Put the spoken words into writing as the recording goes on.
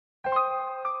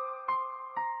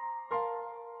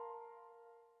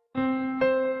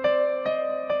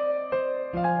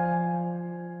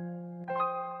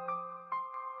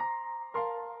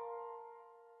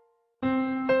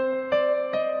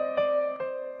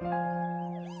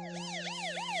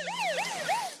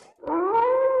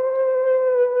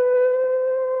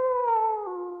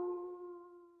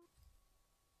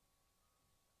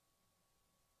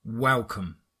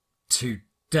Welcome to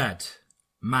Dead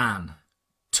Man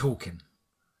Talking.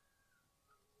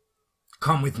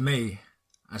 Come with me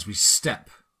as we step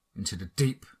into the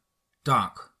deep,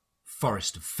 dark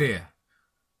forest of fear,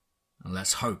 and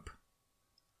let's hope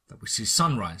that we see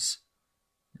sunrise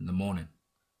in the morning.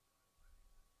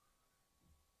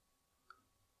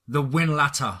 The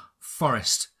Whinlatter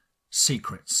Forest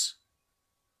Secrets.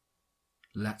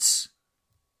 Let's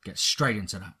get straight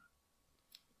into that.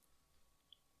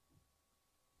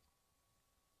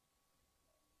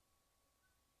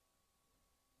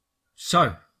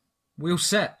 So, we all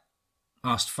set?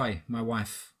 Asked Faye, my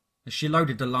wife, as she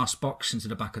loaded the last box into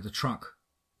the back of the truck.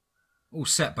 All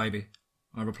set, baby,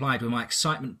 I replied with my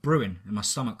excitement brewing in my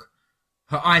stomach.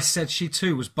 Her eyes said she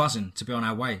too was buzzing to be on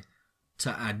our way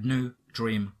to our new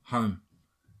dream home.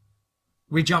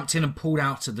 We jumped in and pulled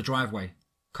out of the driveway,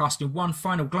 casting one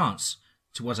final glance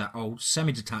towards our old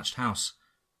semi-detached house.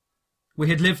 We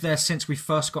had lived there since we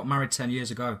first got married 10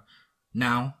 years ago.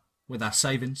 Now, with our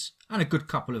savings and a good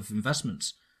couple of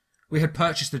investments, we had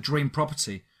purchased a dream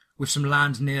property with some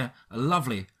land near a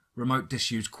lovely, remote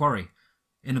disused quarry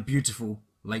in a beautiful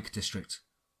lake district.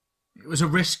 It was a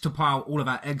risk to pile all of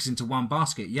our eggs into one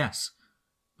basket, yes,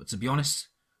 but to be honest,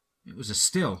 it was a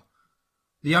steal.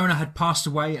 The owner had passed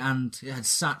away and it had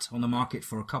sat on the market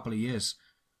for a couple of years.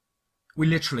 We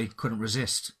literally couldn't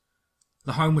resist.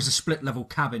 The home was a split-level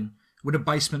cabin with a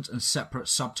basement and separate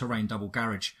subterranean double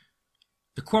garage.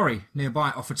 The quarry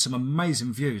nearby offered some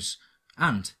amazing views,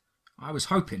 and I was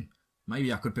hoping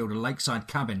maybe I could build a lakeside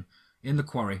cabin in the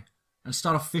quarry and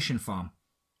start a fishing farm.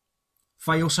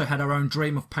 Faye also had her own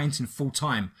dream of painting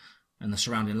full-time, and the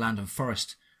surrounding land and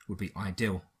forest would be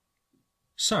ideal.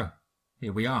 So,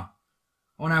 here we are,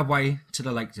 on our way to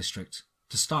the Lake District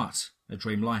to start a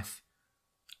dream life.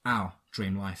 Our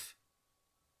dream life.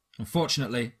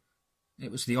 Unfortunately,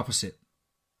 it was the opposite.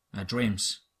 Our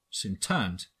dreams soon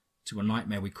turned to a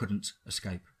nightmare we couldn't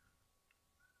escape.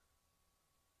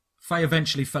 Faye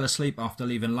eventually fell asleep after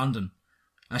leaving London,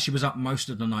 as she was up most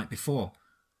of the night before,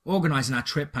 organising our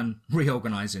trip and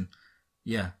reorganising.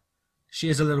 Yeah, she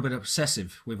is a little bit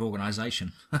obsessive with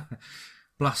organisation.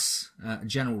 Plus, a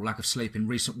general lack of sleep in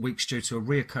recent weeks due to a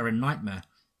reoccurring nightmare.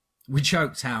 We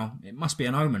joked how it must be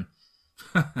an omen.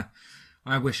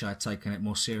 I wish I had taken it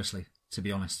more seriously, to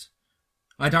be honest.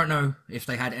 I don't know if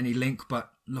they had any link, but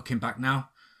looking back now,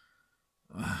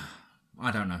 I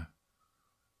don't know.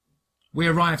 We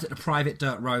arrived at the private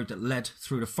dirt road that led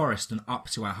through the forest and up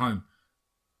to our home.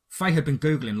 Faye had been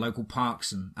Googling local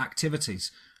parks and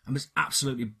activities and was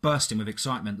absolutely bursting with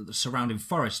excitement that the surrounding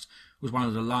forest was one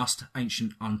of the last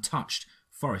ancient untouched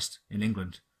forests in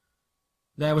England.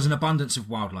 There was an abundance of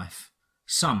wildlife,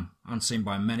 some unseen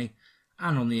by many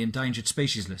and on the endangered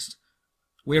species list.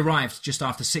 We arrived just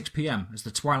after 6 p.m. as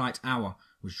the twilight hour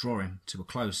was drawing to a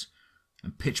close,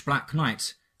 and pitch black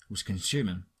night was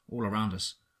consuming all around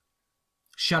us.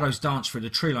 Shadows danced through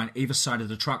the tree line either side of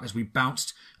the truck as we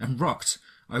bounced and rocked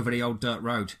over the old dirt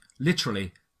road,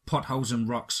 literally potholes and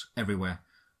rocks everywhere.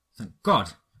 Thank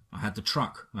God I had the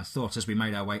truck, I thought, as we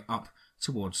made our way up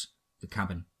towards the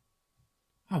cabin.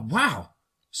 Oh, wow,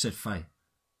 said Faye.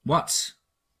 What?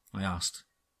 I asked.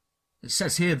 It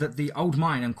says here that the old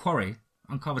mine and quarry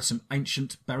uncovered some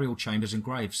ancient burial chambers and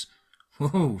graves.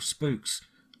 Whoa, spooks,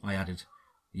 I added.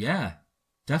 Yeah,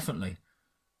 definitely.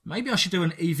 Maybe I should do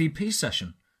an EVP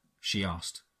session, she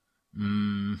asked.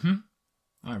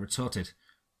 I retorted,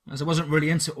 as I wasn't really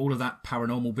into all of that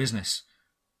paranormal business.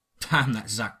 Damn that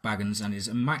Zach Baggins and his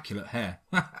immaculate hair.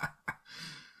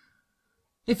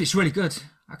 If it's really good,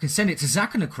 I can send it to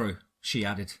Zach and the crew, she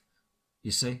added.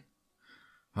 You see?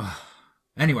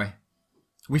 Anyway,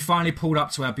 we finally pulled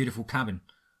up to our beautiful cabin.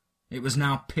 It was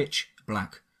now pitch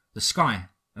black, the sky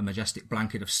a majestic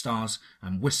blanket of stars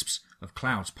and wisps of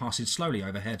clouds passing slowly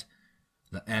overhead.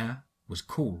 The air was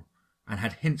cool and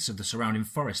had hints of the surrounding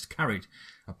forest carried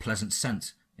a pleasant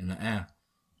scent in the air.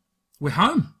 We're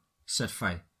home, said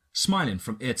Faye, smiling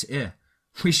from ear to ear.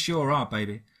 We sure are,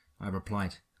 baby, I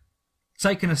replied,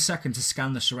 taking a second to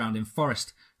scan the surrounding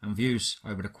forest and views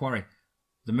over the quarry,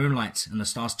 the moonlight and the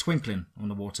stars twinkling on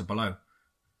the water below.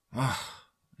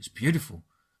 It's beautiful,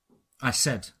 I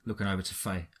said, looking over to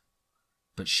Faye.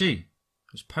 But she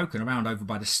was poking around over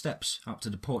by the steps up to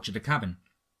the porch of the cabin.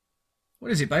 What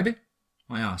is it, baby?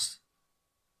 I asked.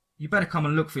 You better come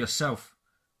and look for yourself,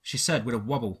 she said with a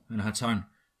wobble in her tone.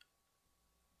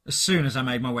 As soon as I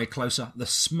made my way closer, the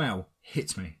smell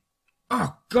hit me.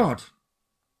 Oh, God,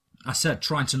 I said,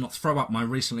 trying to not throw up my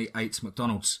recently ate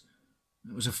McDonald's.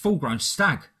 It was a full-grown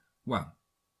stag. Well,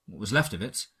 what was left of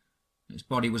it. Its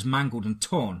body was mangled and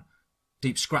torn,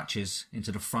 deep scratches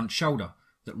into the front shoulder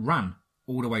that ran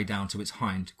all the way down to its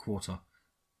hind quarter.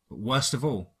 But worst of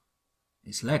all,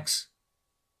 its legs.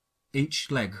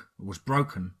 Each leg was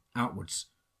broken outwards,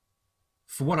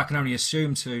 for what I can only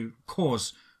assume to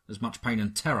cause as much pain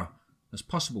and terror as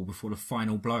possible before the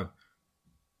final blow.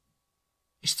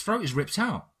 "His throat is ripped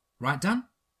out, right, Dan?"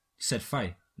 said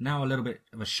Faye, now a little bit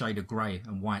of a shade of grey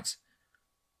and white.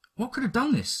 "What could have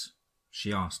done this?"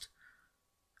 she asked.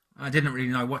 I didn't really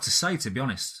know what to say, to be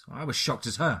honest. I was shocked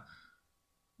as her.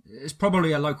 "It's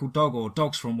probably a local dog or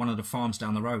dogs from one of the farms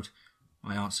down the road,"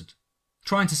 I answered,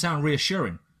 trying to sound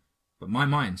reassuring, but my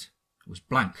mind was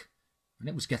blank, and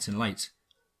it was getting late.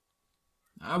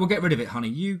 "I will get rid of it, honey.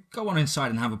 You go on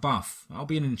inside and have a bath. I'll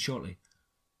be in shortly,"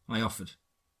 I offered,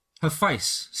 her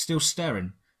face still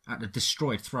staring at the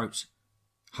destroyed throat.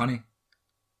 "Honey?"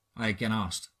 I again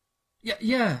asked.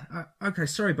 Okay,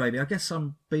 sorry, baby. I guess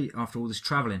I'm beat after all this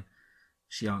travelling,"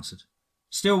 she answered,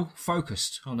 still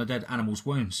focused on the dead animal's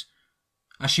wounds.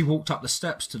 As she walked up the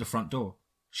steps to the front door,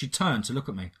 she turned to look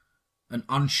at me, an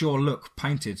unsure look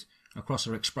painted across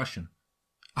her expression.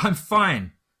 "I'm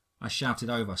fine," I shouted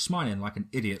over, smiling like an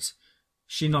idiot.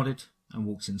 She nodded and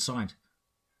walked inside.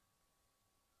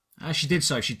 As she did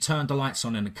so, she turned the lights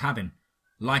on in the cabin,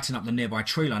 lighting up the nearby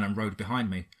tree line and road behind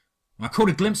me. I caught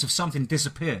a glimpse of something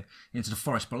disappear into the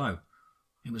forest below.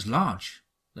 It was large,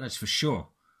 that is for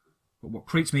sure, but what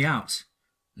creeped me out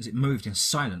is it moved in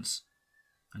silence,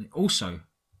 and it also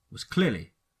was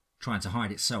clearly trying to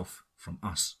hide itself from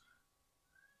us.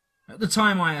 At the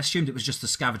time I assumed it was just a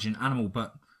scavenging animal,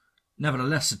 but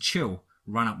nevertheless a chill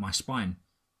ran up my spine.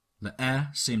 The air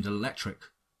seemed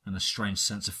electric, and a strange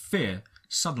sense of fear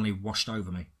suddenly washed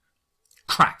over me.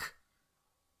 Crack!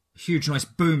 A huge noise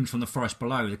boomed from the forest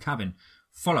below the cabin,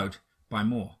 followed by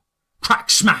more. Crack!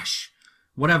 Smash!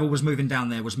 Whatever was moving down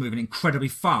there was moving incredibly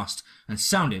fast and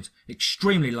sounded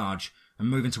extremely large and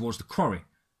moving towards the quarry.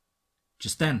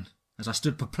 Just then, as I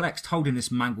stood perplexed holding this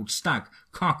mangled stag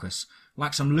carcass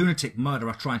like some lunatic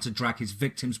murderer trying to drag his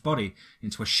victim's body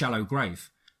into a shallow grave,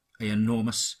 an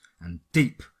enormous and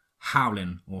deep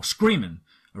howling or screaming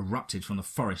erupted from the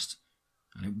forest,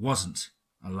 and it wasn't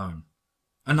alone.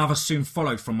 Another soon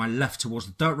followed from my left towards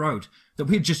the dirt road that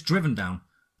we had just driven down,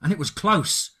 and it was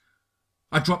close.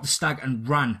 I dropped the stag and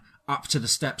ran up to the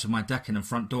steps of my decking and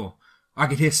front door. I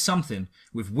could hear something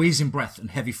with wheezing breath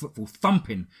and heavy footfall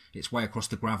thumping its way across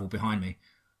the gravel behind me.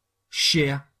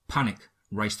 Sheer panic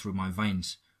raced through my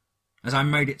veins. As I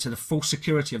made it to the full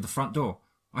security of the front door,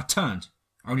 I turned,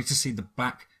 only to see the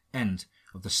back end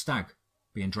of the stag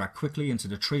being dragged quickly into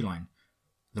the tree line,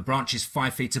 the branches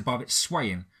 5 feet above it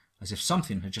swaying as if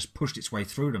something had just pushed its way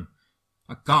through them.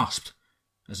 I gasped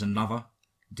as another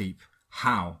deep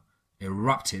howl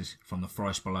erupted from the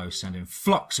forest below, sending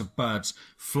flocks of birds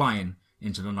flying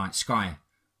into the night sky.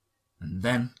 And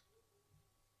then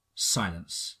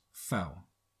silence fell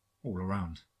all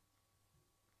around.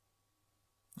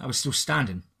 I was still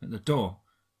standing at the door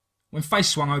when Faye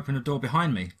swung open the door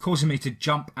behind me, causing me to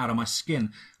jump out of my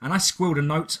skin, and I squealed a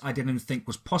note I didn't think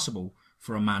was possible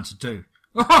for a man to do.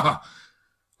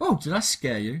 "Oh, did I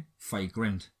scare you?" Faye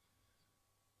grinned.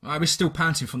 I was still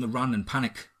panting from the run and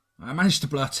panic. I managed to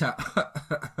blurt out,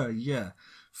 "Yeah,"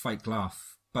 fake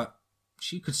laugh, but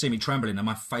she could see me trembling and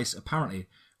my face apparently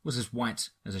was as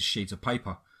white as a sheet of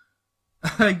paper.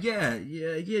 Yeah,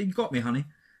 you got me, honey,"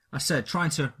 I said, trying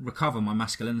to recover my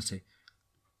masculinity.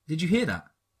 "Did you hear that?"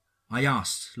 I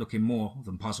asked, looking more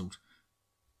than puzzled.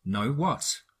 "No,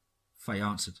 what?" Faye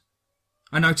answered.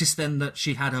 I noticed then that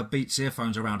she had her Beats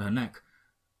earphones around her neck.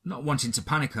 Not wanting to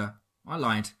panic her, I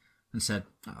lied and said,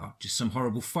 "Oh, just some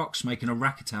horrible fox making a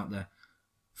racket out there,"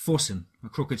 forcing a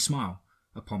crooked smile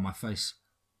upon my face.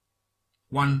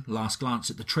 One last glance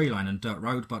at the tree line and dirt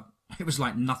road, but it was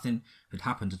like nothing had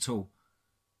happened at all.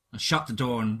 I shut the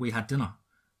door and we had dinner,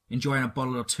 enjoying a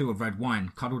bottle or two of red wine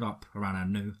cuddled up around our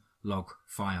new log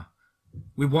fire.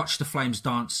 We watched the flames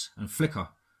dance and flicker,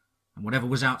 and whatever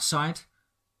was outside,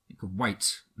 it could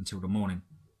wait until the morning.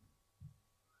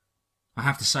 I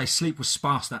have to say, sleep was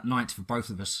sparse that night for both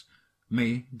of us,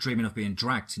 me dreaming of being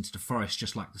dragged into the forest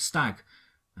just like the stag,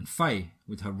 and Faye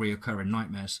with her reoccurring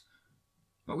nightmares.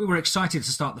 But we were excited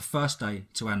to start the first day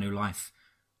to our new life.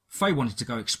 Faye wanted to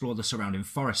go explore the surrounding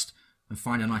forest and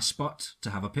find a nice spot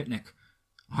to have a picnic.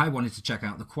 I wanted to check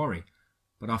out the quarry,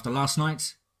 but after last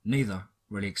night, neither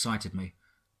really excited me.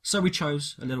 So we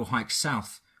chose a little hike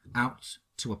south, out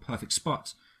to a perfect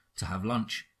spot to have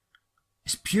lunch.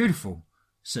 "It's beautiful,"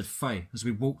 said Faye as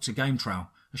we walked to game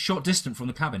trail, a short distance from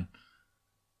the cabin.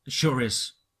 "It sure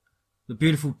is." The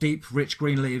beautiful deep rich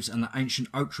green leaves and the ancient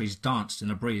oak trees danced in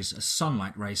the breeze as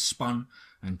sunlight rays spun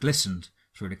and glistened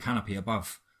through the canopy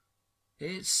above.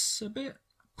 "It's a bit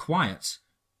quiet,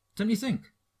 don't you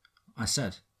think? I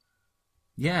said.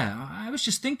 Yeah, I was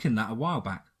just thinking that a while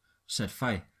back, said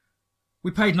Faye. We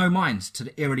paid no mind to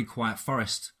the eerily quiet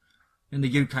forest. In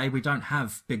the UK, we don't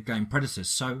have big game predators,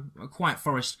 so a quiet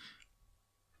forest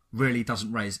really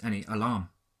doesn't raise any alarm.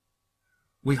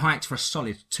 We hiked for a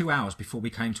solid 2 hours before we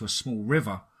came to a small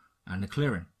river and a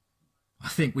clearing. I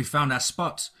think we found our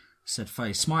spot, said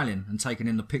Faye, smiling and taking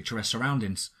in the picturesque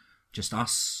surroundings, just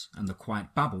us and the quiet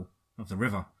babble of the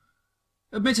river.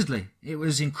 Admittedly, it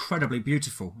was incredibly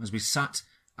beautiful as we sat,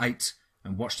 ate,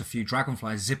 and watched a few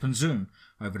dragonflies zip and zoom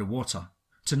over the water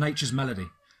to nature's melody,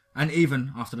 and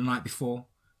even after the night before,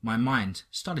 my mind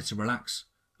started to relax,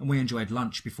 and we enjoyed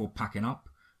lunch before packing up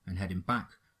and heading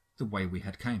back the way we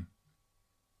had came.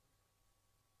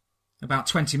 About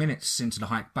 20 minutes into the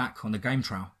hike back on the game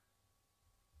trail,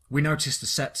 we noticed a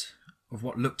set of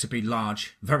what looked to be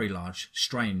large, very large,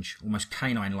 strange, almost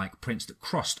canine-like prints that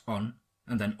crossed on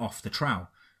and then off the trail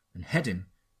and heading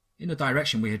in the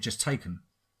direction we had just taken.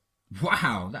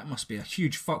 Wow, that must be a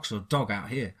huge fox or dog out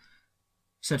here,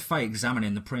 said Faye,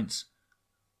 examining the prints.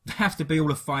 They have to be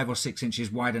all of 5 or 6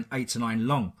 inches wide and 8 to 9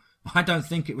 long. I don't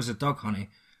think it was a dog, honey.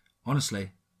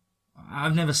 Honestly,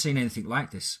 I've never seen anything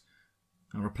like this,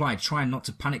 I replied, trying not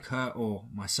to panic her or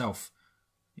myself.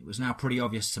 It was now pretty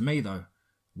obvious to me, though,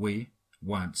 we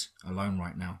weren't alone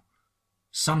right now.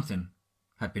 Something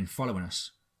had been following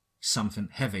us. Something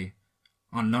heavy,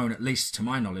 unknown at least to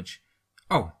my knowledge.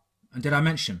 Oh, and did I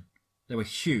mention they were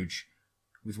huge,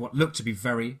 with what looked to be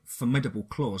very formidable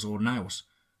claws or nails.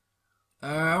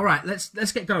 All right,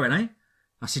 let's get going, eh?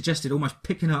 I suggested, almost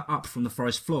picking her up from the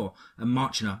forest floor and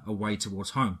marching her away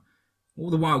towards home, all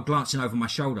the while glancing over my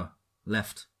shoulder,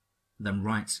 left, then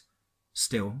right.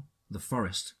 Still, the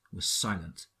forest was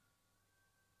silent.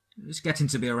 It was getting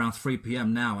to be around 3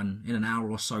 p.m. now, and in an hour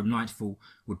or so nightfall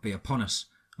would be upon us.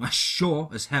 I sure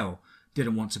as hell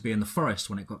didn't want to be in the forest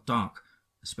when it got dark,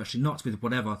 especially not with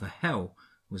whatever the hell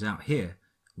was out here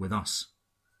with us.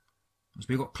 As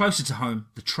we got closer to home,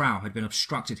 the trail had been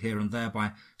obstructed here and there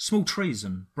by small trees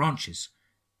and branches.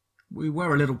 We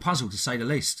were a little puzzled, to say the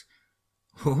least.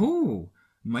 "Oh,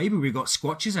 maybe we got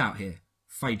squatches out here,"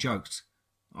 Faye joked.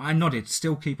 I nodded,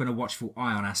 still keeping a watchful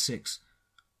eye on our 6.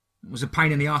 It was a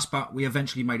pain in the arse, but we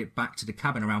eventually made it back to the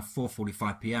cabin around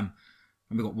 4:45 p.m,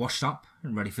 and we got washed up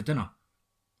and ready for dinner.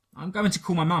 "I'm going to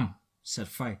call my mum," said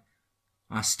Faye.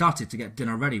 I started to get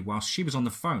dinner ready whilst she was on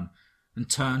the phone, and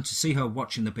turned to see her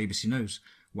watching the BBC News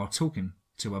while talking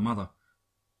to her mother.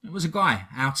 It was a guy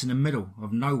out in the middle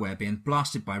of nowhere being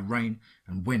blasted by rain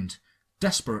and wind,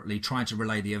 desperately trying to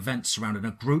relay the events surrounding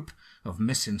a group of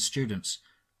missing students,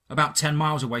 about 10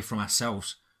 miles away from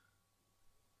ourselves.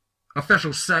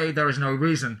 "Officials say there is no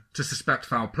reason to suspect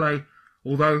foul play,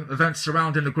 although events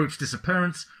surrounding the group's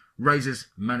disappearance raises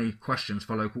many questions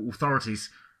for local authorities.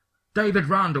 David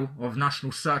Randall of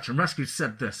National Search and Rescue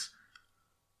said this: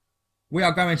 We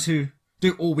are going to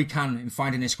do all we can in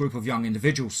finding this group of young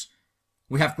individuals.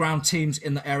 We have ground teams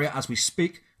in the area as we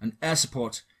speak, and air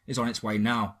support is on its way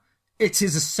now. It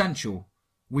is essential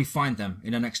we find them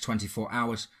in the next 24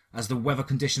 hours, as the weather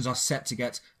conditions are set to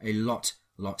get a lot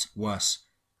worse.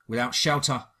 Without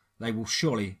shelter, they will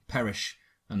surely perish,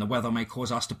 and the weather may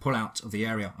cause us to pull out of the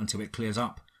area until it clears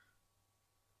up."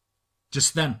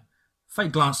 Just then, Faye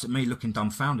glanced at me, looking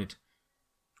dumbfounded.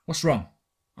 "What's wrong?"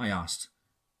 I asked.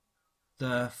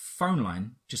 "The phone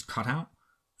line just cut out,"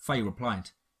 Faye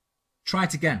replied. "Try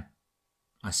it again,"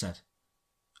 I said.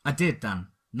 I did,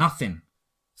 Dan. Nothing,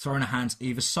 throwing her hands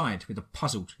either side with a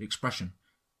puzzled expression.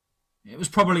 "It was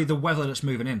probably the weather that's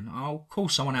moving in. I'll call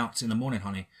someone out in the morning,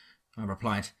 honey," I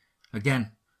replied.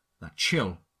 Again, that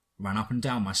chill ran up and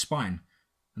down my spine,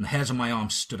 and the hairs on my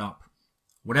arms stood up.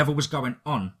 Whatever was going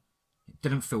on, it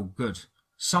didn't feel good.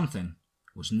 Something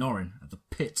was gnawing at the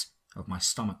pit of my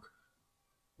stomach.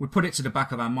 We put it to the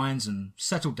back of our minds and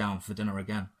settled down for dinner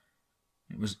again.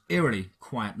 It was eerily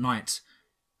quiet night,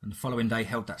 and the following day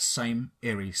held that same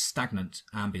eerie, stagnant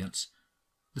ambience.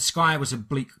 The sky was a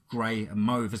bleak grey and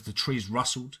mauve as the trees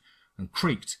rustled and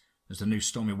creaked as the new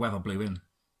stormy weather blew in.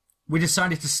 We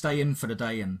decided to stay in for the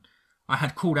day, and I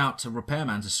had called out a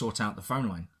repairman to sort out the phone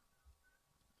line.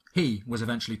 He was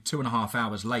eventually 2.5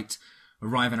 hours late,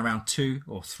 arriving around 2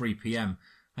 or 3 p.m,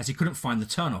 as he couldn't find the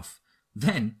turnoff.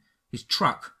 Then his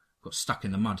truck got stuck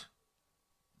in the mud.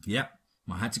 Yep,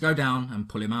 I had to go down and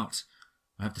pull him out.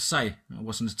 I have to say, I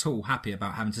wasn't at all happy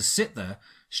about having to sit there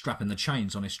strapping the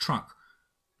chains on his truck.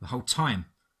 The whole time,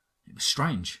 it was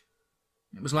strange.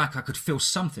 It was like I could feel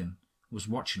something was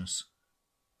watching us.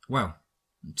 Well,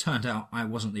 it turned out I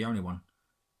wasn't the only one.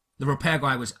 The repair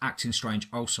guy was acting strange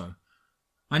also.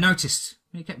 I noticed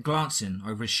he kept glancing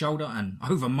over his shoulder and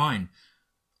over mine.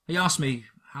 He asked me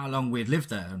how long we had lived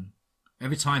there, and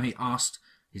every time he asked,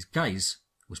 his gaze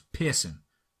was piercing.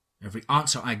 Every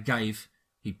answer I gave,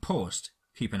 he paused,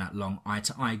 keeping that long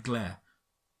eye-to-eye glare.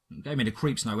 It gave me the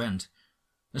creeps no end.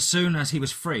 As soon as he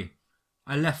was free,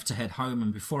 I left to head home,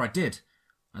 and before I did,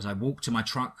 as I walked to my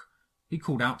truck, he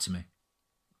called out to me.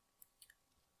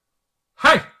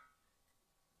 "Hey!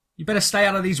 You better stay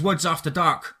out of these woods after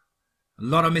dark. A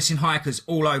lot of missing hikers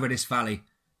all over this valley.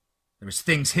 There is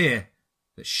things here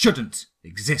that shouldn't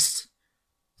exist.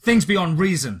 Things beyond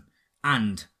reason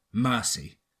and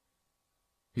mercy,"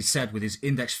 he said with his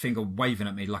index finger waving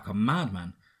at me like a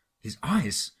madman, his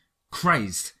eyes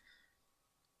crazed.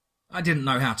 I didn't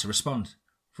know how to respond.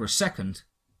 For a second,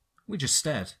 we just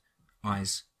stared,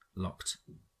 eyes locked.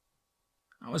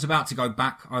 I was about to go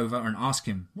back over and ask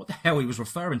him what the hell he was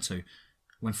referring to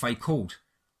when Faye called.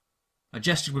 I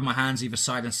gestured with my hands either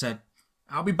side and said,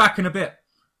 "I'll be back in a bit."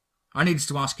 I needed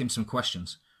to ask him some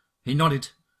questions. He nodded,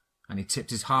 and he tipped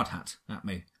his hard hat at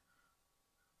me.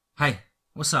 "Hey,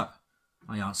 what's up?"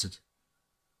 I answered.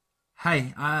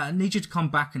 "Hey, I need you to come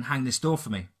back and hang this door for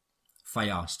me," Faye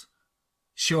asked.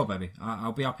 "Sure, baby.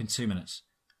 I'll be up in 2 minutes."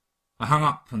 I hung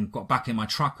up and got back in my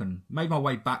truck and made my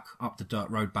way back up the dirt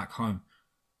road back home.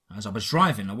 As I was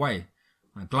driving away,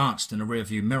 I glanced in the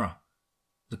rearview mirror.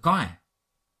 The guy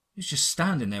was just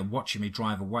standing there watching me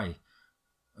drive away.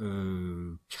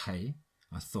 Okay,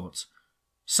 I thought.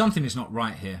 Something is not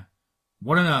right here.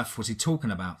 What on earth was he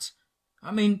talking about?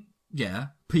 I mean, yeah,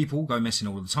 people go missing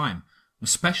all the time,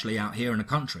 especially out here in the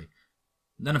country.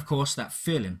 Then, of course, that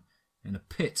feeling in the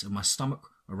pit of my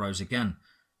stomach arose again,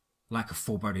 like a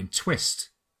foreboding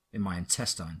twist in my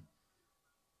intestine.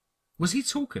 Was he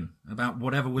talking about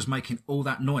whatever was making all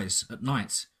that noise at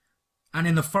night, and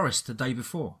in the forest the day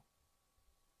before?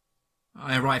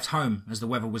 I arrived home as the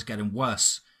weather was getting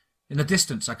worse. In the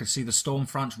distance I could see the storm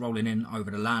front rolling in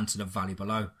over the land to the valley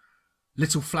below.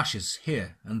 Little flashes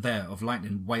here and there of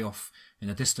lightning way off in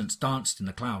the distance danced in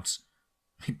the clouds.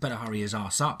 He'd better hurry his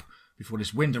ass up before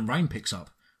this wind and rain picks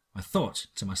up, I thought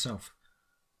to myself.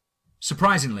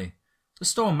 Surprisingly, the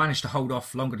storm managed to hold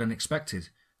off longer than expected,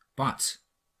 but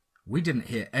we didn't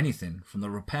hear anything from the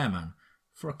repairman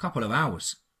for a couple of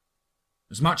hours.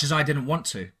 As much as I didn't want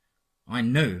to, I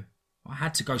knew I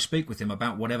had to go speak with him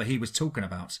about whatever he was talking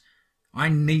about. I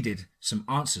needed some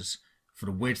answers for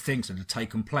the weird things that had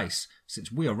taken place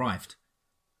since we arrived.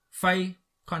 Faye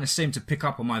kind of seemed to pick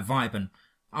up on my vibe and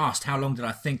asked how long did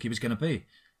I think he was going to be.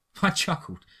 I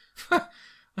chuckled.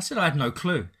 I said I had no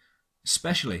clue,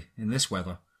 especially in this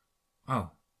weather.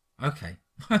 "Oh, okay."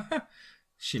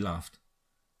 She laughed.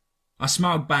 I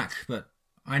smiled back, but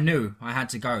I knew I had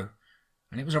to go,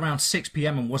 and it was around 6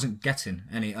 p.m. and wasn't getting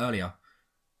any earlier.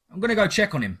 "I'm going to go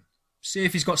check on him, see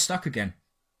if he's got stuck again."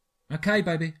 "Okay,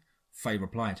 baby," Faye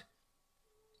replied.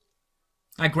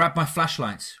 I grabbed my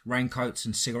flashlight, raincoats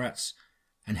and cigarettes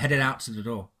and headed out to the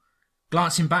door,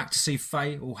 glancing back to see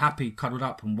Faye all happy cuddled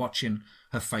up and watching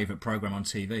her favourite programme on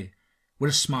TV, with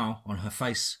a smile on her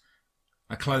face.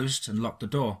 I closed and locked the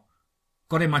door,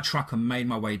 got in my truck and made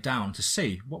my way down to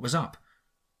see what was up.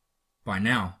 By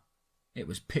now, it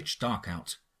was pitch dark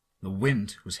out. The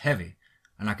wind was heavy,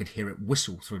 and I could hear it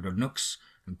whistle through the nooks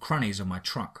and crannies of my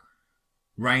truck.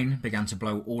 Rain began to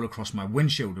blow all across my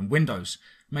windshield and windows,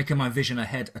 making my vision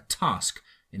ahead a task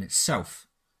in itself.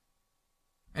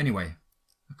 Anyway,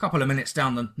 a couple of minutes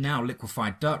down the now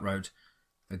liquefied dirt road,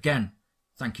 again,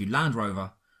 thank you Land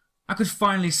Rover, I could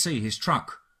finally see his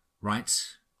truck, right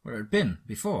where it had been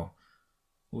before,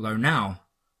 although now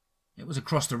it was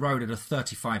across the road at a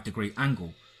 35-degree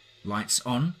angle, lights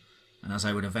on, and as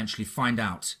I would eventually find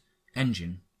out,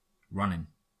 engine running.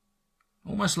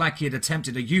 Almost like he had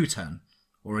attempted a U-turn,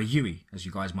 or a U-ey, as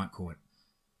you guys might call it.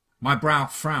 My brow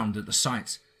frowned at the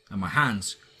sight, and my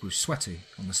hands grew sweaty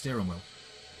on the steering wheel.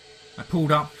 I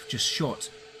pulled up just short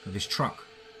of his truck,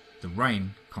 the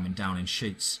rain coming down in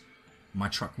sheets. My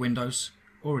truck windows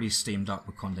already steamed up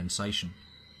with condensation.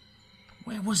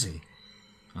 Where was he?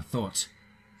 I thought.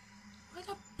 Where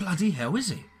the bloody hell is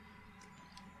he?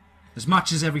 As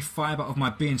much as every fibre of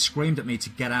my being screamed at me to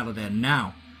get out of there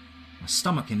now, my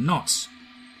stomach in knots,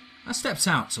 I stepped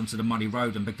out onto the muddy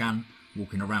road and began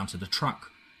walking around to the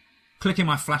truck, clicking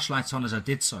my flashlight on as I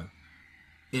did so.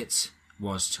 It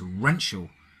was torrential,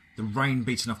 the rain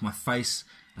beating off my face,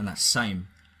 and that same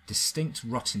distinct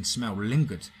rotting smell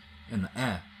lingered in the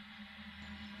air.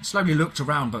 I slowly looked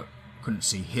around but couldn't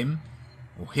see him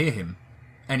or hear him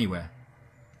anywhere.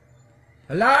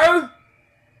 "Hello?"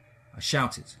 I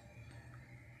shouted.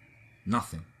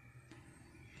 Nothing.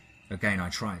 Again I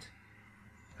tried.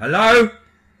 "Hello?"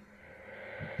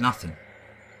 Nothing.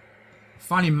 I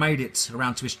finally made it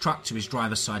around to his truck to his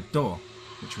driver's side door,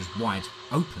 which was wide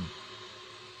open.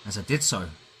 As I did so,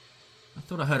 I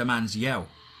thought I heard a man's yell,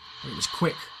 but it was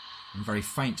quick and very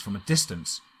faint from a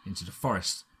distance into the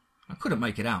forest. I couldn't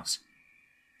make it out.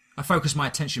 I focused my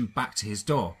attention back to his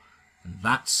door, and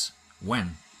that's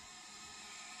when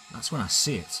I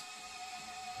see it.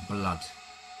 Blood.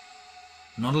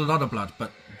 Not a lot of blood,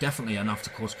 but definitely enough to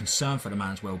cause concern for the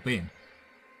man's well-being.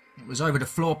 It was over the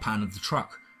floor pan of the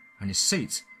truck and his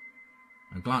seat.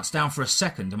 I glanced down for a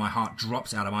second and my heart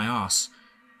dropped out of my arse.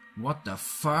 What the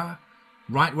fuck?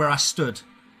 Right where I stood,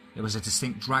 there was a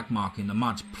distinct drag mark in the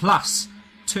mud, plus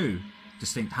 2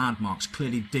 distinct hand marks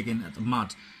clearly digging at the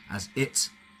mud as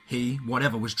he,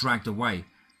 whatever, was dragged away.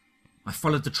 I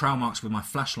followed the trail marks with my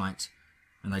flashlight,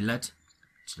 and they led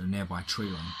to the nearby tree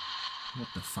line. What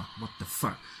the fuck? What the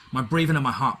fuck? My breathing and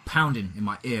my heart pounding in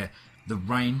my ear. The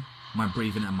rain, my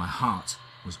breathing and my heart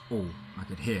was all I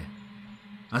could hear.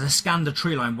 As I scanned the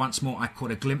tree line once more, I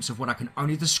caught a glimpse of what I can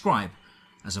only describe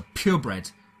as a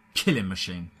purebred killing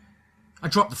machine. I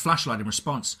dropped the flashlight in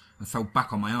response and fell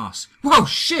back on my arse. Whoa,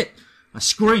 shit! I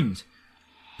screamed,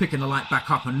 picking the light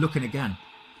back up and looking again.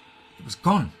 It was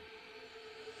gone.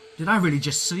 Did I really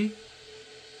just see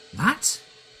that?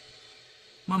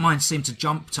 My mind seemed to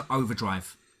jump to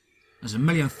overdrive as a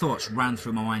million thoughts ran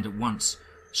through my mind at once.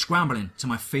 Scrambling to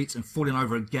my feet and falling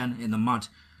over again in the mud,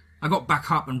 I got back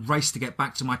up and raced to get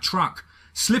back to my truck,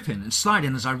 slipping and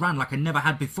sliding as I ran like I never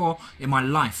had before in my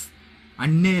life. I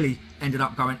nearly ended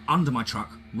up going under my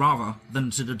truck rather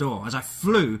than to the door as I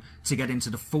flew to get into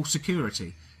the full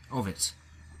security of it.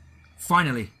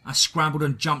 Finally, I scrambled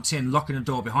and jumped in, locking the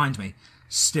door behind me.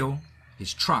 Still,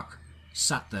 his truck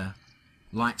sat there,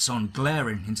 lights on,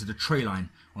 glaring into the tree line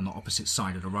on the opposite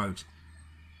side of the road.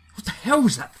 What the hell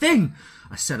was that thing?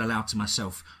 I said aloud to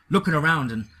myself, looking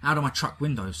around and out of my truck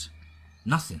windows.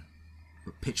 Nothing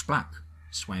but pitch black,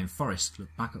 swaying forest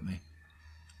looked back at me.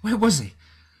 Where was he?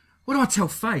 What do I tell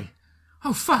Faye?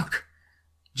 Oh, fuck!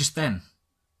 Just then,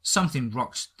 something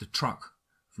rocked the truck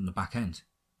from the back end,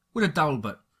 with a dull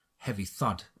but heavy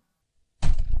thud.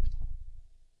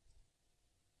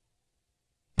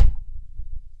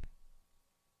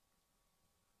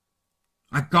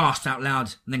 I gasped out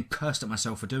loud and then cursed at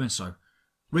myself for doing so.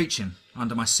 Reaching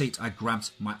under my seat, I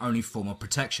grabbed my only form of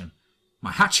protection,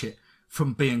 my hatchet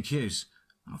from B&Q's.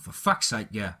 Oh, for fuck's sake,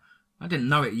 yeah. I didn't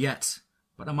know it yet,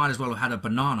 but I might as well have had a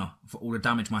banana for all the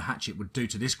damage my hatchet would do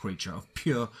to this creature of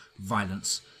pure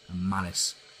violence and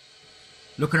malice.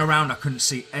 Looking around, I couldn't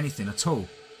see anything at all,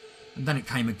 and then it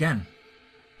came again.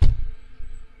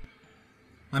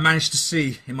 I managed to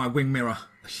see in my wing mirror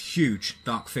a huge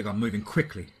dark figure moving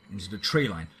quickly into the tree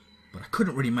line, but I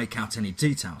couldn't really make out any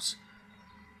details.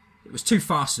 It was too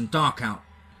fast and dark out,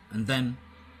 and then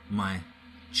my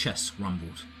chest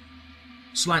rumbled.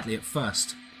 Slightly at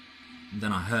first, and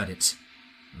then I heard it,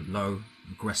 a low,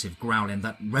 aggressive growling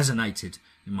that resonated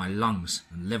in my lungs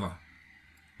and liver.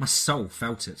 My soul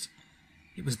felt it.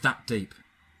 It was that deep.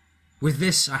 With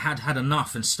this, I had had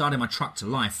enough and started my truck to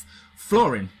life,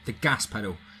 flooring the gas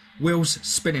pedal, wheels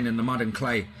spinning in the mud and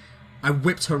clay. I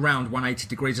whipped her round 180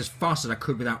 degrees as fast as I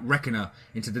could without wrecking her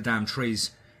into the damn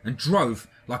trees, and drove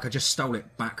like I just stole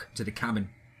it back to the cabin.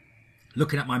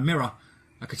 Looking at my mirror,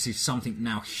 I could see something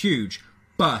now huge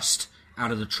burst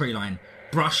out of the tree line,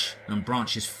 brush and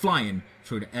branches flying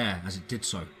through the air as it did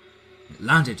so. It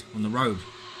landed on the road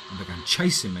and began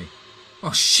chasing me.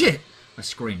 Oh shit! I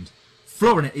screamed,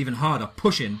 flooring it even harder,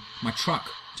 pushing my truck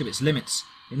to its limits.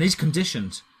 In these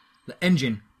conditions, the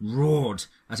engine roared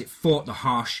as it fought the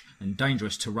harsh and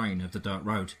dangerous terrain of the dirt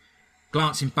road.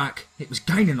 Glancing back, it was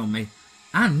gaining on me,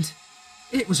 and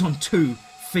it was on 2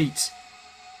 feet.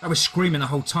 I was screaming the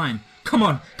whole time, "Come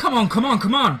on, come on, come on,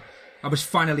 come on!" I was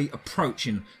finally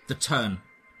approaching the turn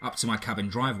up to my cabin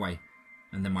driveway,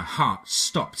 and then my heart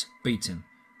stopped beating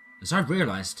as I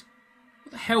realised,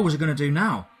 what the hell was I going to do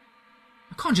now?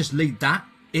 I can't just lead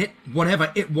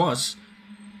whatever it was,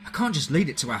 I can't just lead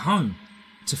it to our home,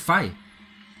 to Faye.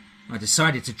 I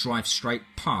decided to drive straight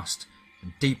past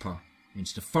and deeper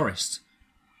into the forest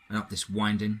and up this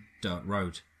winding dirt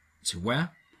road. To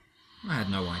where? I had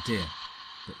no idea,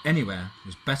 but anywhere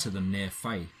was better than near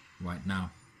Faye right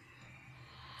now.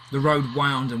 The road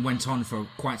wound and went on for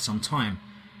quite some time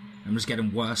and was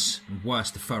getting worse and worse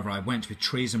the further I went, with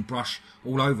trees and brush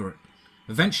all over it.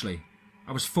 Eventually,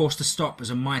 I was forced to stop as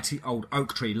a mighty old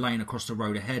oak tree laying across the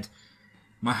road ahead.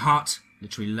 My heart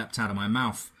literally leapt out of my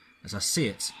mouth as I see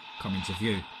it come into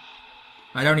view.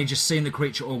 I'd only just seen the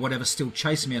creature or whatever still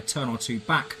chasing me a turn or two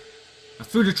back. I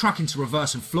threw the truck into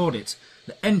reverse and floored it.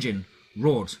 The engine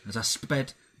roared as I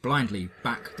sped blindly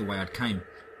back the way I'd came.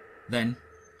 Then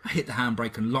I hit the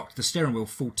handbrake and locked the steering wheel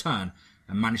full turn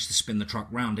and managed to spin the truck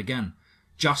round again,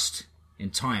 just in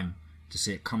time to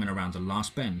see it coming around the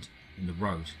last bend in the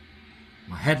road,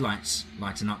 my headlights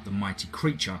lighting up the mighty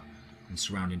creature and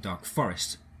surrounding dark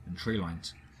forest and tree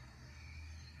lines.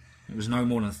 It was no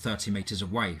more than 30 metres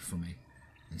away from me,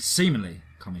 and seemingly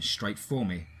coming straight for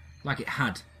me, like it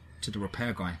had to the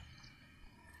repair guy.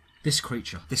 This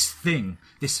creature, this thing,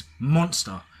 this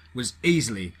monster, was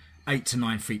easily 8 to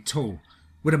 9 feet tall,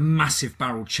 with a massive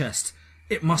barrel chest.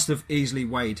 It must have easily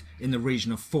weighed in the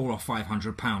region of 400 or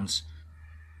 500 pounds.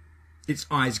 Its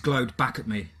eyes glowed back at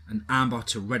me, an amber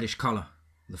to reddish colour.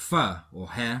 The fur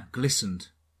or hair glistened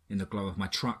in the glow of my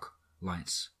truck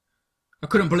lights. I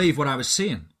couldn't believe what I was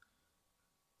seeing.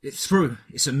 It threw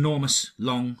its enormous,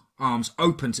 long arms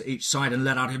open to each side and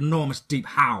let out an enormous deep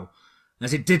howl.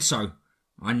 As it did so,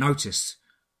 I noticed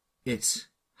it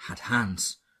had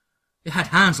hands. It had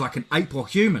hands like an ape or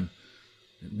human.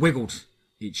 It wiggled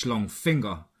each long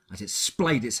finger as it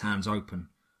splayed its hands open.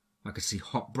 I could see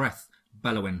hot breath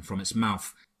bellowing from its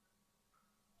mouth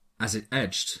as it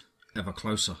edged ever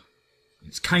closer.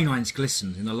 Its canines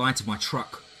glistened in the light of my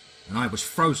truck, and I was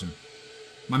frozen,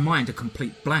 my mind a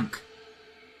complete blank.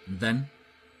 And then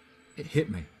it hit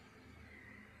me.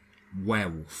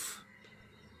 Werewolf.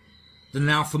 The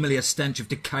now familiar stench of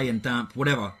decay and damp,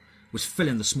 whatever, was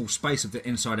filling the small space of the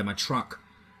inside of my truck.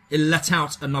 It let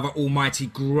out another almighty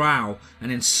growl, and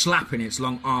then slapping its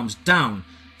long arms down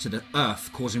to the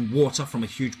earth, causing water from a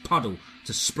huge puddle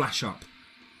to splash up.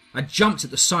 I jumped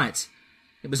at the sight.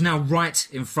 It was now right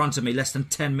in front of me, less than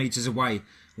 10 metres away,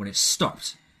 when it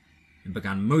stopped and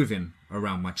began moving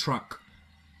around my truck.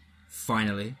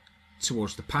 Finally,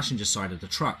 towards the passenger side of the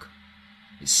truck,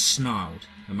 it snarled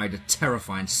and made a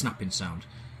terrifying snapping sound.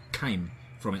 Came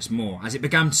from its maw as it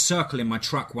began circling my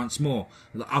truck once more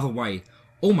the other way,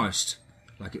 almost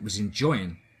like it was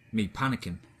enjoying me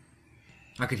panicking.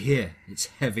 I could hear its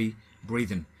heavy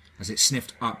breathing as it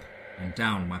sniffed up and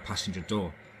down my passenger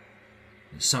door.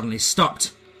 It suddenly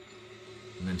stopped,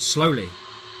 and then slowly,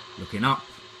 looking up,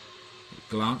 it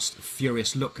glanced a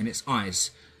furious look in its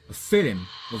eyes. A feeling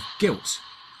of guilt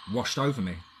washed over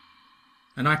me,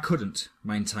 and I couldn't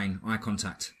maintain eye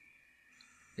contact.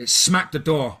 It smacked the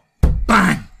door.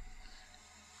 Bang!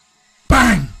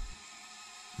 Bang!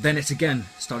 Then it again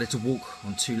started to walk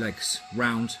on two legs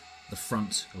round the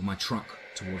front of my truck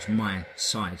towards my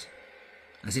side.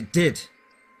 As it did,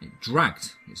 it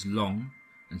dragged its long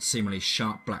and seemingly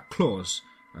sharp black claws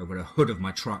over the hood of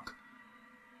my truck.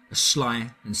 A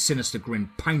sly and sinister grin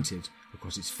painted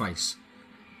across its face.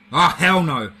 "Ah, hell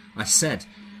no," I said.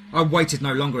 I waited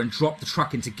no longer and dropped the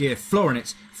truck into gear, flooring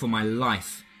it for my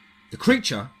life. The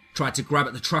creature tried to grab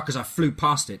at the truck as I flew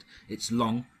past it, its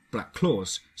long black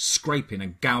claws scraping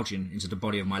and gouging into the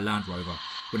body of my Land Rover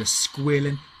with a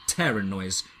squealing, tearing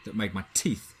noise that made my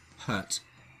teeth hurt.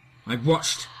 I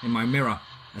watched in my mirror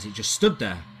as it just stood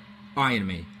there, eyeing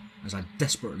me as I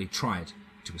desperately tried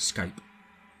to escape.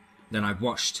 Then I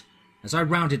watched as I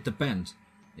rounded the bend.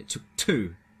 It took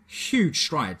 2 huge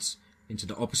strides into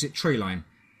the opposite tree line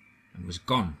and was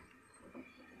gone.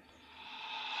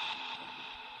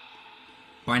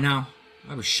 By now,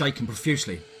 I was shaking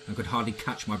profusely and could hardly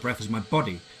catch my breath as my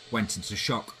body went into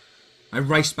shock. I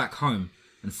raced back home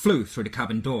and flew through the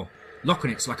cabin door,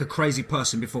 locking it like a crazy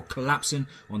person before collapsing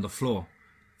on the floor.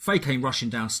 Faye came rushing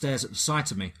downstairs at the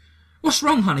sight of me. "What's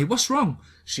wrong, honey? What's wrong?"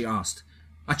 she asked.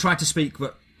 I tried to speak,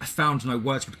 but I found no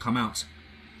words would come out.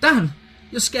 "Dan,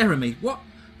 you're scaring me. What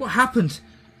happened?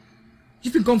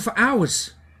 You've been gone for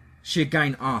hours," she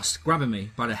again asked, grabbing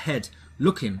me by the head,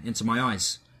 looking into my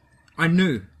eyes. I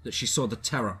knew that she saw the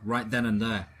terror right then and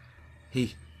there.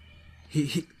 He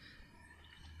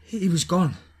was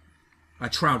gone. I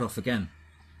trailed off again.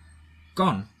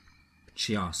 "Gone?"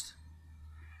 she asked.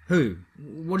 "Who?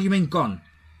 What do you mean gone?"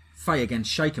 Faye again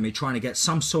shaking me, trying to get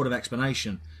some sort of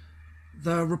explanation.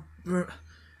 The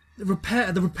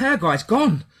repair guy's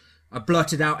gone," I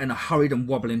blurted out in a hurried and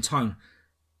wobbling tone.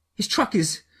 "His truck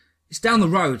is down the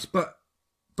road, but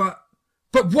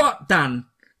what, Dan?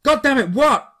 God damn it,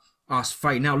 what?" asked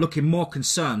Faye, now looking more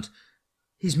concerned.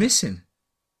 "He's missing.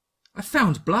 I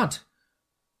found blood."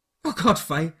 "Oh God,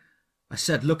 Faye," I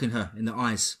said, looking her in the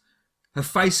eyes, her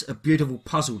face a beautiful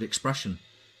puzzled expression.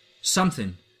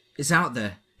 "Something is out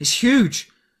there. It's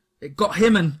huge. It got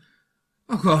him and...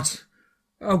 Oh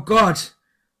God.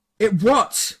 It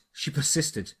what?" she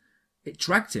persisted. "It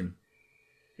dragged him.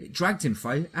 It dragged him,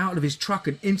 Faye, out of his truck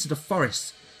and into the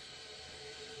forest."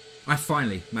 I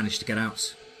finally managed to get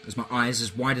out, as my eyes,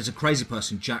 as wide as a crazy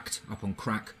person, jacked up on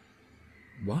crack.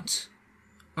 "What?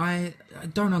 I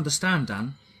don't understand,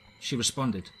 Dan," she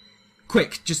responded.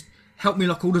 "Quick, just Help me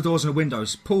lock all the doors and the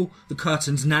windows. Pull the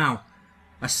curtains now,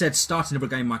 I said, starting to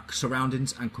regain my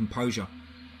surroundings and composure.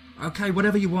 Okay,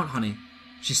 whatever you want, honey,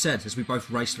 she said as we both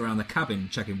raced around the cabin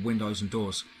checking windows and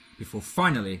doors before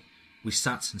finally we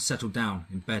sat and settled down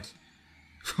in bed.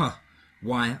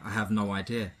 Why, I have no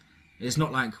idea. It's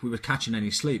not like we were catching any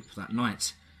sleep that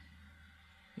night.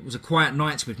 It was a quiet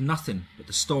night with nothing but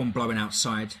the storm blowing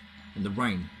outside and the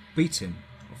rain beating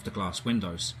off the glass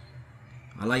windows.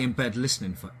 I lay in bed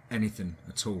listening for anything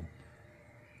at all,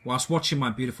 whilst watching my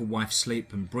beautiful wife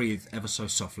sleep and breathe ever so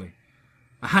softly.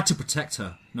 I had to protect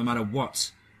her, no matter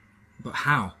what. But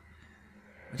how?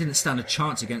 I didn't stand a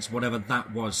chance against whatever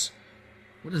that was.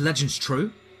 Were the legends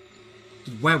true?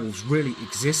 Did werewolves really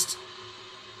exist?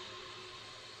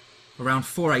 Around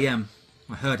 4 a.m,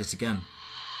 I heard it again,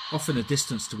 off in the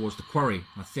distance towards the quarry,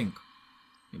 I think.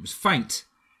 It was faint,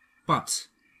 but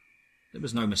there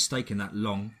was no mistaking that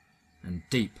long and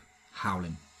deep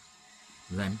howling.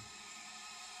 Then,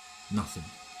 nothing.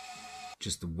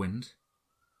 Just the wind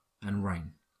and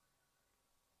rain.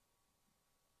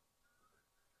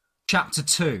 Chapter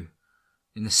 2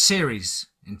 in the series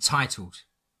entitled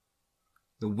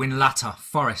The Whinlatter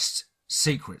Forest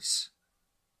Secrets.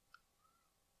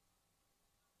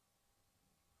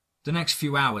 The next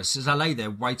few hours, as I lay there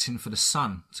waiting for the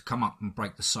sun to come up and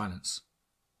break the silence,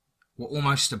 were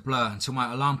almost a blur until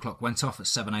my alarm clock went off at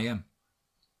 7 a.m.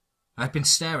 I had been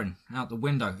staring out the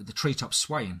window at the treetops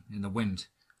swaying in the wind.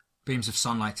 Beams of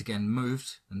sunlight again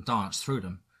moved and danced through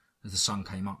them as the sun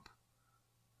came up.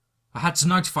 I had to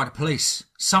notify the police.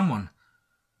 Someone.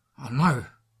 Oh no.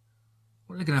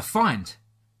 What are they going to find?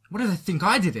 What do they think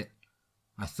I did it?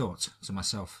 I thought to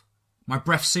myself, my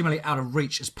breath seemingly out of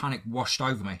reach as panic washed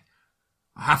over me.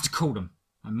 I have to call them,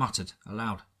 I muttered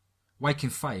aloud,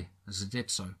 waking Faye as I did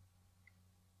so.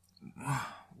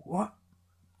 What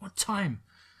time?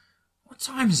 What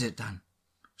time is it, Dan?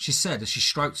 She said as she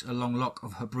stroked a long lock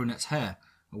of her brunette's hair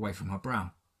away from her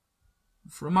brow.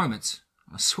 For a moment,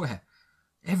 I swear,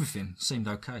 everything seemed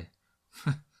okay.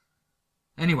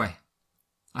 Anyway,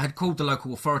 I had called the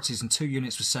local authorities and 2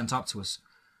 units were sent up to us.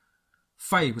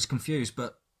 Faye was confused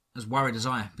but as worried as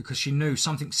I, because she knew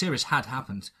something serious had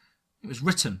happened. It was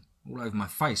written all over my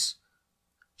face.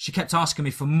 She kept asking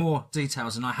me for more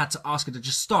details and I had to ask her to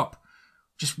just stop.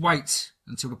 Just wait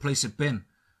until the police had been.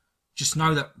 Just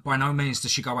know that by no means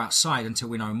does she go outside until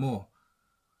we know more.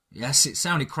 Yes, it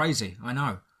sounded crazy, I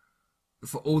know. But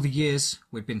for all the years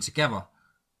we'd been together,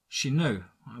 she knew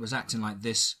I was acting like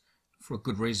this for a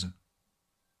good reason.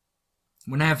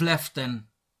 When they have left, then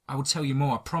I will tell you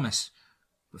more, I promise.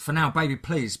 But for now, baby,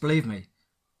 please, believe me,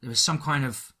 there is some kind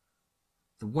of...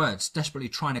 The words desperately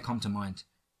trying to come to mind.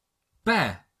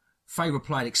 Bear, Faye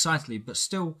replied excitedly, but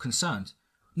still concerned.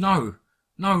 No,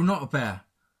 not a bear.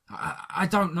 I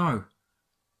don't know.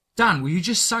 Dan, will you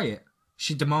just say it?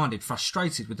 She demanded,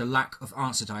 frustrated with the lack of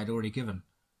answer I had already given.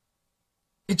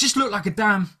 It just looked like a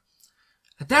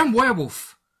damn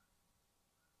werewolf.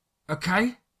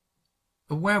 Okay?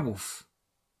 A werewolf.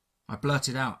 I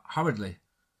blurted out, hurriedly.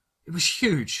 It was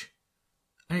huge.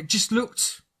 And it just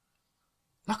looked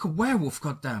like a werewolf,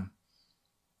 goddamn.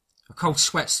 A cold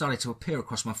sweat started to appear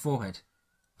across my forehead.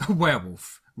 A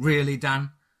werewolf? Really, Dan?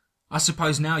 I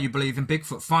suppose now you believe in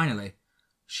Bigfoot, finally.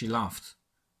 She laughed.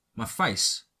 My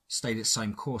face stayed its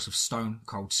same course of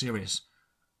stone-cold serious.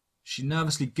 She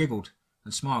nervously giggled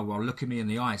and smiled while looking me in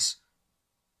the eyes.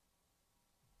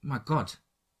 My God,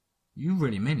 you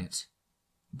really mean it.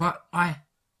 But Are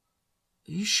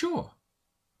you sure?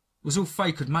 Was all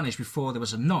Faye could manage before there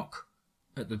was a knock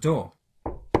at the door.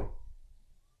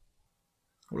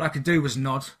 All I could do was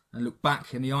nod and look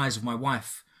back in the eyes of my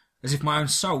wife, as if my own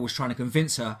soul was trying to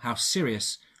convince her how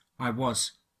serious I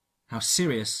was, how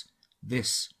serious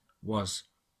this was.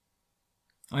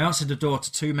 I answered the door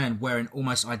to 2 men wearing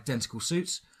almost identical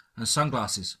suits and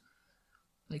sunglasses.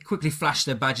 They quickly flashed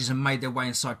their badges and made their way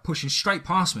inside, pushing straight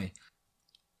past me.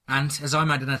 And as I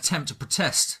made an attempt to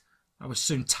protest, I was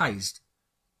soon tased.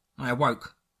 I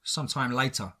awoke, some time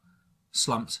later,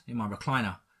 slumped in my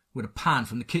recliner, with a pan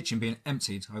from the kitchen being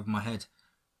emptied over my head.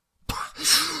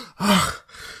 Oh,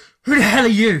 who the hell are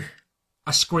you?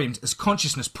 I screamed as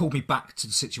consciousness pulled me back to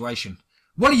the situation.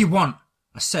 What do you want?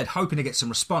 I said, hoping to get some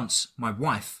response. My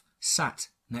wife sat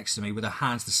next to me with her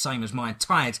hands the same as mine,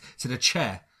 tied to the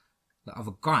chair. The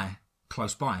other guy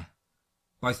close by.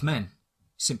 Both men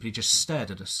simply just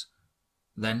stared at us.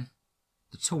 Then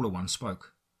the taller one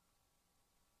spoke.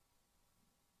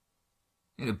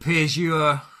 It appears you,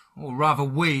 or rather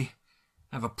we,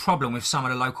 have a problem with some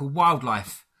of the local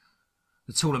wildlife.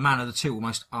 The taller man of the two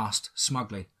almost asked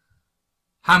smugly.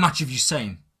 How much have you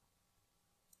seen?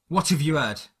 What have you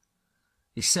heard?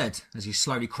 he said as he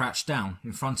slowly crouched down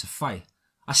in front of Faye.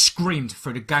 I screamed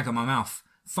through the gag of my mouth,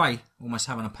 Faye almost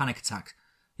having a panic attack.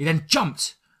 He then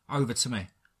jumped over to me.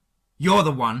 You're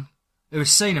the one who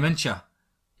has seen him, ain't you?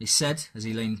 He said as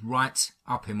he leaned right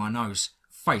up in my nose,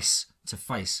 face to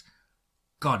face.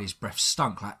 God, his breath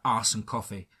stunk like arse and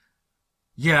coffee.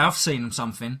 Yeah, I've seen him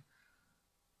something.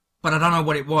 But I don't know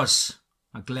what it was.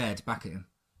 I glared back at him.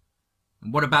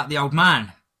 And what about the old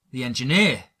man, the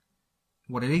engineer?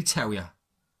 What did he tell you?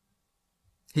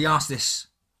 He asked this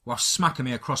while smacking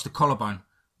me across the collarbone.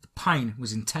 The pain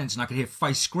was intense and I could hear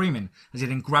Faye screaming as he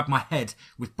then grabbed my head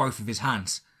with both of his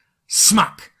hands.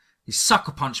 Smack! He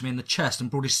sucker punched me in the chest and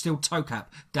brought his steel toe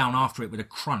cap down after it with a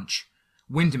crunch,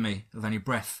 winding me of any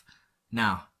breath.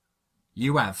 Now,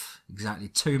 you have exactly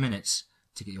 2 minutes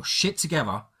to get your shit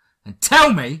together and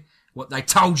tell me what they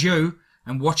told you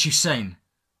and what you've seen.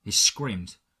 He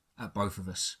screamed at both of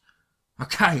us.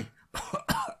 Okay.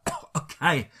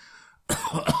 Okay.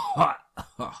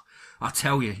 I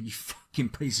tell you, you fucking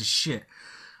piece of shit,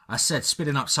 I said,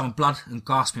 spitting up some blood and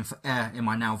gasping for air in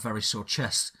my now very sore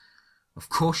chest. Of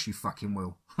course you fucking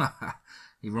will,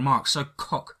 he remarked, so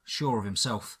cock-sure of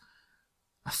himself.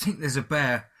 I think there's a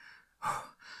bear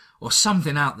or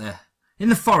something out there in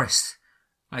the forest.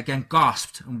 I again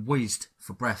gasped and wheezed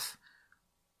for breath.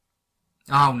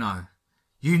 Oh no,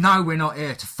 you know we're not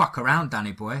here to fuck around,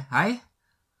 Danny boy, eh?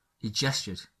 He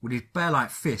gestured with his bear-like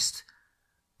fist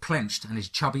clenched and his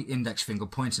chubby index finger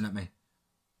pointing at me.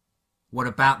 What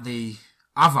about the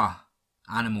other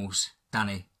animals,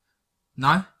 Danny?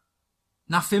 No?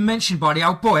 Nothing mentioned by the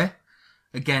old boy?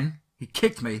 Again, he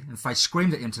kicked me and Faye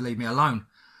screamed at him to leave me alone.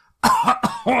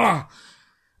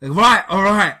 Right, all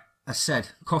right, I said,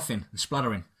 coughing and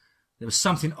spluttering. There was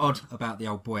something odd about the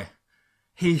old boy.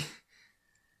 He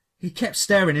kept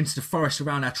staring into the forest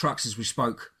around our trucks as we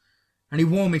spoke, and he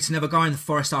warned me to never go in the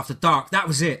forest after dark. That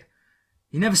was it.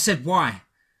 He never said why.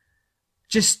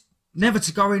 Just never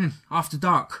to go in after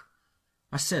dark,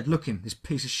 I said, looking this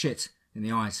piece of shit in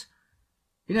the eyes.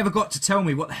 He never got to tell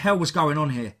me what the hell was going on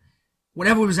here.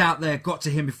 Whatever was out there got to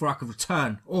him before I could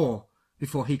return, or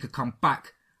before he could come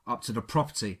back up to the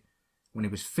property when he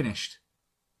was finished.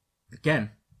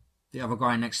 Again, the other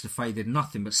guy next to Faye did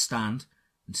nothing but stand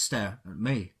and stare at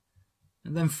me,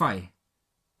 and then Faye,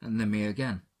 and then me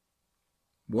again.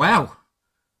 Well,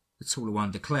 the taller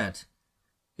one declared,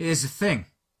 here's the thing.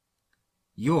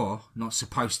 You're not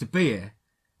supposed to be here,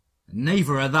 and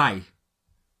neither are they.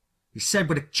 He said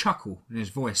with a chuckle in his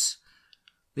voice.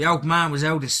 The old man was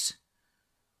eldest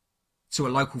to a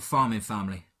local farming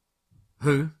family,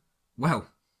 who, well,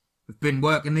 have been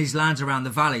working these lands around the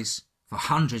valleys for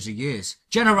hundreds of years.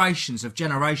 Generations of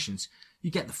generations.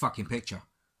 You get the fucking picture.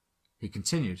 He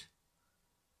continued.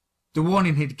 The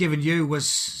warning he'd given you was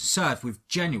served with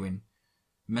genuine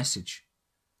message.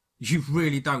 You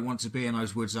really don't want to be in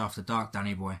those woods after dark,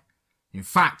 Danny boy. In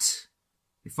fact,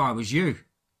 if I was you,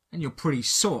 and you're pretty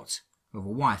sort of a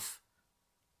wife,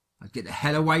 I'd get the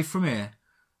hell away from here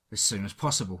as soon as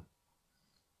possible.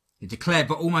 He declared,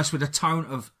 but almost with a tone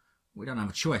of, we don't have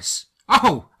a choice.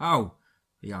 Oh,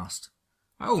 he asked.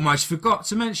 I almost forgot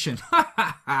to mention.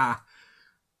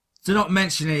 Do not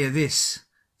mention any of this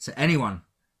to anyone.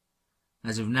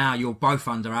 As of now, you're both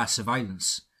under our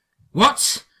surveillance.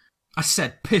 What? I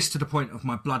said, pissed to the point of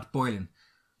my blood boiling.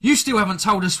 You still haven't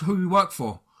told us who you work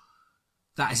for.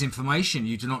 That is information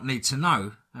you do not need to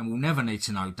know, and will never need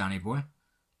to know, Danny boy.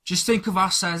 Just think of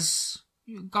us as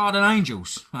guardian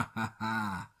angels.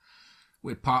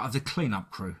 We're part of the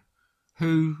clean-up crew,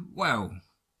 who, well,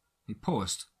 he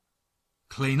paused.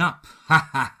 Clean up.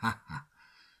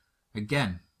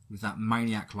 Again, with that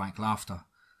maniac-like laughter.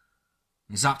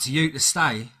 It's up to you to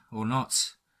stay or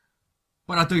not.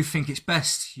 But I do think it's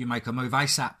best you make a move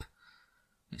ASAP.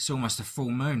 It's almost a full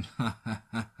moon.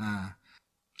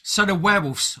 So the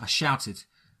werewolves, I shouted.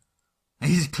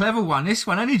 He's a clever one, this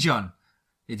one, ain't he, John?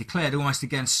 He declared almost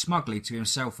again smugly to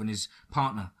himself and his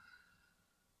partner.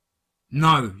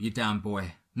 No, you damn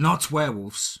boy, not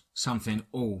werewolves. Something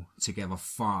altogether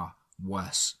far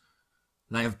worse.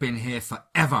 They have been here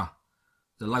forever.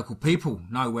 The local people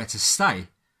know where to stay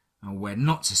and where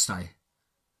not to stay.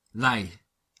 They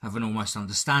have an almost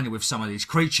understanding with some of these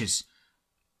creatures.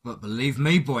 But believe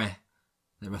me, boy,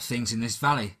 there are things in this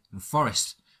valley and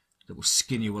forest that will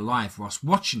skin you alive whilst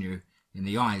watching you in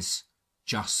the eyes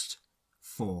just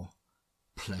for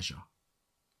pleasure.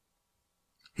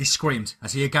 He screamed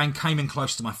as he again came in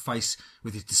close to my face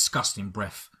with his disgusting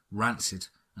breath, rancid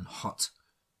and hot.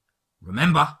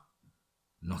 Remember,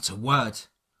 not a word,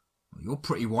 or your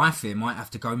pretty wife here might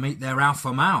have to go meet their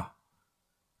alpha male.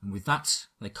 And with that,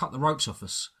 they cut the ropes off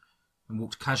us and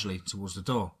walked casually towards the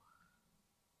door.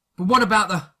 But what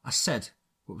about I said,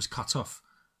 but was cut off.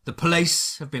 The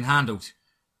police have been handled.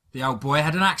 The old boy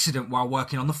had an accident while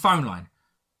working on the phone line.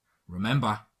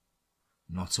 Remember,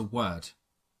 not a word.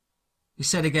 He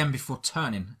said again before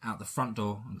turning out the front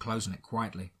door and closing it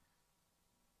quietly.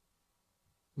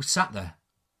 We sat there,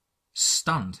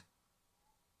 stunned.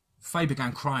 Faye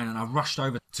began crying and I rushed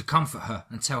over to comfort her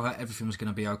and tell her everything was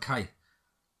going to be okay.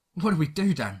 What do we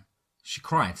do, Dan? She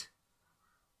cried.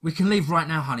 We can leave right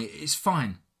now, honey. It's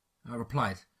fine, I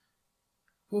replied.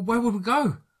 Well, where would we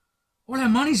go? All our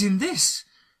money's in this.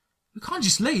 We can't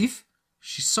just leave.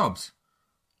 She sobbed.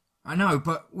 I know,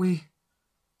 but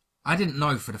I didn't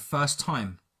know for the first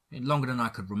time in longer than I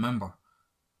could remember.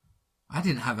 I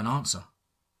didn't have an answer.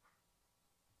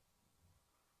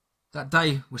 That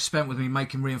day was spent with me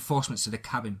making reinforcements to the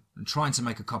cabin and trying to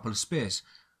make a couple of spears.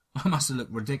 I must have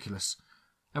looked ridiculous.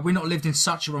 Had we not lived in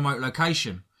such a remote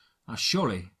location, I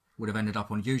surely would have ended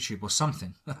up on YouTube or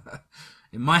something.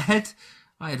 In my head,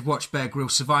 I had watched Bear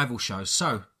Grylls survival shows,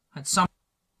 so had some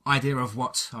idea of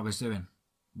what I was doing.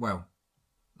 Well,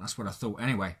 that's what I thought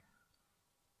anyway.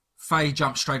 Faye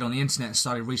jumped straight on the internet and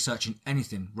started researching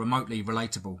anything remotely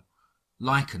relatable.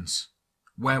 Lycans,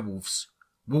 werewolves,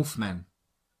 wolfmen,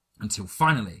 until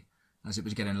finally, as it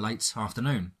was getting late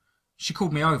afternoon, she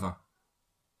called me over.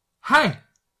 Hey,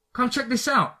 come check this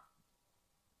out.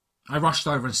 I rushed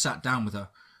over and sat down with her.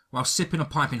 While sipping a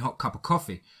piping hot cup of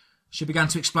coffee, she began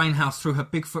to explain how through her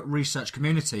Bigfoot research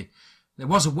community there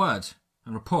was a word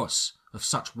and reports of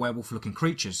such werewolf-looking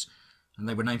creatures, and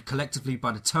they were named collectively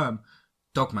by the term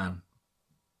Dogman.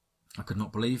 I could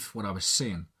not believe what I was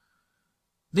seeing.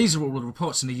 These are all the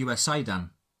reports in the USA,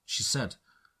 Dan, she said.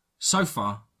 So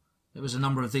far, there was a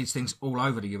number of these things all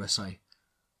over the USA.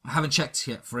 I haven't checked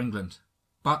yet for England,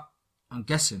 but I'm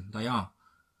guessing they are,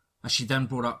 as she then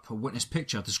brought up a witness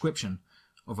picture description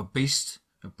of a beast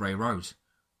at Bray Road.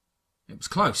 It was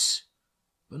close,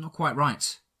 but not quite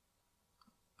right.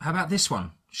 How about this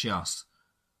one? She asked.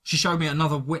 She showed me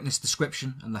another witness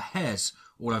description and the hairs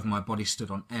all over my body stood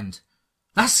on end.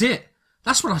 That's it!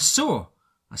 That's what I saw!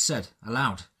 I said,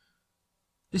 aloud.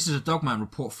 This is a Dogman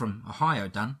report from Ohio,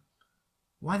 Dan.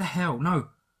 Why the hell? No.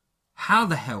 How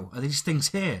the hell are these things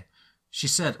here? She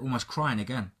said, almost crying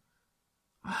again.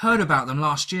 I heard about them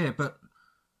last year, but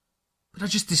I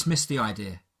just dismissed the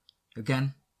idea.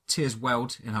 Again, tears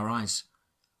welled in her eyes.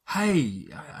 Hey,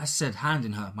 I said,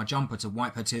 handing her my jumper to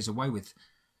wipe her tears away with.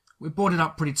 We're boarded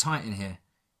up pretty tight in here.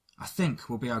 I think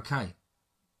we'll be okay.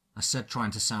 I said,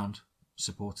 trying to sound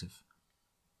supportive.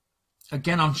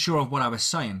 Again, unsure of what I was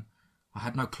saying, I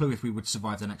had no clue if we would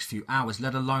survive the next few hours,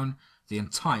 let alone the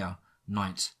entire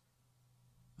night.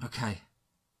 Okay,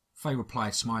 Faye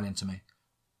replied, smiling to me.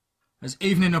 As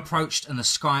evening approached and the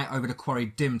sky over the quarry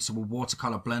dimmed to a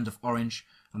watercolour blend of orange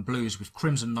and blues with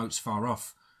crimson notes far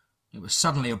off, it was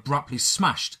suddenly abruptly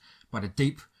smashed by the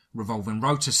deep, revolving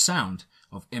rotor sound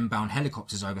of inbound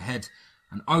helicopters overhead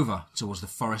and over towards the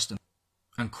forest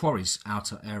and quarry's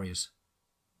outer areas.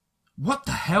 What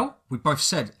the hell? We both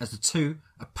said as the two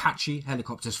Apache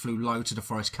helicopters flew low to the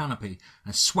forest canopy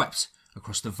and swept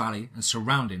across the valley and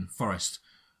surrounding forest.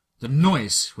 The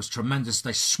noise was tremendous.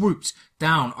 They swooped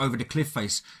down over the cliff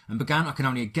face and began, I can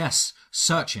only guess,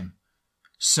 searching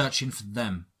for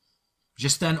them.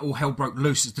 Just then all hell broke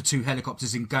loose as the two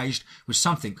helicopters engaged with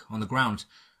something on the ground,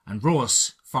 and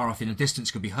roars far off in the distance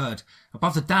could be heard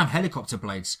above the damn helicopter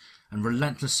blades and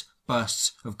relentless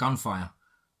bursts of gunfire.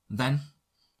 Then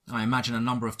I imagine a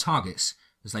number of targets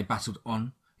as they battled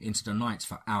on into the night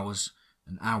for hours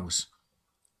and hours.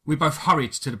 We both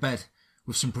hurried to the bed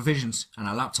with some provisions and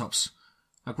our laptops.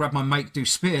 I grabbed my make-do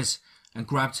spears and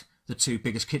grabbed the two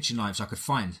biggest kitchen knives I could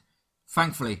find.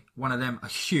 Thankfully, one of them a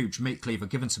huge meat cleaver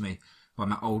given to me by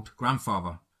my old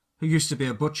grandfather, who used to be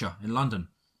a butcher in London.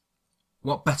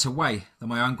 What better way than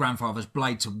my own grandfather's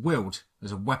blade to wield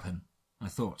as a weapon, I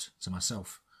thought to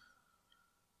myself.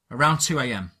 Around 2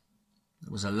 a.m,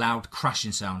 there was a loud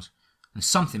crashing sound, and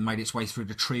something made its way through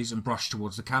the trees and brush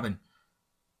towards the cabin.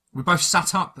 We both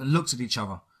sat up and looked at each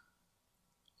other.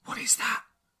 What is that?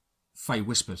 Faye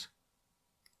whispered.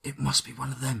 It must be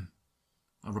one of them,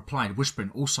 I replied, whispering,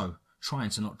 also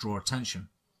trying to not draw attention.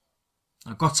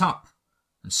 I got up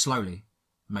and slowly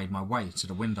made my way to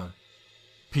the window,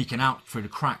 peeking out through the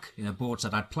crack in the boards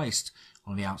that I'd placed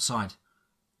on the outside.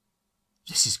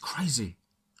 This is crazy,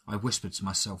 I whispered to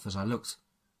myself as I looked.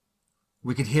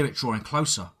 We could hear it drawing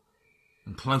closer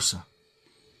and closer.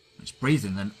 Its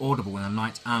breathing then audible in the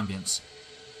night ambience.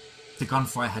 The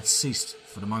gunfire had ceased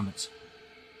for the moment.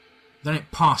 Then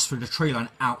it passed through the tree line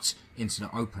out into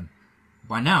the open.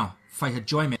 By now, Faye had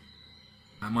joined me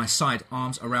at my side,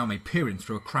 arms around me, peering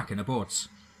through a crack in the boards.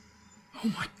 "Oh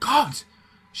my God!"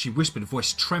 she whispered,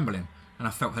 voice trembling, and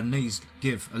I felt her knees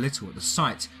give a little at the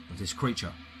sight of this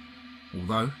creature.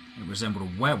 Although it resembled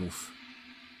a werewolf,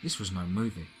 this was no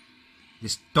movie.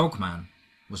 This Dogman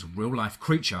was a real-life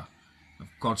creature of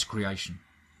God's creation,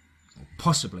 or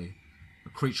possibly a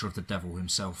creature of the devil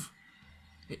himself.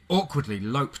 It awkwardly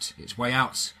loped its way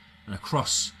out and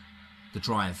across the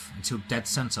drive until dead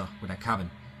centre with our cabin.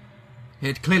 It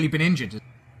had clearly been injured,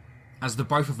 as the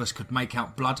both of us could make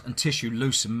out blood and tissue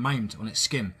loose and maimed on its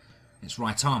skin, its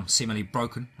right arm seemingly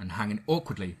broken and hanging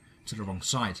awkwardly to the wrong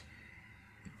side.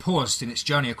 It paused in its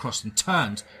journey across and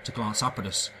turned to glance up at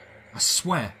us. I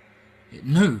swear, it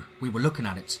knew we were looking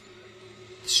at it.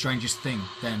 The strangest thing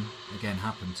then again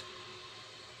happened.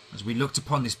 As we looked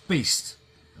upon this beast,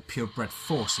 a purebred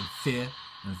force of fear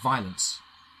and violence,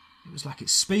 it was like it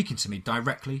speaking to me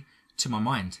directly to my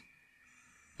mind.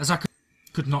 As I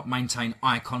could not maintain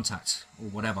eye contact or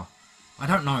whatever. I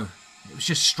don't know. It was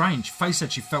just strange. Faye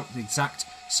said she felt the exact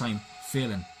same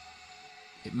feeling.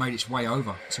 It made its way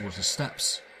over towards the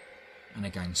steps and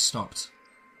again stopped,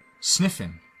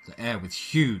 sniffing the air with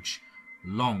huge,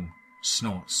 long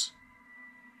snorts,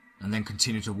 and then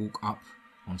continued to walk up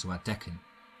onto our decking.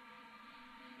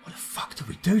 "What the fuck do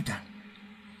we do, Dan?"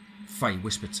 Faye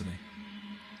whispered to me.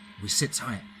 "We sit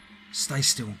tight, stay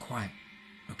still and quiet,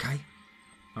 okay?"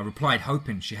 I replied,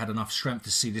 hoping she had enough strength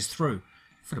to see this through,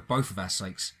 for the both of our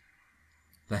sakes.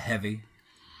 The heavy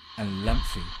and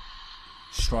lengthy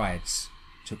strides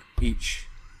took each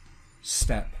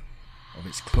step of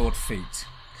its clawed feet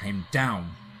came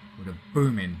down with a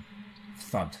booming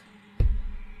thud.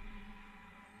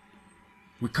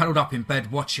 We cuddled up in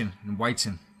bed watching and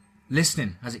waiting,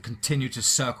 listening as it continued to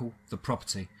circle the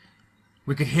property.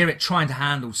 We could hear it trying to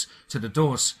handles to the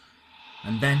doors,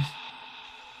 and then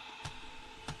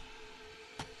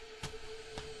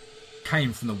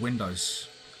came from the windows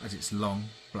as its long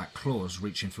black claws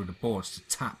reaching through the boards to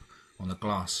tap on the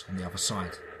glass on the other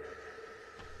side.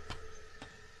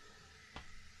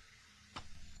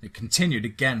 It continued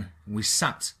again, and we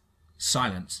sat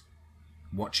silent,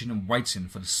 watching and waiting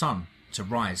for the sun to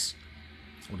rise,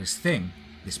 or this thing,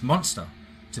 this monster,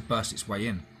 to burst its way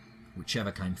in,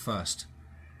 whichever came first.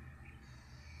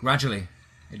 Gradually,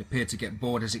 it appeared to get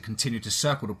bored as it continued to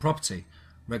circle the property,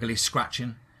 regularly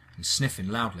scratching and sniffing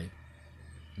loudly.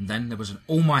 And then there was an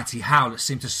almighty howl that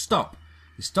seemed to stop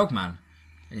this Dogman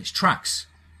in its tracks.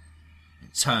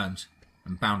 It turned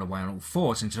and bounded away on all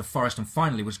fours into the forest and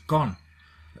finally was gone.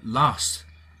 At last,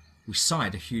 we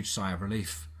sighed a huge sigh of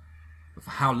relief. But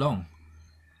for how long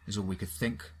is all we could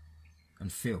think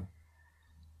and feel.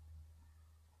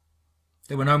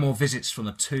 There were no more visits from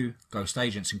the two ghost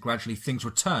agents, and gradually things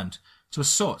returned to a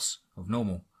sort of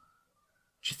normal.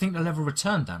 "Do you think they'll ever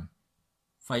return, Dan?"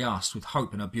 Faye asked with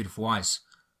hope in her beautiful eyes.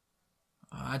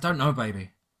 "I don't know,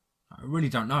 baby. I really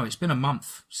don't know. It's been a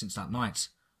month since that night,"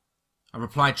 I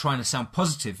replied, trying to sound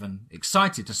positive and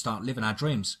excited to start living our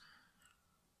dreams.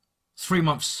 3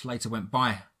 months later went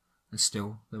by, and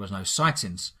still there was no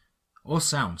sightings or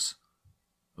sounds.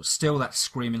 But still that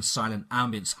screaming silent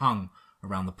ambience hung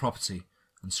around the property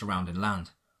and surrounding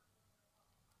land.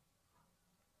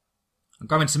 "I'm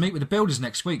going to meet with the builders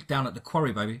next week down at the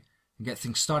quarry, baby, and get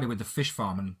things started with the fish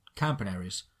farm and camping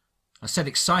areas," I said,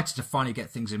 excited to finally get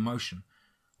things in motion.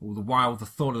 All the while the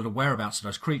thought of the whereabouts of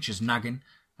those creatures nagging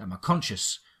at my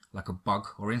conscience like a bug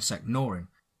or insect gnawing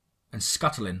and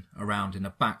scuttling around in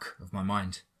the back of my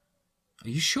mind. "Are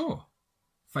you sure?"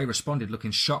 Faye responded,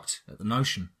 looking shocked at the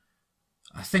notion.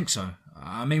 "I think so.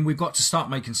 I mean, we've got to start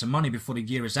making some money before the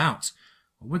year is out,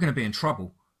 or we're going to be in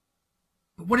trouble."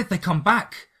 "But what if they come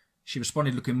back?" she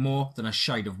responded, looking more than a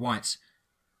shade of white.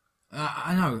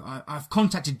 I know. I've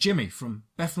contacted Jimmy from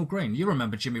Bethnal Green. You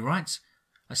remember Jimmy, right?"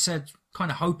 I said, kind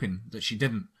of hoping that she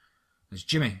didn't, as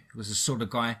Jimmy was the sort of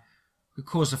guy who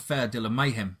caused a fair deal of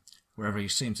mayhem wherever he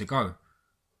seemed to go.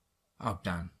 "Oh,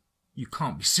 Dan, you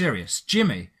can't be serious.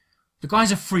 Jimmy? The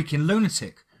guy's a freaking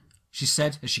lunatic," she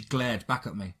said as she glared back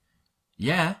at me.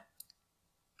 "Yeah.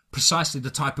 Precisely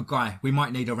the type of guy we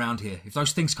might need around here if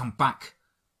those things come back.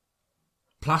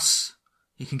 Plus,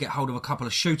 he can get hold of a couple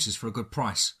of shooters for a good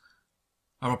price."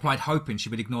 I replied, hoping she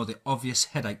would ignore the obvious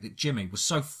headache that Jimmy was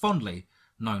so fondly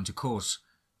known to cause.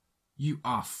 "You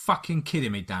are fucking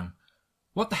kidding me, Dan.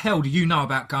 What the hell do you know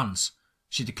about guns?"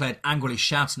 she declared, angrily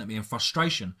shouting at me in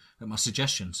frustration at my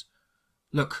suggestions.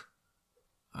 "Look,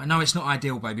 I know it's not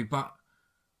ideal, baby, but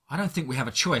I don't think we have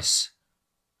a choice.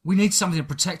 We need something to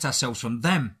protect ourselves from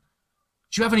them.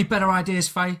 Do you have any better ideas,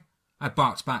 Faye?" I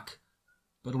barked back,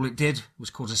 but all it did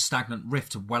was cause a stagnant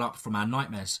rift to well up from our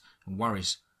nightmares and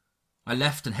worries. I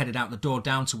left and headed out the door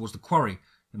down towards the quarry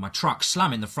in my truck,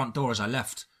 slamming the front door as I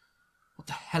left. "What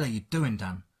the hell are you doing,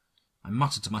 Dan?" I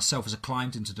muttered to myself as I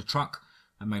climbed into the truck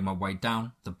and made my way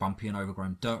down the bumpy and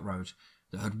overgrown dirt road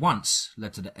that had once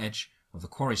led to the edge of the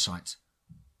quarry site.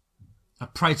 "I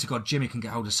pray to God Jimmy can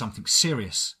get hold of something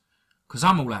serious, because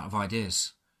I'm all out of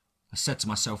ideas," I said to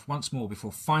myself once more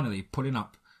before finally pulling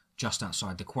up just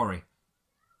outside the quarry.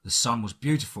 The sun was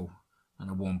beautiful and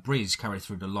a warm breeze carried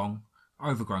through the long,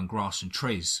 overgrown grass and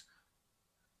trees.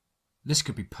 This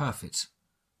could be perfect,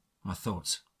 I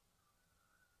thought.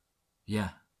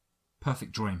 Yeah,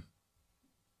 perfect dream.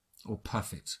 Or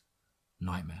perfect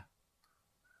nightmare.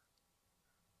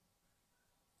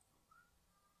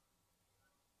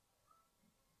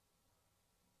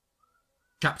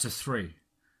 Chapter 3,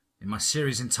 in my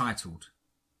series entitled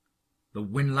The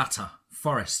Whinlatter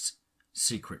Forest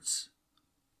Secrets.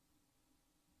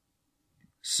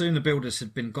 Soon the builders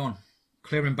had been gone,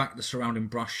 clearing back the surrounding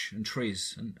brush and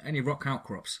trees and any rock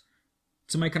outcrops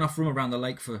to make enough room around the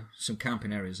lake for some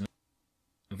camping areas and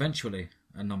eventually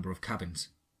a number of cabins.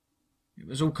 It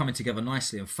was all coming together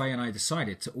nicely, and Faye and I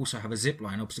decided to also have a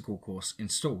zipline obstacle course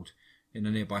installed in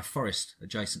the nearby forest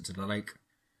adjacent to the lake.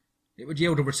 It would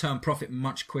yield a return profit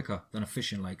much quicker than a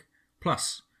fishing lake.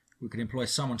 Plus, we could employ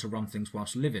someone to run things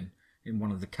whilst living in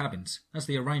one of the cabins, as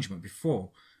the arrangement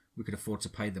before we could afford to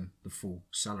pay them the full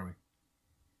salary.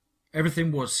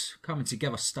 Everything was coming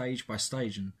together stage by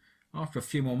stage, and after a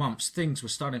few more months, things were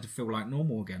starting to feel like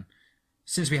normal again,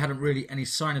 since we hadn't really any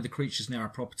sign of the creatures near our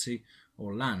property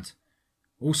or land.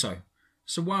 Also,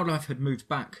 some wildlife had moved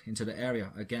back into the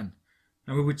area again,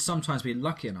 and we would sometimes be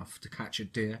lucky enough to catch a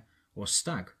deer or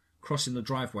stag crossing the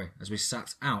driveway as we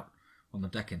sat out on the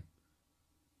decking.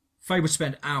 Faye would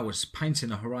spend hours painting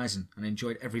the horizon and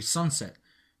enjoyed every sunset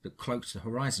that cloaked the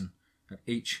horizon at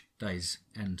each day's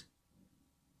end.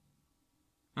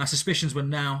 Our suspicions were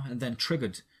now and then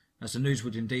triggered, as the news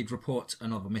would indeed report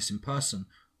another missing person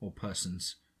or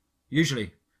persons.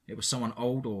 Usually it was someone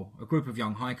old or a group of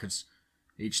young hikers.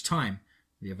 Each time,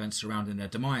 the events surrounding their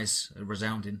demise a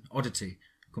resounding oddity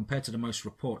compared to the most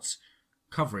reports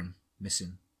covering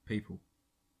missing people.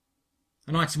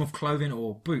 An item of clothing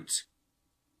or boot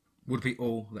would be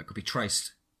all that could be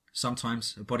traced.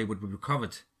 Sometimes a body would be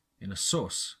recovered in a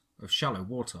source of shallow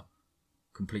water,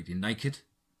 completely naked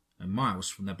and miles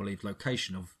from their believed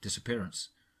location of disappearance.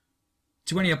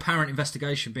 To any apparent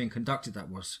investigation being conducted, that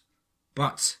was.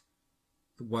 But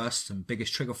the worst and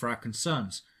biggest trigger for our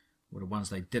concerns were the ones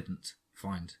they didn't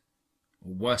find.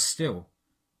 Or worse still,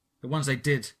 the ones they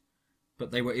did,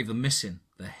 but they were either missing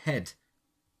their head,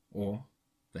 or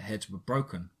the heads were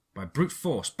broken by brute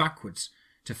force backwards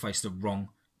to face the wrong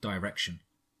direction.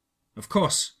 Of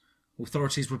course,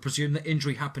 authorities would presume the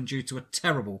injury happened due to a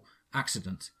terrible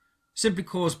accident, simply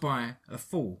caused by a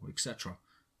fall, etc.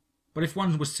 But if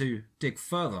one was to dig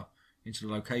further into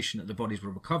the location that the bodies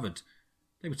were recovered,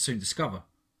 they would soon discover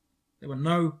there were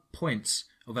no points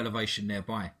of elevation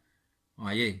nearby,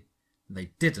 i.e.,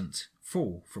 they didn't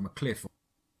fall from a cliff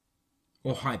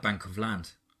or high bank of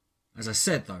land. As I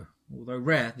said, though, although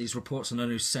rare, these reports on the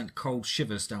news sent cold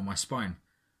shivers down my spine,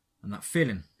 and that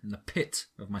feeling in the pit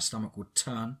of my stomach would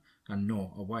turn and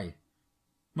gnaw away.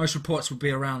 Most reports would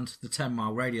be around the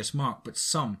 10-mile radius mark, but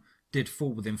some did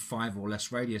fall within 5 or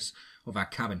less radius of our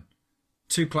cabin.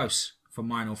 Too close for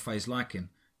mine or Faye's liking,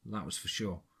 that was for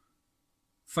sure.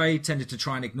 Faye tended to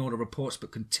try and ignore the reports,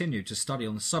 but continued to study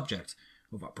on the subject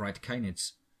of upright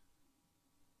canids.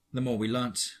 The more we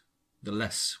learnt, the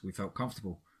less we felt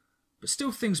comfortable. But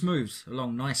still things moved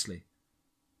along nicely.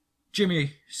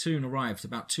 Jimmy soon arrived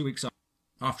about 2 weeks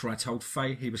after I told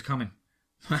Faye he was coming.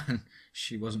 Man,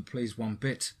 she wasn't pleased one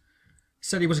bit.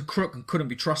 Said he was a crook and couldn't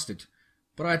be trusted.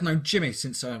 But I had known Jimmy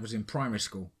since I was in primary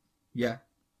school. Yeah,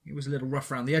 he was a little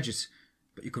rough around the edges,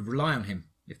 but you could rely on him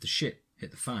if the shit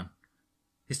hit the fan.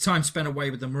 His time spent away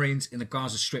with the Marines in the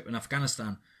Gaza Strip and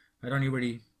Afghanistan had only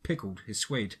really pickled his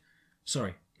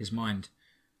his mind.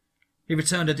 He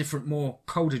returned a different, more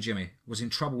colder Jimmy, was in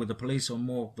trouble with the police on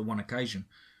more than one occasion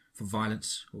for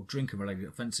violence or drinking-related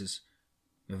offences.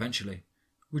 Eventually,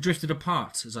 we drifted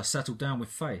apart as I settled down with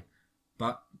Faye,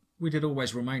 but we did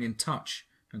always remain in touch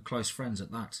and close friends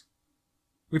at that.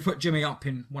 We put Jimmy up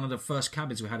in one of the first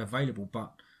cabins we had available,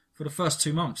 but for the first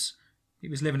 2 months, he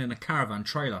was living in a caravan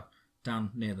trailer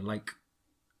down near the lake.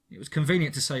 It was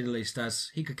convenient to say the least,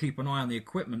 as he could keep an eye on the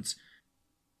equipment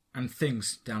and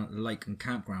things down at the lake and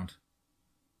campground.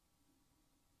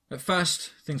 At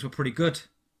first, things were pretty good.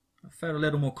 I felt a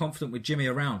little more confident with Jimmy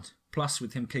around, plus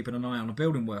with him keeping an eye on the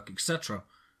building work, etc.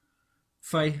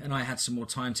 Faye and I had some more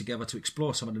time together to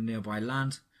explore some of the nearby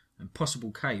land and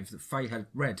possible cave that Faye had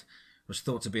read was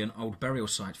thought to be an old burial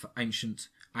site for ancient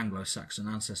Anglo-Saxon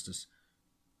ancestors.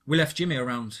 We left Jimmy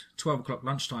around 12 o'clock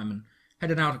lunchtime and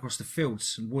headed out across the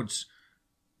fields and woods.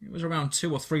 It was around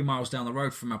 2 or 3 miles down the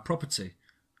road from our property,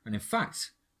 and in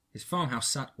fact, his farmhouse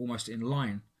sat almost in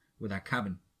line with our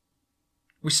cabin.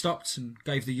 We stopped and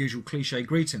gave the usual cliché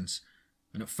greetings,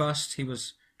 and at first he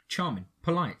was charming,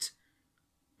 polite.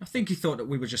 I think he thought that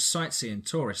we were just sightseeing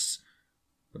tourists,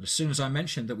 but as soon as I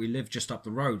mentioned that we lived just up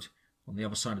the road, on the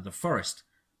other side of the forest,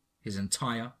 his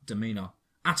entire demeanour,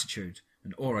 attitude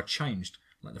and aura changed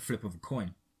like the flip of a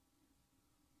coin.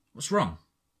 "What's wrong?"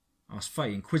 asked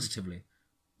Faye inquisitively.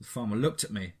 The farmer looked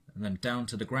at me and then down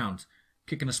to the ground,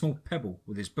 kicking a small pebble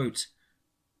with his boot.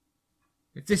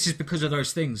 "If this is because of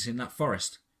those things in that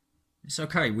forest, it's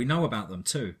okay, we know about them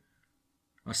too,"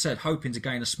 I said, hoping to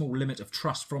gain a small limit of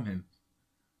trust from him.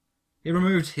 He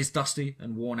removed his dusty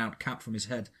and worn-out cap from his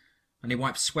head, and he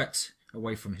wiped sweat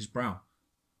away from his brow.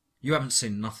 "You haven't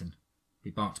seen nothing," he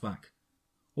barked back.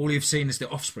 "All you've seen is the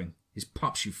offspring, his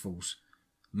pups, you fools."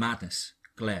 Madness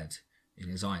glared in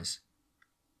his eyes.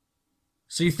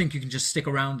 "So you think you can just stick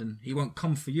around and he won't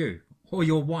come for you, or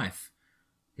your wife?"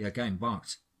 he again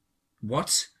barked.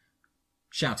 "What?"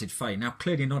 shouted Faye, now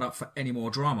clearly not up for any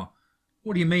more drama.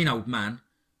 "What do you mean, old man?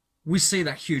 We see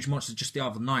that huge monster just the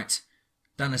other night.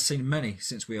 Dan has seen many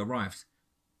since we arrived."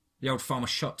 The old farmer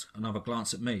shot another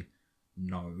glance at me.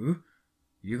 "No,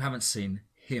 you haven't seen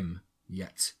him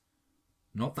yet.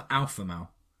 Not the alpha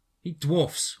male. He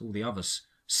dwarfs all the others.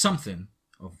 Something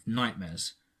of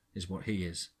nightmares is what he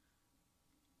is.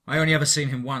 I only ever seen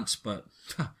him once, but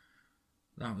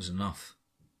that was enough."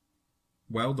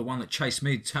 "Well, the one that chased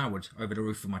me towered over the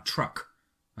roof of my truck,"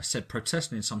 I said,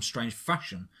 protesting in some strange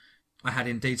fashion. I had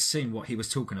indeed seen what he was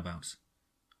talking about.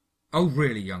 "Oh,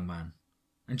 really, young man?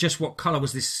 And just what colour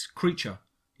was this creature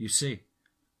you see?"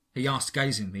 he asked,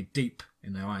 gazing me deep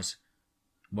in the eyes.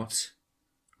 "What?"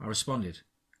 I responded.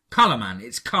 "Colour, man,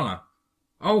 it's colour."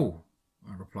 "Oh,"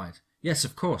 I replied. "Yes,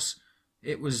 of course.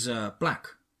 It was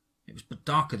black. It was but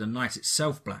darker than night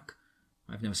itself black.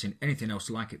 I've never seen anything else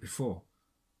like it before,"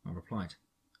 I replied.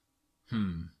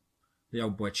 The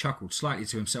old boy chuckled slightly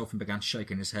to himself and began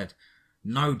shaking his head.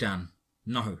 "No, Dan,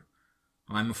 no.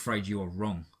 I'm afraid you are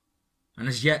wrong. And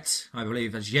as yet, I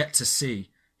believe, as yet to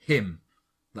see him,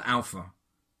 the alpha."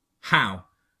 "How?"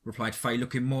 replied Faye,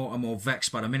 looking more and more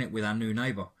vexed by the minute with our new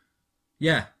neighbour.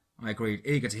 "Yeah," I agreed,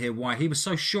 eager to hear why he was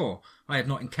so sure I had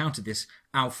not encountered this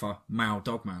alpha male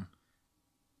dogman.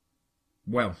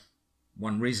 "Well,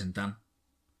 one reason, Dan.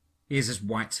 He is as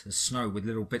white as snow with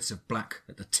little bits of black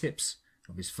at the tips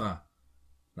of his fur.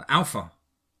 The alpha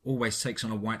always takes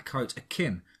on a white coat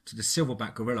akin to the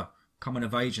silverback gorilla, coming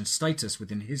of age and status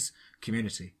within his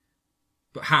community."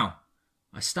 "But how?"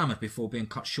 I stammered before being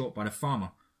cut short by the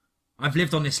farmer. "I've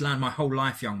lived on this land my whole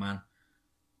life, young man.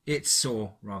 It's,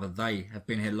 or rather they, have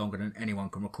been here longer than anyone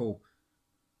can recall.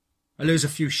 I lose a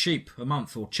few sheep a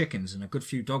month or chickens and a good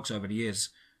few dogs over the years.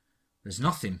 There's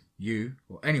nothing you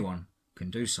or anyone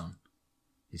can do, son,"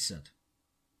 he said.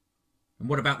 "And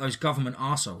what about those government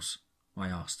arseholes?" I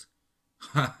asked.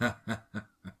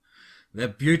 "They're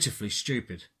beautifully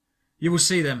stupid. You will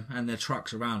see them and their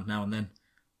trucks around now and then.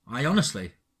 I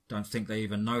honestly don't think they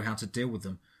even know how to deal with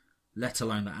them, let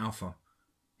alone the alpha,"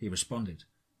 he responded.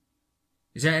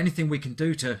 "Is there anything we can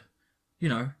do to,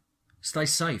 stay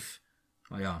safe?"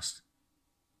 I asked.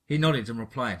 He nodded and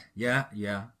replied,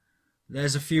 Yeah.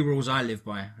 There's a few rules I live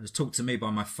by, as taught to me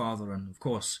by my father and, of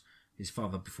course, his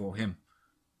father before him.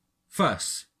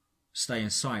 First, stay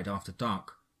inside after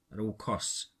dark at all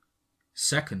costs.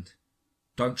 Second,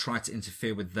 don't try to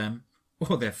interfere with them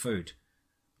or their food,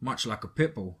 much like a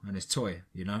pit bull and his toy,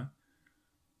 you know.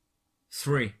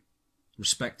 3,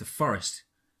 respect the forest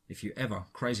if you're ever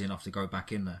crazy enough to go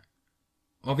back in there.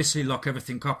 Obviously lock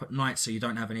everything up at night so you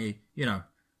don't have any,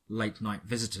 late night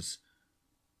visitors.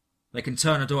 They can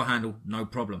turn a door handle, no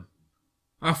problem.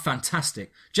 Oh,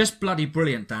 fantastic. Just bloody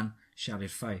brilliant, Dan,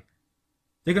 shouted Faye.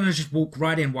 They're going to just walk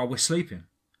right in while we're sleeping,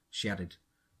 she added.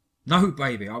 No,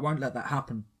 baby, I won't let that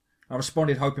happen, I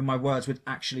responded, hoping my words would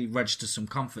actually register some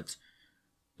comfort.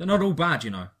 They're not all bad,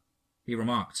 he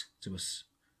remarked to us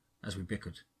as we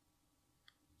bickered.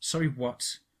 Sorry,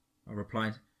 what? I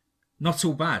replied. Not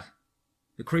all bad.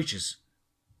 The creatures.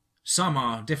 Some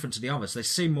are different to the others. They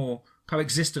seem more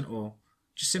coexistent or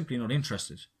just simply not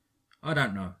interested. I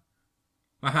don't know.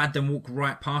 I've had them walk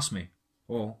right past me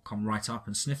or come right up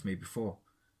and sniff me before.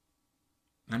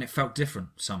 And it felt different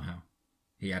somehow,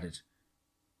 he added.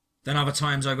 Then other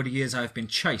times over the years I have been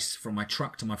chased from my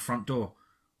truck to my front door,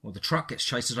 or the truck gets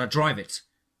chased as I drive it.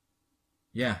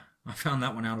 Yeah, I found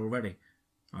that one out already,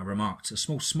 I remarked, a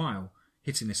small smile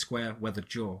hitting his square, weathered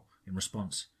jaw in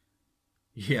response.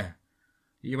 Yeah,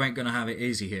 you ain't going to have it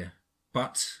easy here,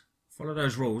 But follow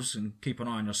those rules and keep an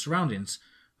eye on your surroundings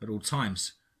at all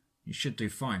times. You should do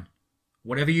fine.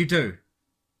 Whatever you do,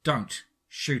 don't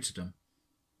shoot at them.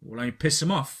 It will only piss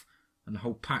them off, and the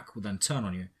whole pack will then turn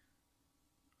on you.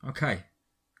 Okay,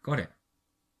 got it.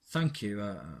 Thank you.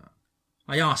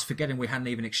 I asked, forgetting we hadn't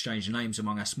even exchanged names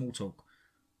among our small talk.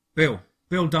 Bill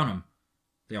Dunham,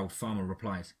 the old farmer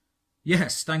replied.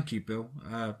 Yes, thank you, Bill.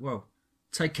 Well,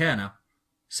 take care now,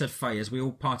 said Faye as we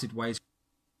all parted ways,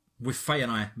 with Faye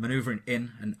and I manoeuvring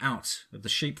in and out of the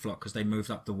sheep flock as they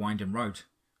moved up the winding road.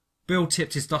 Bill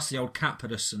tipped his dusty old cap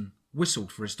at us and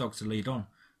whistled for his dog to lead on.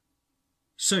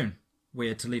 Soon we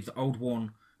had to leave the old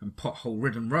worn and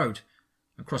pothole-ridden road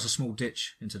and cross a small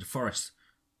ditch into the forest.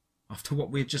 After what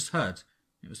we had just heard,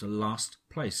 it was the last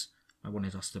place I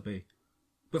wanted us to be.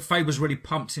 But Faye was really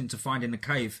pumped into finding the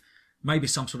cave, maybe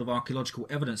some sort of archaeological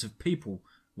evidence of people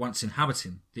once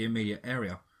inhabiting the immediate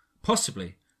area,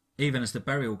 possibly even as the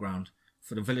burial ground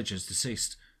for the villagers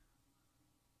deceased.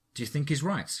 Do you think he's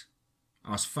right?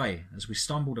 Asked Faye as we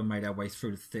stumbled and made our way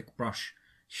through the thick brush.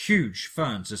 Huge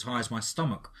ferns as high as my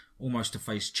stomach, almost to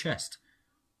Faye's chest.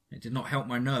 It did not help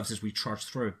my nerves as we trudged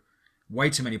through. Way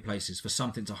too many places for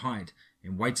something to hide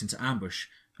in waiting to ambush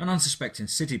an unsuspecting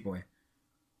city boy.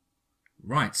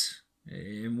 Right.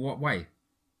 In what way?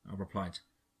 I replied.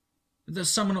 That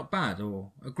some are not bad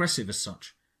or aggressive as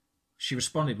such. She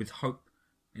responded with hope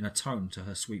in a tone to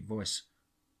her sweet voice.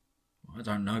 I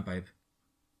don't know, babe.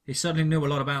 He certainly knew a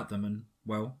lot about them and,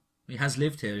 well, he has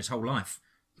lived here his whole life.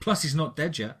 Plus he's not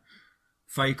dead yet.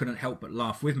 Faye couldn't help but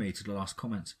laugh with me to the last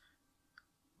comment.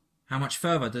 How much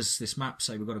further does this map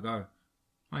say we've got to go?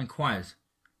 I inquired.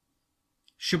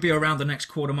 Should be around the next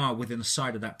quarter mile within the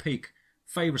side of that peak.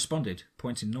 Faye responded,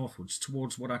 pointing northwards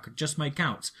towards what I could just make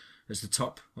out as the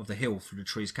top of the hill through the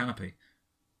tree's canopy.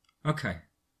 Okay,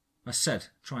 I said,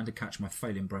 trying to catch my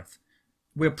failing breath.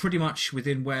 We're pretty much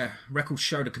within where records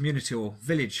showed a community or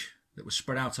village that was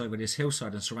spread out over this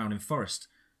hillside and surrounding forest.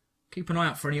 Keep an eye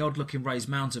out for any odd-looking raised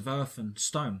mounds of earth and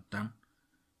stone, Dan,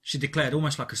 she declared,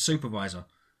 almost like a supervisor.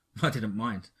 I didn't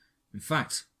mind. In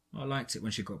fact, I liked it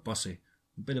when she got bossy.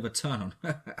 A bit of a turn-on.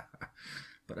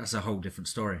 But that's a whole different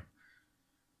story.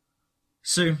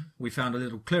 Soon we found a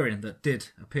little clearing that did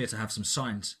appear to have some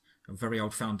signs of very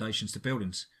old foundations to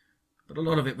buildings, but a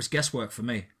lot of it was guesswork for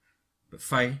me. But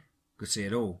Faye could see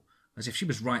it all, as if she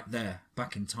was right there,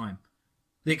 back in time.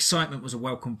 The excitement was a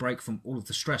welcome break from all of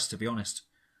the stress, to be honest.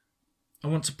 I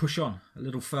want to push on a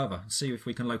little further and see if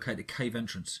we can locate the cave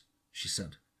entrance, she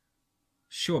said.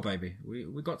 Sure, baby,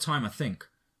 we got time, I think,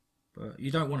 but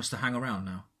you don't want us to hang around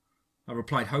now, I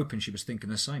replied, hoping she was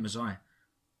thinking the same as I.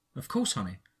 Of course,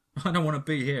 honey. I don't want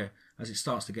to be here as it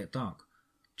starts to get dark.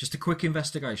 Just a quick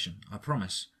investigation, I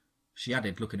promise, she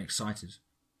added, looking excited.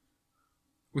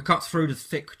 We cut through the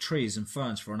thick trees and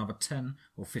ferns for another 10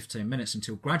 or 15 minutes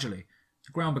until gradually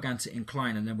the ground began to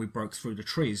incline, and then we broke through the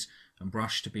trees and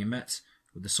brush to be met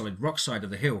with the solid rock side of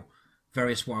the hill,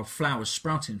 various wild flowers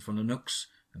sprouting from the nooks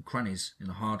and crannies in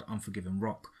the hard, unforgiving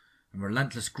rock, and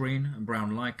relentless green and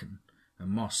brown lichen and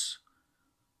moss.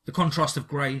 The contrast of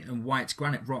grey and white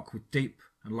granite rock with deep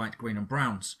and light green and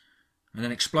browns, and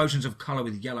then explosions of colour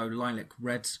with yellow, lilac,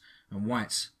 reds and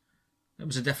whites. There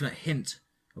was a definite hint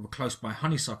of a close-by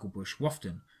honeysuckle bush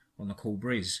wafting on the cool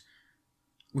breeze.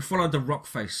 We followed the rock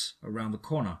face around the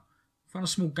corner, found a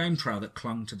small game trail that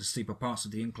clung to the steeper parts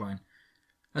of the incline.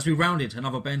 As we rounded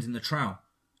another bend in the trail,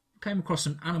 we came across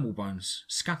some animal bones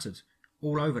scattered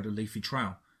all over the leafy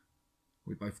trail.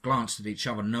 We both glanced at each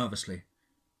other nervously.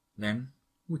 Then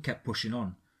we kept pushing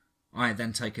on, I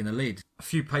then taking the lead, a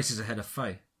few paces ahead of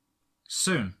Faye.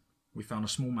 Soon we found a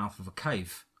small mouth of a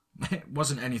cave. It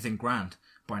wasn't anything grand,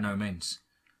 by no means,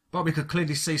 but we could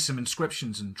clearly see some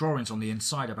inscriptions and drawings on the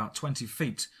inside about 20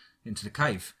 feet into the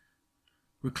cave.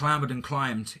 We clambered and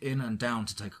climbed in and down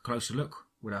to take a closer look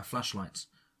with our flashlights.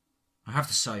 I have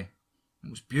to say, it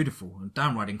was beautiful and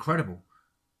downright incredible.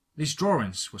 These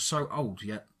drawings were so old,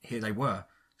 yet here they were,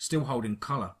 still holding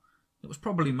colour that was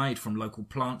probably made from local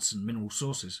plants and mineral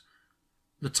sources.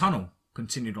 The tunnel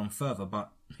continued on further,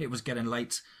 but it was getting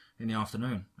late in the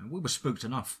afternoon, and we were spooked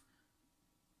enough.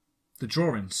 The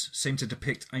drawings seemed to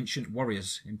depict ancient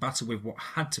warriors in battle with what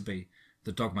had to be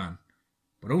the Dogman,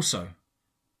 but also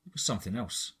it was something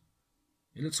else.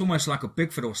 It looked almost like a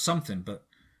Bigfoot or something, but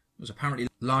it was apparently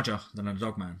larger than a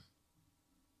Dogman.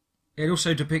 It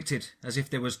also depicted as if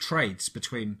there was trades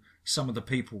between some of the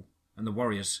people and the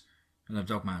warriors and the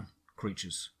Dogman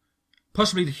creatures.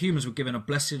 Possibly the humans were given a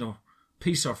blessing or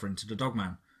peace offering to the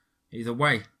Dogman. Either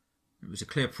way, it was a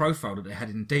clear profile that there had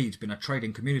indeed been a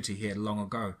trading community here long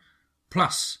ago.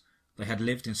 Plus, they had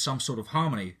lived in some sort of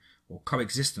harmony or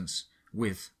coexistence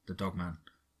with the Dogman.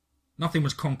 Nothing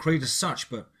was concrete as such,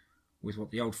 but with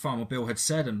what the old Farmer Bill had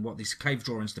said and what these cave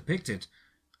drawings depicted,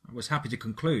 I was happy to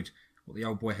conclude what the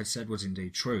old boy had said was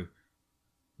indeed true.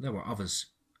 There were others.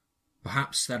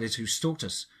 Perhaps that is who stalked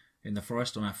us in the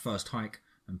forest on our first hike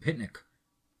and picnic.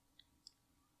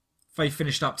 Faye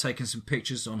finished up taking some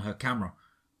pictures on her camera,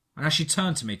 and as she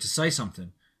turned to me to say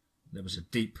something, there was a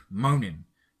deep moaning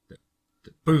that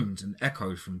boomed and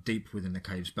echoed from deep within the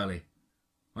cave's belly.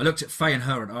 I looked at Faye and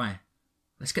her at eye.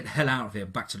 "Let's get the hell out of here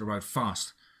and back to the road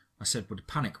fast," I said with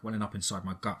panic welling up inside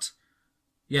my gut.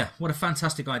 "Yeah, what a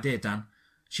fantastic idea, Dan,"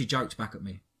 she joked back at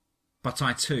me, but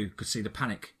I too could see the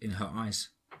panic in her eyes.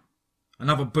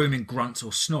 Another booming grunt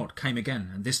or snort came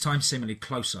again, and this time seemingly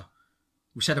closer.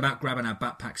 We set about grabbing our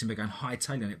backpacks and began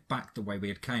hightailing it back the way we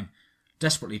had came,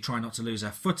 desperately trying not to lose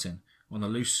our footing on the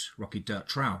loose, rocky dirt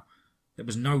trail. There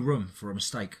was no room for a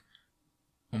mistake.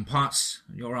 On parts,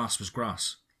 your ass was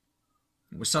grass.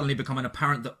 It was suddenly becoming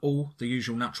apparent that all the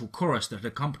usual natural chorus that had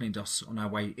accompanied us on our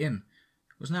way in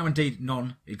was now indeed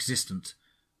non-existent.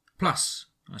 Plus,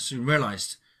 I soon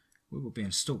realised we were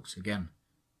being stalked again.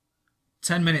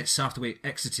 10 minutes after we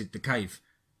exited the cave,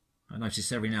 I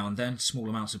noticed every now and then small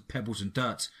amounts of pebbles and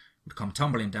dirt would come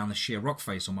tumbling down the sheer rock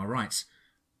face on my right.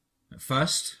 At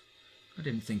first, I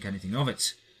didn't think anything of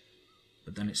it,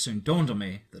 but then it soon dawned on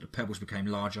me that the pebbles became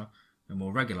larger and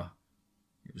more regular.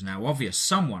 It was now obvious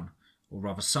someone, or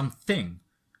rather something,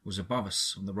 was above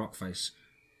us on the rock face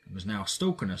and was now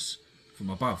stalking us from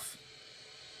above.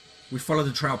 We followed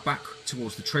the trail back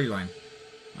towards the tree line.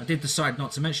 I did decide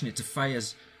not to mention it to Faye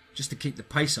as just to keep the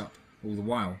pace up all the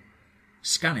while,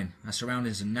 scanning our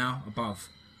surroundings and now above.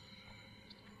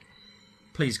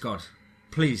 Please God,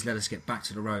 please let us get back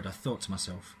to the road, I thought to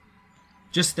myself.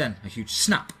 Just then a huge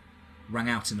snap rang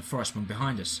out in the forest from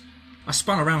behind us. I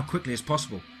spun around quickly as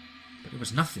possible, but there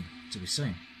was nothing to be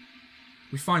seen.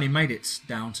 We finally made it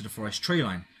down to the forest tree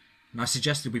line, and I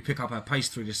suggested we pick up our pace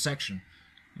through this section.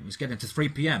 It was getting to 3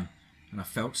 p.m, and I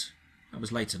felt that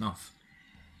was late enough.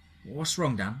 "What's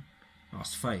wrong, Dan?"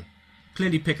 asked Faye,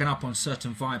 clearly picking up on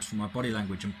certain vibes from my body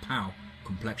language and pow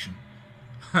complexion.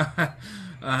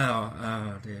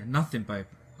 Oh dear, nothing, babe.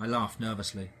 I laughed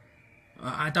nervously.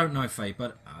 I don't know, Faye,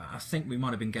 but I think we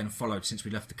might have been getting followed since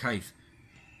we left the cave.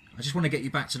 I just want to get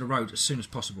you back to the road as soon as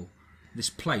possible. This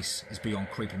place is beyond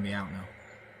creeping me out now.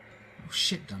 Oh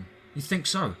shit, Dan. You think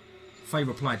so? Faye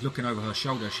replied, looking over her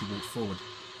shoulder as she walked forward.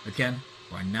 Again,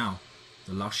 by now,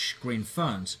 the lush green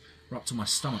ferns were up to my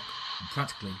stomach and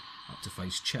practically up to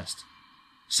Faye's chest.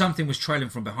 Something was trailing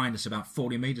from behind us about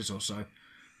 40 metres or so.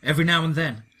 Every now and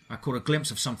then, I caught a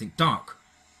glimpse of something dark,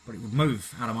 but it would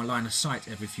move out of my line of sight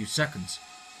every few seconds.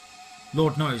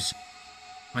 Lord knows,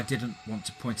 I didn't want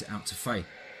to point it out to Faye.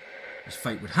 As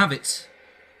fate would have it,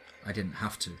 I didn't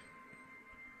have to.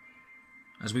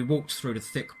 As we walked through the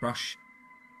thick brush,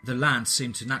 the land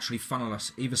seemed to naturally funnel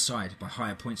us either side by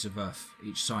higher points of earth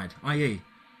each side, i.e.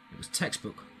 it was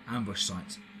textbook ambush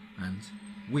site, and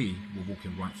we were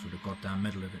walking right through the goddamn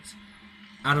middle of it.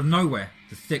 Out of nowhere,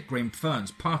 the thick green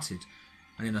ferns parted,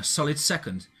 and in a solid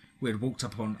second, we had walked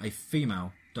upon a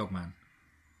female dogman.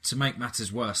 To make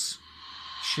matters worse,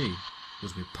 she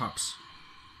was with pups.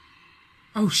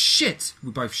 "Oh shit!"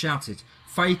 we both shouted,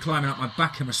 Faye climbing up my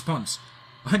back in response.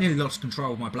 I nearly lost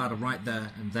control of my bladder right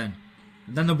there and then.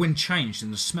 And then the wind changed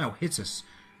and the smell hit us.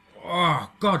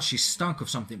 Oh God, she stunk of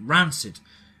something rancid,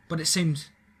 but it seemed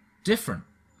different.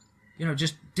 You know,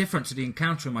 just different to the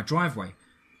encounter in my driveway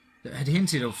that had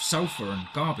hinted of sulphur and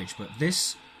garbage, but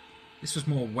this was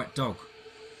more wet dog.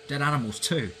 Dead animals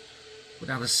too.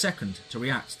 Without a second to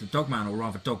react, the dogman, or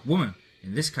rather dogwoman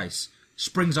in this case,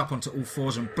 springs up onto all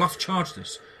fours and bluff charged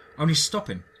us, only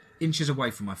stopping inches away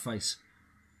from my face.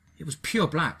 It was pure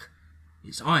black.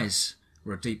 Its eyes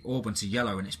were a deep auburn to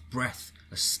yellow, and its breath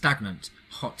a stagnant,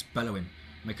 hot bellowing,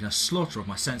 making a slaughter of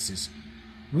my senses.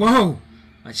 "Whoa!"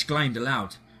 I exclaimed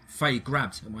aloud. Faye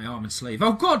grabbed at my arm and sleeve.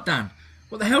 "Oh God, Dan!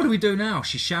 What the hell do we do now?"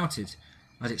 she shouted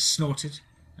as it snorted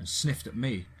and sniffed at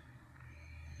me.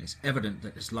 It's evident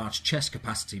that its large chest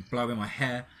capacity blowing my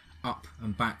hair up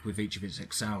and back with each of its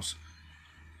exhales.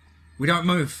 "We don't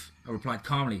move," I replied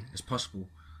calmly as possible,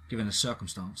 given the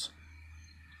circumstance.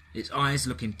 Its eyes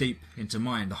looking deep into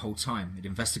mine the whole time it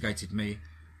investigated me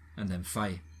and then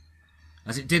Faye.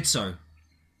 As it did so,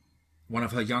 one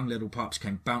of her young little pups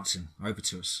came bouncing over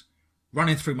to us,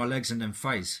 running through my legs and then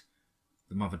Faye's.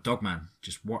 The mother dogman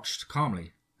just watched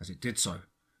calmly as it did so.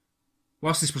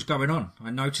 Whilst this was going on,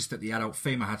 I noticed that the adult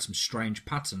female had some strange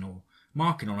pattern or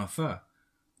marking on her fur,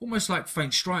 almost like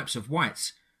faint stripes of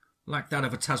white, like that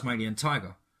of a Tasmanian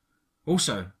tiger.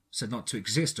 Also said not to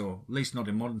exist, or at least not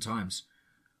in modern times.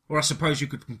 Or I suppose you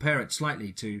could compare it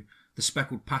slightly to the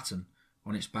speckled pattern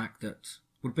on its back that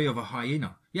would be of a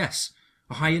hyena. Yes,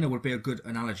 a hyena would be a good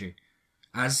analogy,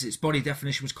 as its body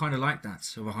definition was kind of like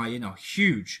that of a hyena.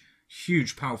 Huge,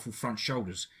 powerful front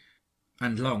shoulders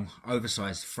and long,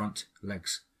 oversized front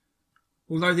legs.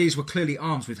 Although these were clearly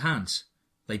arms with hands,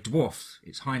 they dwarfed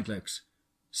its hind legs.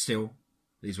 Still,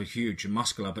 these were huge and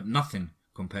muscular, but nothing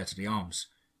compared to the arms.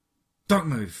 "Don't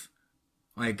move,"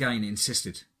 I again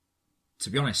insisted. To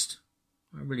be honest,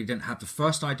 I really didn't have the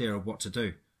first idea of what to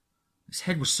do. Its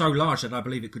head was so large that I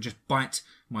believe it could just bite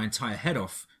my entire head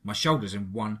off my shoulders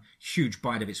in one huge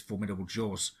bite of its formidable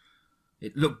jaws.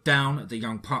 It looked down at the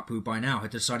young pup who by now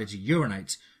had decided to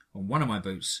urinate on one of my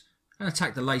boots and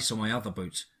attack the lace on my other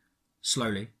boot.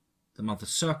 Slowly, the mother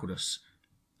circled us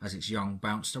as its young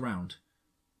bounced around.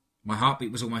 My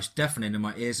heartbeat was almost deafening and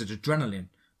my ears as adrenaline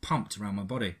pumped around my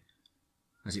body.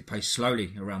 As it paced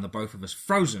slowly around the both of us,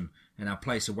 frozen in our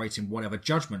place awaiting whatever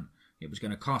judgment it was going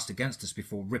to cast against us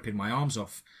before ripping my arms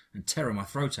off and tearing my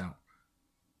throat out.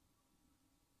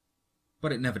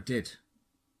 But it never did.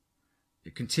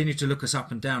 It continued to look us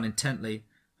up and down intently,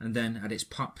 and then at its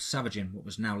pup savaging what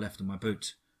was now left of my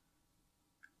boot.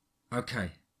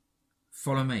 "Okay,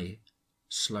 follow me,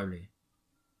 slowly.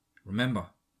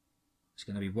 Remember, it's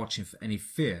going to be watching for any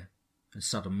fear and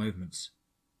sudden movements.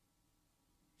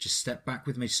 Just step back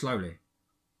with me slowly."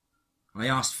 I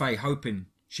asked Faye, hoping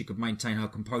she could maintain her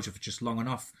composure for just long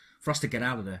enough for us to get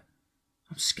out of there.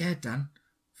 "I'm scared, Dan,"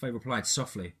 Faye replied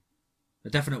softly, a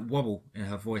definite wobble in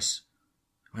her voice.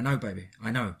 "I know, baby, I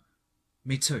know.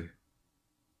 Me too.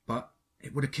 But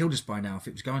it would have killed us by now if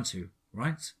it was going to,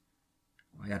 right?"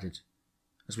 I added,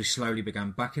 as we slowly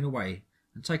began backing away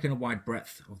and taking a wide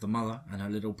breath of the mother and her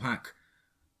little pack.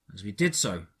 As we did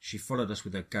so, she followed us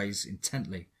with her gaze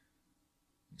intently.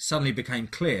 It suddenly became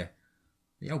clear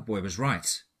the old boy was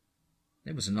right.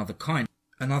 There was another kind,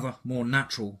 another more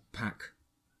natural pack.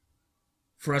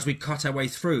 For as we cut our way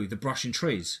through the brush and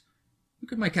trees, we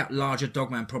could make out larger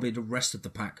dogman, probably the rest of the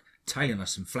pack, tailing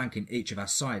us and flanking each of our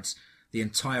sides the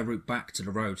entire route back to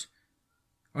the road.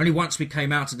 Only once we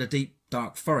came out of the deep,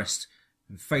 dark forest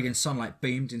and fading sunlight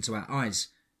beamed into our eyes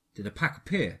did the pack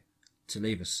appear to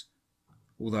leave us,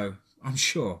 although I'm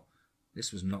sure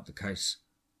this was not the case.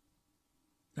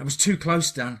 "That was too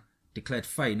close, Dan," declared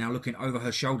Faye, now looking over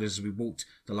her shoulders as we walked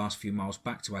the last few miles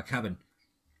back to our cabin.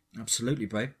 "Absolutely,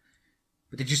 babe.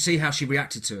 But did you see how she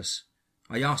reacted to us?"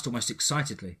 I asked almost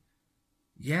excitedly.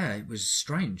 "Yeah, it was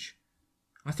strange.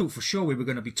 I thought for sure we were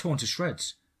going to be torn to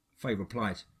shreds," Faye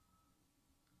replied.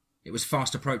 It was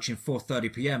fast approaching 4:30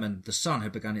 p.m. and the sun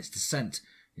had begun its descent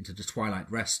into the twilight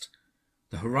rest.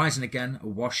 The horizon again a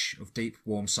wash of deep,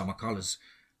 warm summer colours,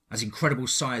 as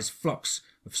incredible-sized flocks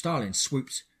of starlings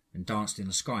swooped and danced in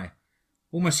the sky,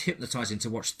 almost hypnotising to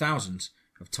watch thousands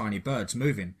of tiny birds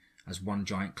moving as one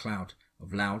giant cloud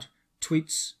of loud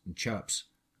tweets and chirps.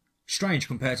 Strange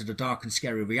compared to the dark and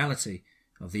scary reality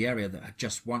of the area that had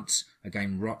just once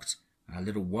again rocked our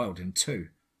little world in two.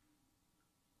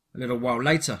 A little while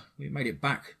later, we made it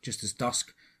back just as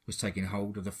dusk was taking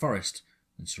hold of the forest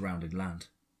and surrounding land.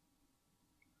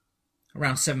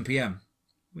 Around 7 p.m,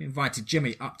 we invited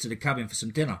Jimmy up to the cabin for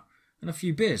some dinner and a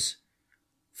few beers.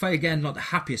 Faye again not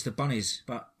the happiest of bunnies,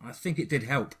 but I think it did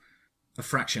help a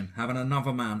fraction having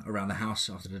another man around the house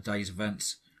after the day's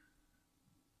events.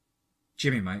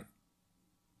 "Jimmy, mate,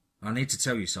 I need to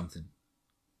tell you something.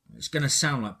 It's going to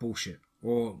sound like bullshit,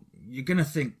 or you're going to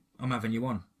think I'm having you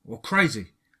on, or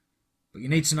crazy. But you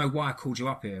need to know why I called you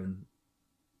up here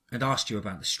and asked you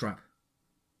about the strap."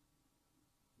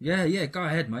 Yeah, go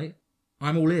ahead, mate.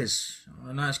 I'm all ears.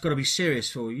 I know it's got to be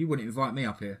serious or you wouldn't invite me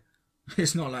up here.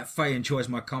 It's not like Faye enjoys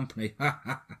my company."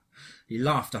 He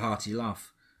laughed a hearty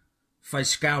laugh. Faye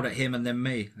scowled at him and then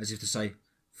me, as if to say,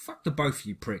 "Fuck the both of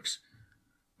you pricks."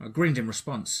 I grinned in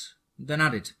response, then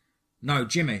added, "No,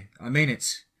 Jimmy, I mean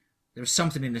it. There is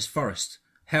something in this forest.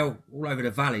 Hell, all over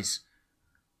the valleys."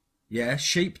 "Yeah,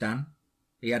 sheep, Dan,"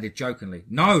 he added jokingly.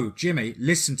 "No, Jimmy,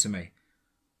 listen to me.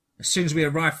 As soon as we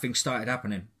arrived, things started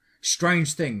happening.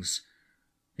 Strange things."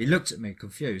 He looked at me,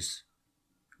 confused.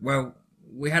 "Well,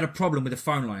 we had a problem with the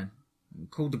phone line. We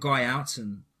called the guy out,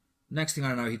 and next thing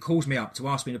I know, he calls me up to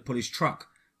ask me to pull his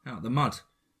truck out of the mud.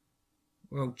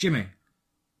 Well, Jimmy,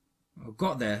 I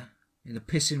got there in the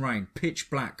pissing rain, pitch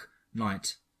black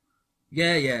night."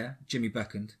 Yeah, Jimmy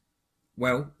beckoned.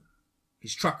 "Well,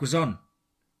 his truck was on,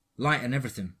 light and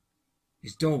everything.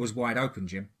 His door was wide open,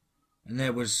 Jim, and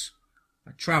there was..."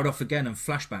 I trailed off again and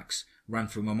flashbacks ran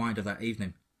through my mind of that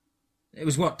evening. "It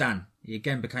was what, Dan?" He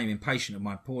again became impatient of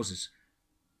my pauses.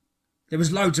 "There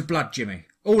was loads of blood, Jimmy,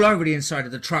 all over the inside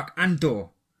of the truck and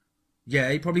door. Yeah,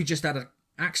 he probably just had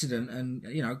accident and,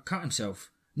 cut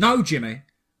himself. No, Jimmy.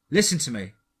 Listen to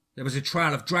me. There was a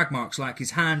trail of drag marks like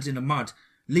his hands in the mud,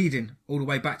 leading all the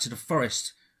way back to the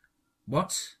forest.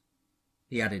 What?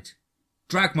 He added.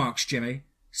 Drag marks, Jimmy.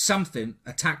 Something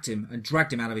attacked him and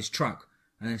dragged him out of his truck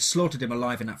and then slaughtered him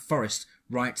alive in that forest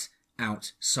right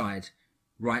outside.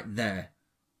 Right there.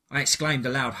 I exclaimed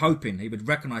aloud, hoping he would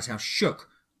recognise how shook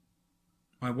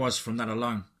I was from that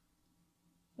alone.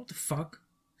 What the fuck?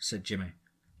 Said Jimmy,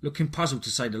 looking puzzled to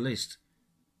say the least.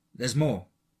 There's more,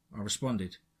 I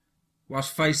responded,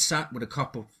 whilst Faye sat with a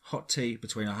cup of hot tea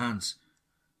between her hands.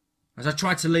 As I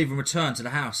tried to leave and return to the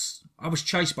house, I was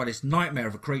chased by this nightmare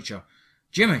of a creature.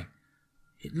 Jimmy,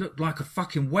 it looked like a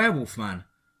fucking werewolf, man.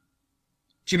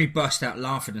 Jimmy burst out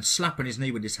laughing and slapping his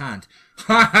knee with his hand.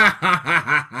 Ha ha ha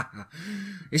ha ha!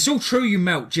 It's all true, you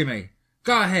melt, Jimmy.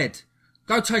 Go ahead.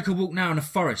 Go take a walk now in the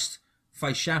forest.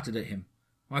 Faye shouted at him.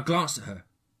 I glanced at her.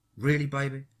 Really,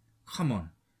 baby? Come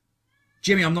on.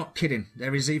 Jimmy, I'm not kidding.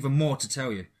 There is even more to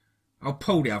tell you. I'll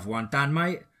pull the other one, Dan,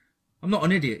 mate. I'm not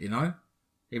an idiot, you know.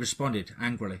 He responded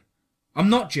angrily. I'm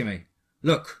not, Jimmy.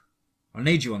 Look, I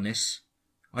need you on this.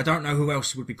 I don't know who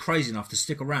else would be crazy enough to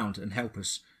stick around and help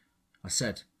us, I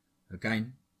said,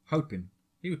 again, hoping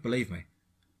he would believe me.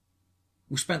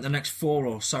 We spent the next 4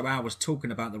 or so hours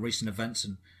talking about the recent events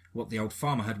and what the old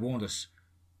farmer had warned us.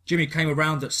 Jimmy came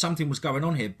around that something was going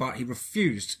on here, but he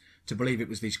refused to believe it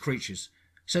was these creatures.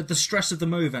 Said the stress of the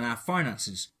move and our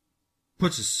finances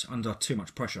put us under too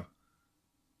much pressure.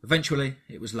 Eventually,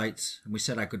 it was late, and we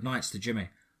said our goodnights to Jimmy.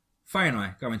 Faye and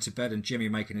I going to bed and Jimmy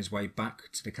making his way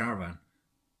back to the caravan.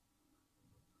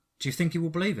 Do you think he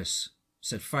will believe us?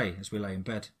 Said Faye as we lay in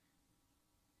bed.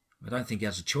 I don't think he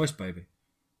has a choice, baby.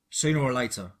 Sooner or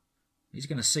later, he's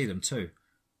going to see them too.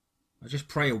 I just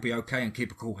pray he'll be okay and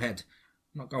keep a cool head,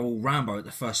 not go all Rambo at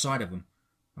the first sight of them,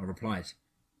 I replied.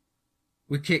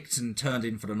 We kicked and turned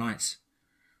in for the night.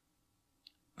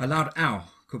 A loud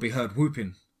owl could be heard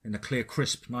whooping in the clear,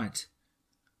 crisp night.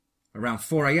 Around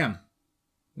 4 a.m,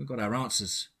 we got our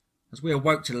answers, as we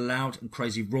awoke to the loud and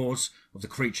crazy roars of the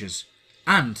creatures,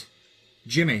 and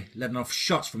Jimmy letting off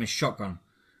shots from his shotgun.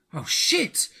 Oh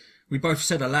shit! We both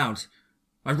said aloud.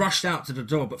 I rushed out to the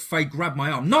door, but Faye grabbed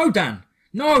my arm. No, Dan!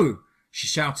 No! She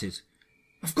shouted.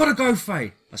 I've got to go,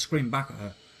 Faye! I screamed back at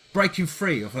her, breaking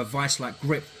free of her vice-like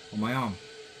grip on my arm.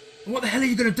 And what the hell are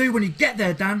you going to do when you get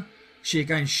there, Dan? She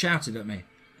again shouted at me.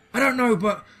 I don't know,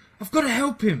 but I've got to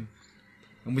help him.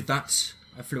 And with that,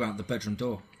 I flew out the bedroom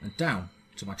door and down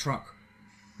to my truck.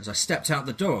 As I stepped out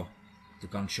the door, the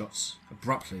gunshots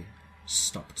abruptly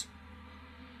stopped.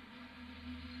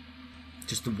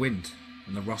 Just the wind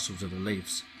and the rustles of the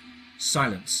leaves.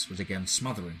 Silence was again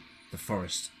smothering the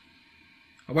forest.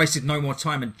 I wasted no more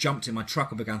time and jumped in my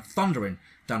truck and began thundering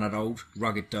down that old,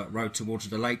 rugged dirt road towards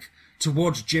the lake,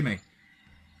 towards Jimmy.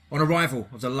 On arrival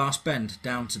of the last bend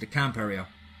down to the camp area,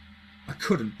 I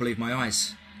couldn't believe my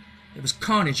eyes. There was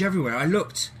carnage everywhere. I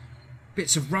looked.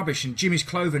 Bits of rubbish and Jimmy's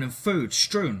clothing and food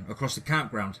strewn across the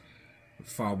campground. But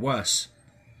far worse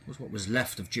was what was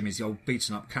left of Jimmy's old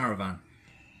beaten-up caravan.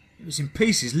 It was in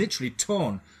pieces, literally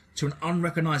torn to an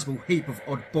unrecognisable heap of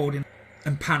odd boarding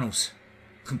and panels,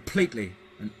 completely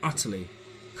and utterly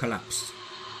collapsed.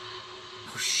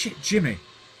 Oh shit, Jimmy,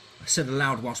 I said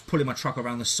aloud whilst pulling my truck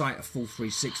around the site a full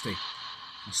 360.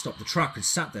 I stopped the truck and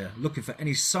sat there looking for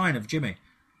any sign of Jimmy,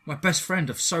 my best friend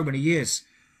of so many years.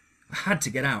 I had to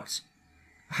get out.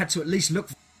 I had to at least look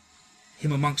for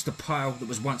him amongst the pile that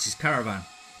was once his caravan.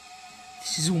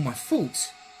 This is all my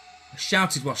fault, I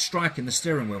shouted while striking the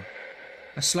steering wheel.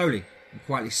 I slowly and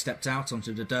quietly stepped out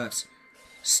onto the dirt.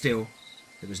 Still,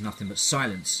 there was nothing but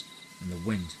silence and the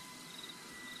wind.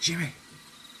 Jimmy,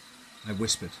 I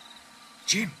whispered.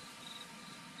 Jim!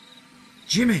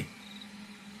 Jimmy!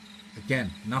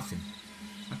 Again, nothing.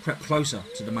 I crept closer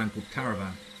to the mangled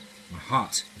caravan. My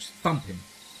heart was thumping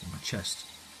in my chest.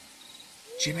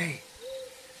 Jimmy,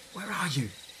 where are you?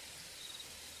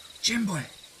 Jim boy!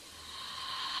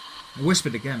 I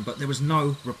whispered again, but there was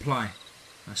no reply.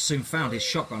 I soon found his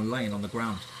shotgun laying on the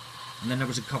ground, and then there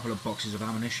was a couple of boxes of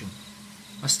ammunition.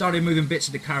 I started moving bits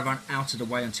of the caravan out of the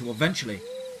way until eventually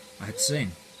I had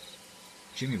seen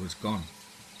Jimmy was gone.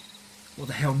 What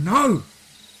the hell, no!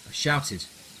 I shouted,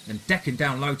 then decking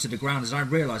down low to the ground as I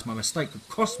realised my mistake could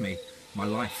cost me my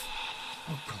life.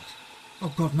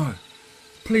 Oh God, no.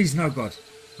 Please, no, God,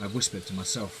 I whispered to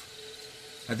myself.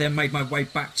 I then made my way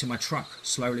back to my truck,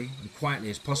 slowly and quietly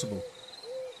as possible.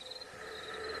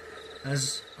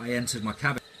 As I entered my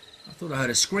cabin, I thought I heard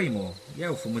a scream or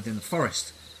yell from within the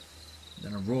forest.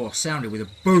 Then a roar sounded with a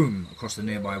boom across the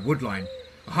nearby woodline.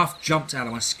 I half jumped out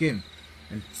of my skin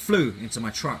and flew into my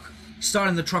truck,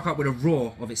 starting the truck up with a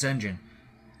roar of its engine.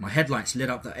 My headlights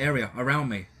lit up the area around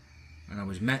me, and I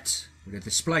was met with a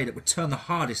display that would turn the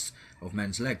hardest of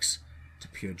men's legs to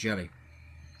pure jelly.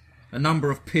 A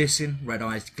number of piercing red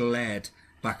eyes glared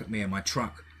back at me and my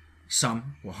truck.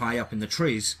 Some were high up in the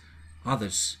trees,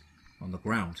 others on the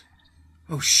ground.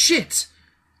 "Oh shit!"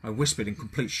 I whispered in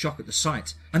complete shock at the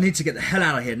sight. "I need to get the hell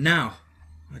out of here now."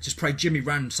 I just prayed Jimmy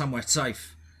ran somewhere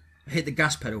safe. I hit the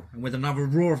gas pedal, and with another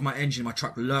roar of my engine, my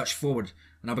truck lurched forward,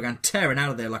 and I began tearing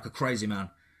out of there like a crazy man.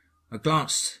 I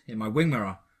glanced in my wing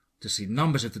mirror to see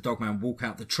numbers of the Dogman walk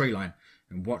out the tree line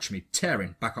and watch me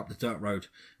tearing back up the dirt road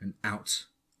and out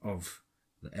of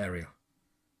the area.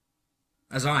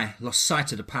 As I lost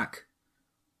sight of the pack,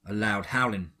 a loud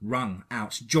howling rung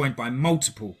out, joined by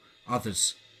multiple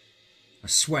others. I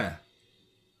swear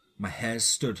my hairs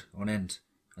stood on end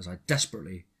as I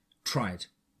desperately tried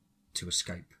to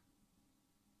escape.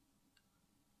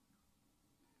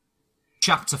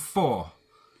 Chapter 4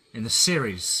 in the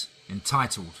series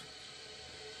entitled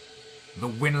The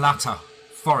Whinlatter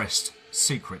Forest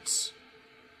Secrets.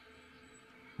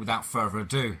 Without further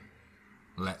ado,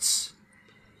 let's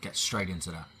get straight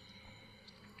into that.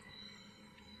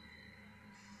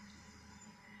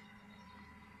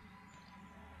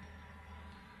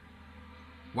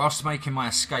 Whilst making my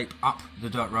escape up the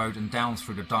dirt road and down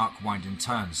through the dark winding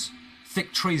turns,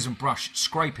 thick trees and brush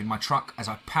scraping my truck as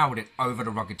I powered it over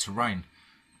the rugged terrain,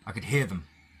 I could hear them.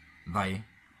 They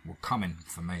were coming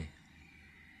for me.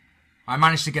 I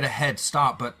managed to get a head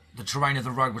start, but the terrain of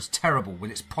the road was terrible, with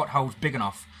its potholes big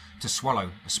enough to swallow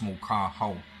a small car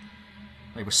whole.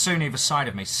 They were soon either side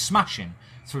of me, smashing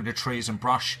through the trees and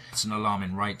brush at an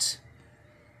alarming rate.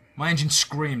 My engine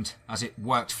screamed as it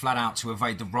worked flat out to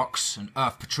evade the rocks and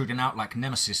earth protruding out like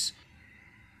nemesis,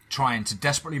 trying to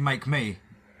desperately make me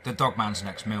the Dogman's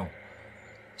next meal.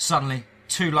 Suddenly,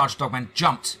 two large dogmen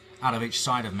jumped out of each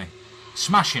side of me,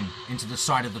 smashing into the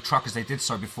side of the truck as they did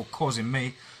so before causing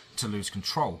me to lose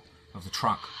control of the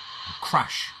truck and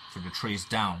crash through the trees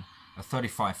down a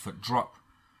 35-foot drop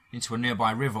into a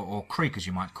nearby river or creek, as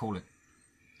you might call it.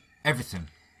 Everything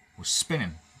was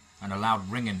spinning, and a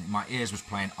loud ringing in my ears was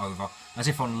playing over as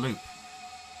if on loop.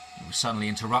 It was suddenly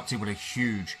interrupted with a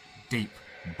huge, deep,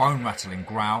 bone-rattling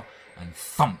growl and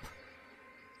thump.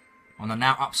 On the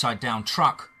now upside-down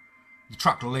truck, the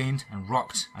truck leaned and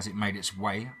rocked as it made its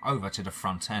way over to the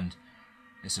front end,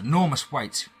 its enormous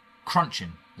weight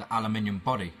crunching the aluminium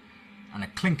body, and a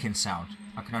clinking sound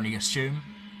I can only assume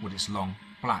with its long,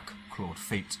 black, clawed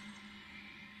feet.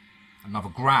 Another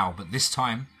growl, but this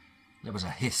time there was a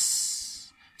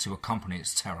hiss to accompany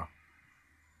its terror.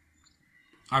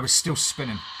 I was still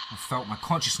spinning and felt my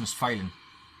consciousness failing.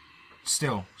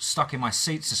 Still stuck in my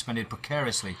seat, suspended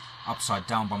precariously upside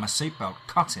down by my seatbelt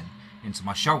cutting into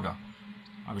my shoulder.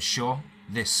 I was sure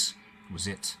this was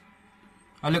it.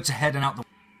 I looked ahead and out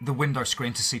the window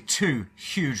screen to see two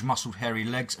huge muscled hairy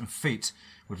legs and feet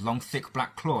with long thick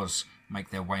black claws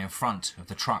make their way in front of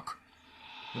the truck.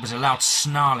 There was a loud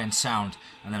snarling sound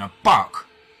and then a bark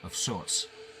of sorts.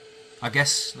 I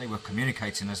guess they were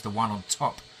communicating as the one on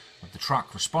top of the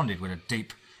truck responded with a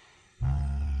deep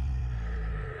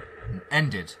and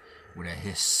ended with a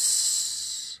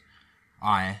hiss.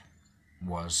 I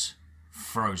was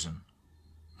frozen,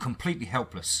 completely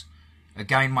helpless.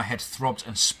 Again my head throbbed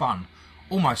and spun,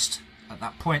 almost at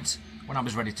that point when I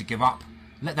was ready to give up,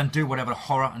 let them do whatever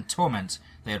horror and torment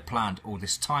they had planned all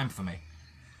this time for me.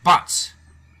 But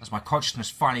as my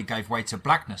consciousness finally gave way to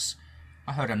blackness,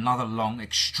 I heard another long,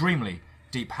 extremely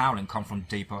deep howling come from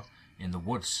deeper in the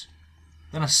woods.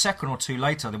 Then a second or two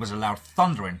later there was a loud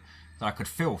thundering that I could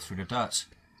feel through the dirt.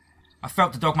 I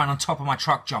felt the dogman on top of my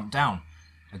truck jump down.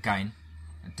 Again,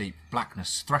 a deep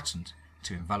blackness threatened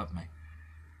to envelop me.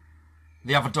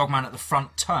 The other dogman at the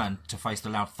front turned to face the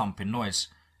loud thumping noise,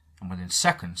 and within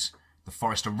seconds the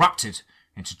forest erupted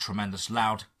into tremendous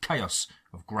loud chaos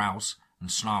of growls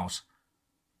and snarls.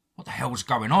 What the hell was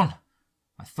going on?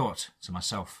 I thought to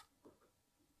myself.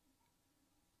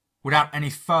 Without any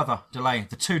further delay,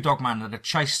 the two dogmen that had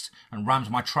chased and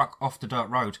rammed my truck off the dirt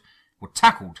road were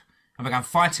tackled and began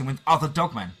fighting with other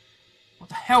dogmen. What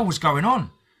the hell was going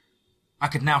on? I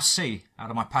could now see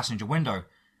out of my passenger window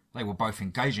they were both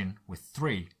engaging with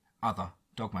three other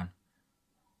dogmen.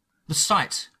 The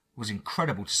sight was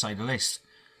incredible to say the least,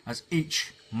 as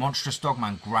each monstrous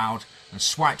dogman growled and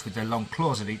swiped with their long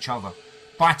claws at each other,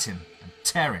 biting and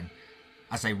tearing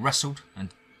as they wrestled and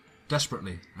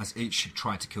desperately as each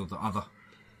tried to kill the other.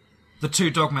 The two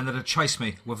dogmen that had chased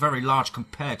me were very large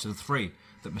compared to the three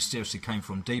that mysteriously came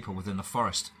from deeper within the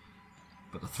forest,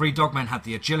 but the three dogmen had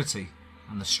the agility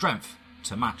and the strength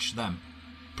to match them.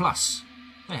 Plus,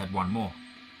 they had one more.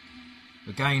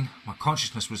 Again, my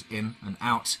consciousness was in and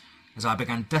out as I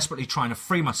began desperately trying to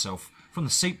free myself from the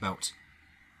seatbelt.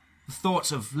 The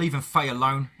thought of leaving Faye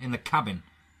alone in the cabin,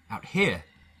 out here,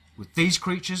 with these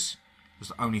creatures, was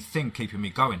the only thing keeping me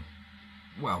going.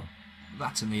 Well,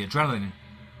 that and the adrenaline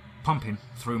pumping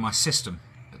through my system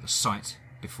at the sight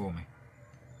before me.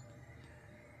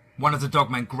 One of the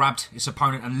dogmen grabbed its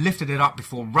opponent and lifted it up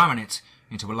before ramming it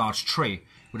into a large tree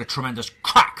with a tremendous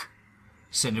crack,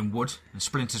 sending wood and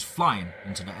splinters flying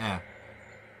into the air.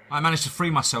 I managed to free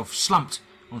myself, slumped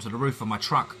onto the roof of my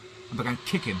truck, and began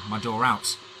kicking my door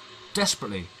out,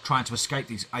 desperately trying to escape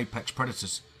these apex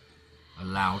predators. A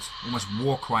loud, almost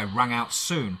war cry rang out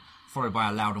soon, followed by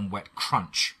a loud and wet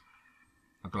crunch.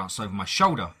 I glanced over my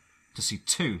shoulder to see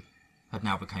two had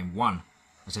now become one,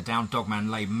 as the downed dogman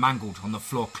lay mangled on the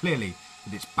floor, clearly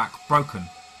with its back broken,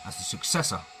 as the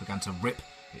successor began to rip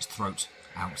its throat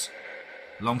out.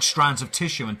 Long strands of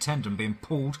tissue and tendon being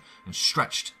pulled and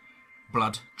stretched.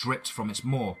 Blood dripped from its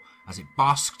maw as it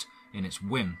basked in its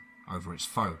win over its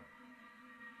foe.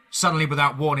 Suddenly,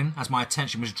 without warning, as my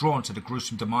attention was drawn to the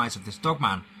gruesome demise of this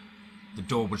dogman, the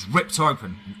door was ripped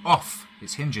open and off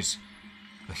its hinges.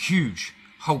 A huge,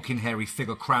 hulking, hairy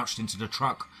figure crouched into the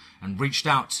truck and reached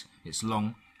out its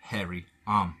long, hairy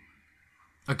arm.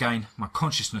 Again, my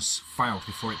consciousness failed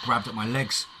before it grabbed at my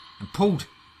legs and pulled.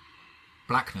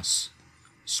 Blackness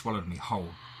swallowed me whole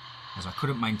as I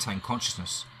couldn't maintain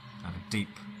consciousness, and a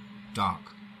deep, dark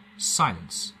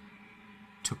silence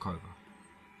took over.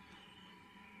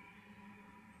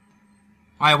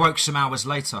 I awoke some hours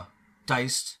later,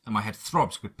 dazed, and my head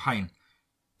throbbed with pain.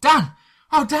 "Dan!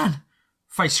 Oh, Dan!"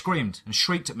 Faye screamed and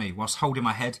shrieked at me whilst holding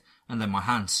my head and then my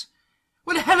hands.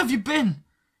 "Where the hell have you been?"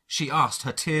 she asked,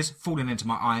 her tears falling into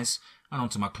my eyes and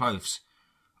onto my clothes.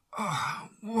 "Oh,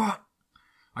 what?"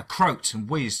 I croaked and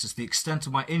wheezed as the extent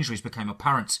of my injuries became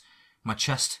apparent. My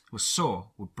chest was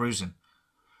sore with bruising.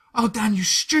 "Oh, Dan, you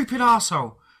stupid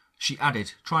arsehole," she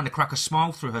added, trying to crack a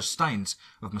smile through her stains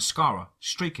of mascara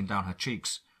streaking down her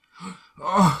cheeks.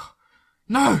 "Oh,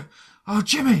 no! Oh,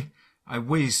 Jimmy!" I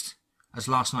wheezed as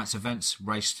last night's events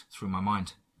raced through my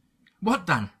mind. "What,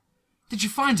 Dan? Did you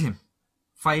find him?"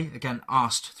 Faye again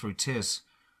asked through tears.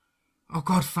 "Oh,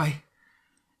 God, Faye.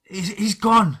 He's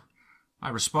gone," I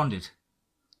responded.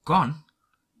 "Gone?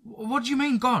 What do you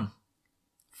mean, gone?"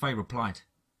 Faye replied.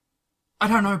 "I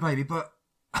don't know, baby, but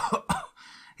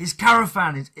his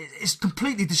caravan is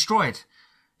completely destroyed.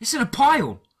 It's in a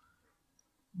pile.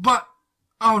 But,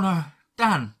 oh no,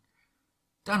 Dan,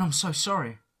 I'm so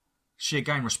sorry," she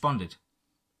again responded.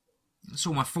 "It's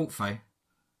all my fault, Faye.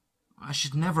 I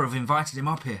should never have invited him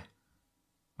up here,"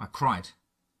 I cried.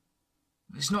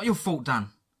 "It's not your fault,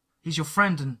 Dan. He's your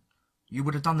friend and you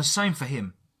would have done the same for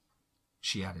him,"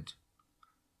 she added.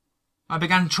 I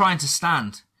began trying to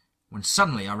stand, when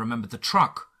suddenly I remembered the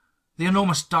truck, the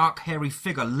enormous dark hairy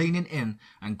figure leaning in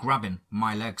and grabbing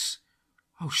my legs.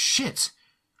 "Oh shit,"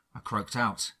 I croaked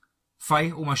out,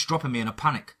 Faye almost dropping me in a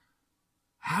panic.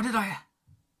 How did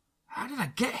I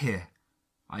get here?"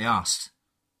 I asked.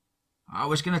 "I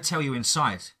was going to tell you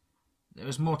inside. There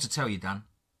is more to tell you, Dan."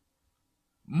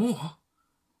 "More?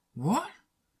 What?"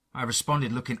 I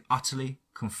responded, looking utterly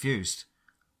confused.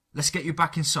 "Let's get you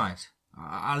back inside.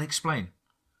 I'll explain."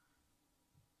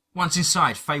 Once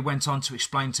inside, Faye went on to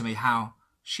explain to me how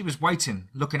she was waiting,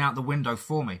 looking out the window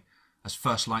for me, as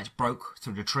first light broke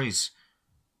through the trees.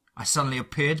 I suddenly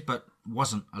appeared, but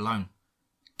wasn't alone.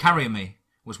 Carrying me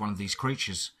was one of these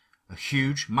creatures, a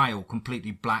huge male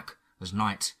completely black as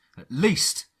night, at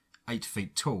least 8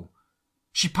 feet tall.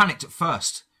 She panicked at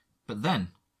first, but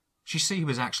then she see he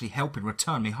was actually helping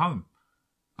return me home.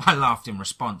 I laughed in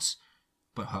response,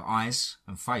 but her eyes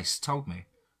and face told me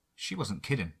she wasn't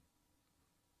kidding.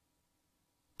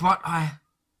 "But I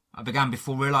began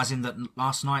before realizing that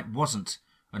last night wasn't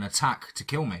an attack to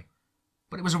kill me,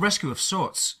 but it was a rescue of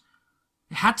sorts.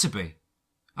 It had to be.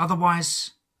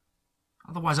 Otherwise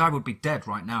I would be dead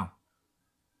right now."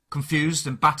 Confused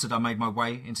and battered, I made my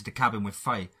way into the cabin with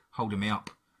Faye holding me up.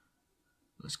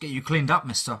 "Let's get you cleaned up,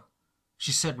 mister,"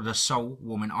 she said with her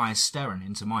soul-warming eyes staring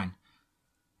into mine.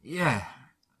 Yeah,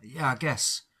 I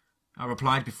guess," I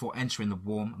replied before entering the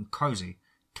warm and cosy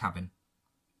cabin.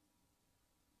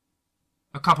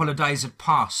 A couple of days had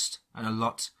passed and a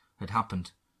lot had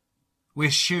happened. We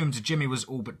assumed Jimmy was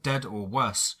all but dead or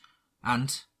worse,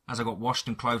 and as I got washed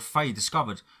and clothed, Faye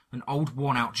discovered an old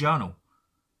worn-out journal.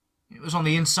 It was on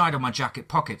the inside of my jacket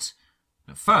pocket.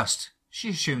 At first, she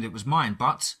assumed it was mine,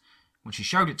 but when she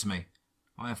showed it to me,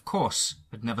 I of course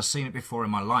had never seen it before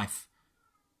in my life.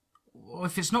 "Well,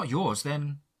 if it's not yours,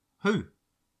 then who?"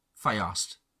 Faye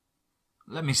asked.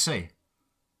 "Let me see,"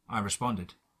 I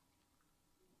responded.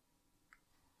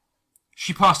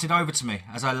 She passed it over to me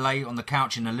as I lay on the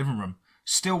couch in the living room,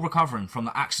 still recovering from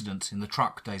the accident in the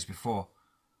truck days before.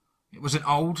 It was an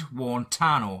old, worn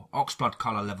tan or oxblood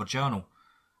colour leather journal,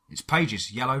 its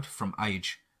pages yellowed from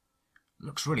age. "It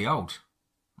looks really old,"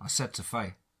 I said to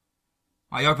Faye.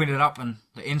 I opened it up and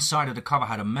the inside of the cover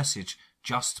had a message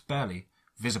just barely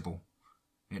visible.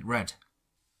 It read,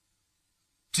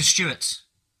 "To Stuart,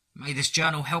 may this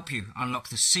journal help you unlock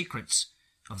the secrets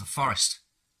of the forest.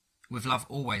 With love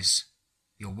always,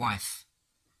 your wife,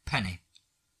 Penny."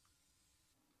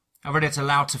 I read it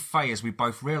aloud to Faye as we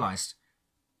both realised.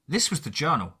 This was the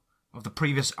journal of the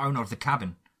previous owner of the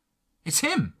cabin. "It's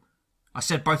him," I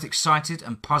said, both excited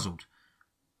and puzzled.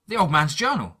 "The old man's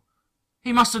journal.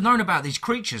 He must have known about these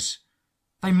creatures.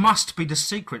 They must be the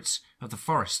secrets of the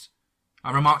forest,"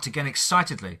 I remarked again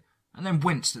excitedly, and then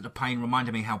winced at the pain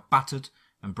reminding me how battered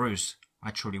and bruised I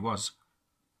truly was.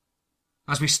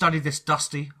 As we studied this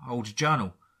dusty old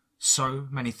journal, so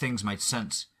many things made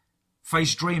sense.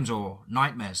 Faye's dreams or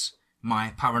nightmares, my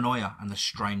paranoia and the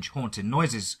strange haunting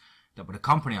noises that would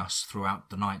accompany us throughout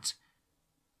the night.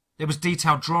 There was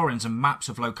detailed drawings and maps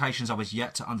of locations I was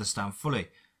yet to understand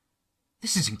fully.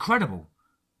 "This is incredible.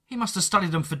 He must have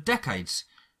studied them for decades,"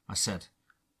 I said.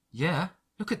 "Yeah,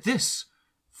 look at this,"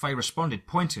 Faye responded,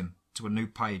 pointing to a new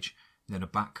page near the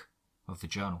back of the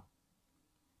journal.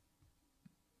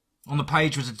 On the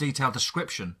page was a detailed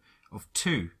description of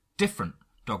 2 different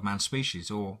Dogman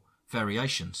species, or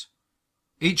variations.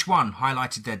 Each one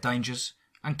highlighted their dangers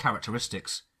and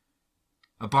characteristics.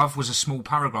 Above was a small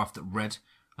paragraph that read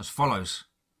as follows.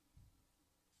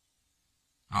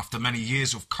 "After many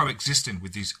years of coexisting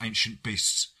with these ancient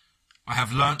beasts, I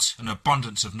have learnt an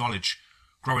abundance of knowledge,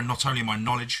 growing not only my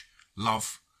knowledge,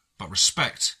 love, but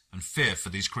respect and fear for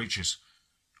these creatures.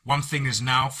 One thing is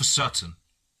now for certain.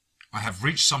 I have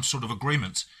reached some sort of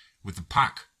agreement with the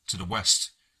pack to the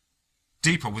west,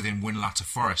 deeper within Whinlatter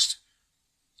Forest.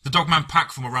 The Dogman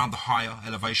Pack from around the higher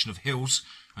elevation of hills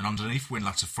and underneath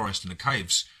Whinlatter Forest in the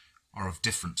caves are of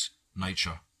different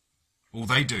nature. All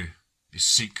they do is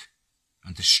seek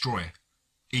and destroy,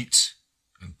 eat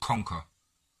and conquer.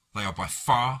 They are by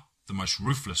far the most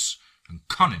ruthless and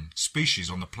cunning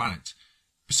species on the planet,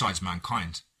 besides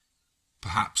mankind.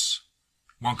 Perhaps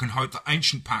one can hope the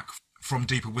Ancient Pack from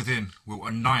deeper within will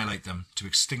annihilate them to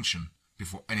extinction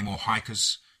before any more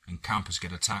hikers and campers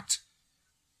get attacked.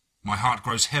 My heart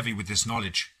grows heavy with this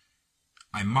knowledge.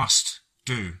 I must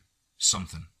do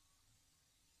something."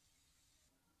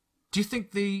 "Do you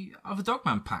think the other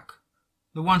Dogman Pack,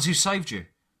 the ones who saved you,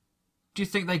 do you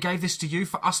think they gave this to you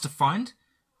for us to find?"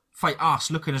 Faye asked,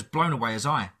 looking as blown away as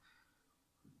I.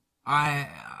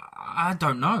 I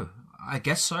don't know. I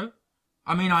guess so.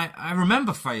 I mean, I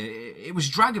remember Faye. It was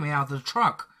dragging me out of the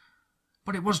truck,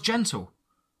 but it was gentle.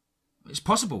 "It's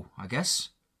possible, I guess,"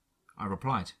 I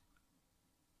replied.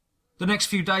 The next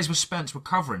few days were spent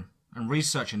recovering and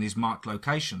researching these marked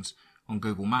locations on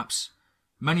Google Maps,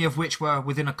 many of which were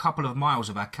within a couple of miles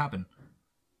of our cabin.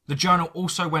 The journal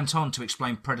also went on to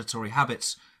explain predatory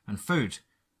habits and food,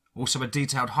 also a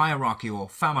detailed hierarchy or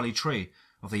family tree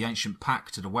of the Ancient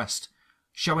Pack to the west,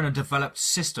 showing a developed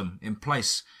system in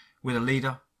place with a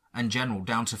leader and general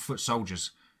down to foot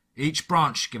soldiers, each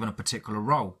branch given a particular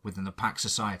role within the pack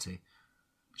society.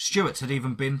 Stuart had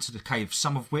even been to the caves,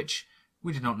 some of which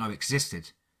we did not know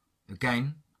existed.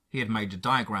 Again, he had made a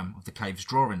diagram of the cave's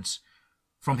drawings.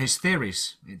 From his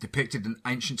theories, it depicted an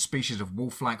ancient species of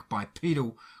wolf-like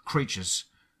bipedal creatures,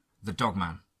 the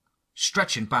Dogman,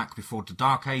 stretching back before the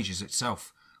Dark Ages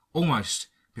itself, almost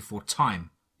before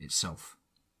time itself.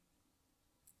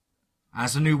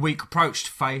 As the new week approached,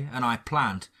 Faye and I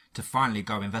planned to finally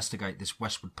go investigate this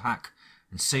westward pack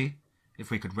and see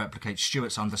if we could replicate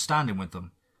Stuart's understanding with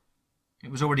them. It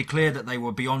was already clear that they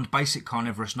were beyond basic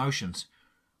carnivorous notions.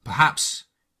 Perhaps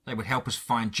they would help us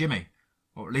find Jimmy,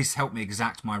 or at least help me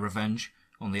exact my revenge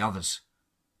on the others.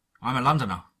 I'm a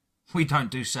Londoner. We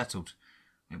don't do settled.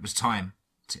 It was time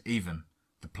to even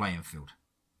the playing field.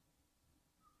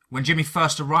 When Jimmy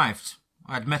first arrived,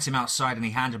 I had met him outside and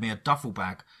he handed me a duffel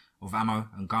bag of ammo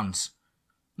and guns.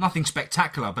 Nothing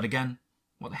spectacular, but again,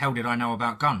 what the hell did I know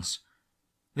about guns?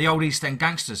 The old East End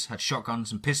gangsters had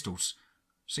shotguns and pistols.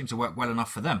 Seemed to work well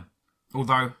enough for them,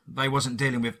 although they wasn't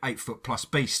dealing with 8-foot-plus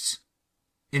beasts.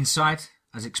 Inside,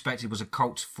 as expected, was a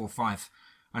Colt .45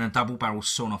 and a double-barrel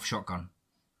sawn-off shotgun.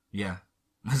 Yeah,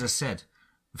 as I said,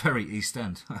 very East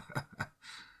End.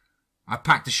 I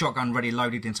packed the shotgun ready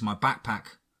loaded into my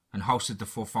backpack and holstered the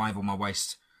 .45 on my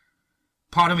waist.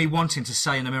 Part of me wanting to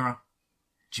say in the mirror,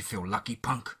 "Do you feel lucky,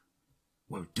 punk?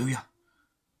 Well, do ya?"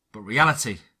 But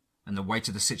reality and the weight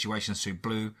of the situation soon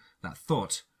blew that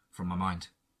thought from my mind.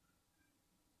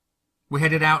 We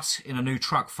headed out in a new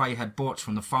truck Faye had bought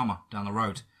from the farmer down the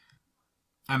road,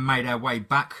 and made our way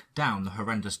back down the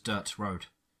horrendous dirt road.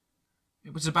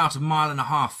 It was about 1.5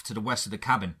 miles to the west of the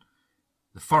cabin.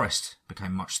 The forest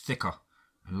became much thicker,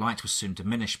 and light was soon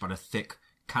diminished by the thick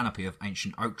canopy of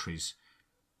ancient oak trees.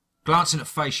 Glancing at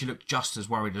Faye, she looked just as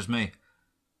worried as me.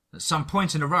 At some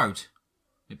point in the road,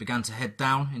 it began to head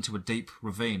down into a deep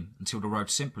ravine until the road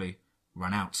simply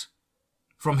ran out.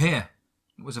 From here,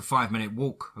 it was a 5-minute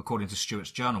walk, according to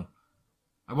Stuart's journal.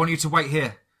 "I want you to wait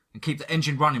here and keep the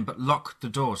engine running, but lock the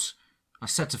doors," I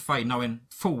said to Faye, knowing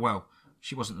full well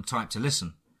she wasn't the type to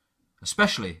listen,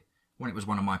 especially when it was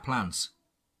one of my plans.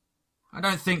 "I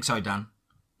don't think so, Dan.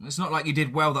 It's not like you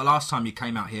did well the last time you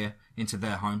came out here into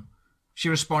their home," she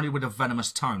responded with a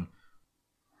venomous tone,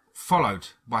 followed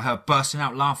by her bursting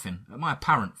out laughing at my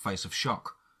apparent face of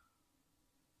shock.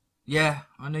 "Yeah,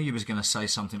 I knew you was going to say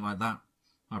something like that,"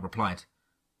 I replied.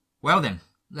 "Well then,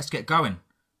 let's get going.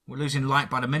 We're losing light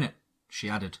by the minute,"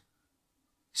 she added.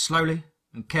 Slowly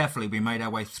and carefully we made our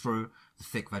way through the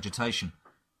thick vegetation.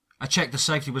 I checked the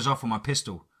safety was off on my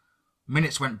pistol.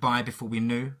 Minutes went by before we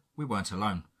knew we weren't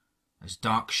alone, as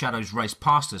dark shadows raced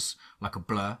past us like a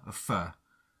blur of fur,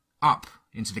 up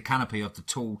into the canopy of the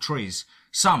tall trees,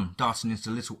 some darting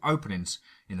into little openings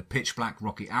in the pitch-black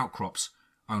rocky outcrops,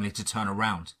 only to turn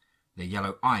around, their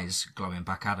yellow eyes glowing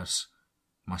back at us.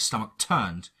 My stomach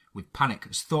turned with panic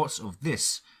as thoughts of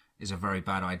 "this is a very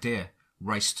bad idea"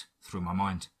 raced through my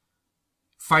mind.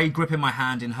 Faye gripping my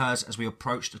hand in hers as we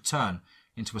approached a turn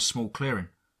into a small clearing.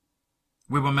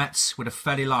 We were met with a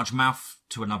fairly large mouth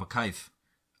to another cave.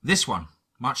 This one,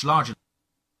 much larger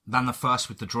than the first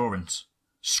with the drawings.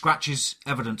 Scratches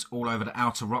evident all over the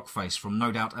outer rock face from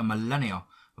no doubt a millennia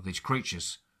of these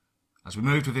creatures. As we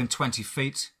moved within 20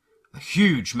 feet, a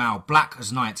huge male, black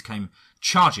as night, came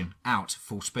charging out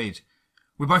full speed.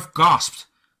 We both gasped,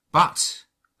 but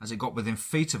as it got within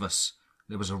feet of us,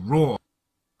 there was a roar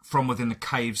from within the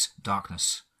cave's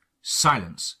darkness.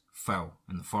 Silence fell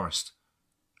in the forest.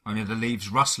 Only the leaves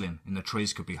rustling in the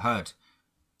trees could be heard.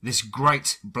 This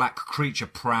great black creature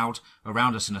prowled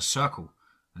around us in a circle,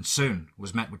 and soon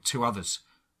was met with 2 others.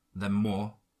 Then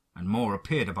more and more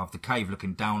appeared above the cave,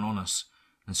 looking down on us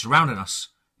and surrounding us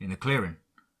in the clearing.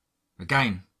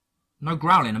 Again, no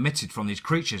growling emitted from these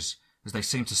creatures as they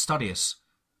seemed to study us.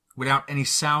 Without any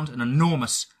sound, an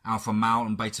enormous alpha male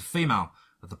and beta female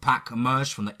of the pack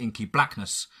emerged from the inky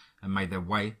blackness and made their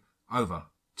way over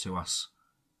to us.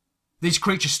 These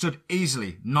creatures stood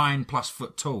easily 9+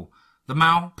 foot tall, the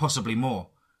male possibly more.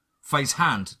 Faye's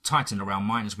hand tightened around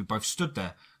mine as we both stood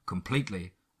there,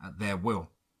 completely at their will.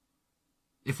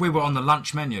 If we were on the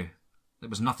lunch menu, there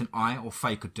was nothing I or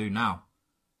Faye could do now.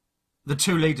 The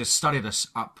 2 leaders studied us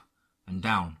up and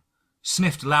down,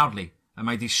 sniffed loudly, and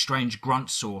made these strange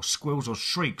grunts or squeals or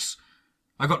shrieks.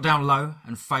 I got down low,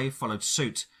 and Faye followed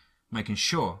suit, making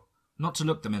sure not to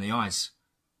look them in the eyes.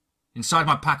 Inside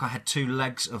my pack I had 2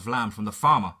 legs of lamb from the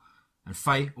farmer, and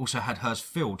Faye also had hers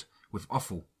filled with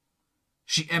offal.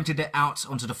 She emptied it out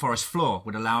onto the forest floor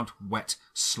with a loud, wet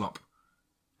slop.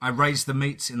 I raised the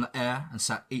meat in the air and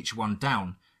sat each one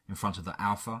down in front of the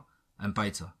alpha and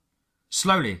beta,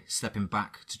 slowly stepping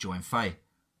back to join Faye.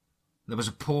 There was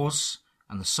a pause,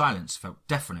 and the silence felt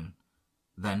deafening.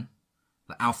 Then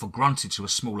the alpha grunted to a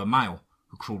smaller male,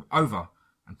 who crawled over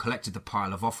and collected the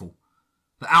pile of offal.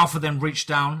 The alpha then reached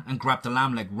down and grabbed the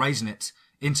lamb leg, raising it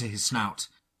into his snout,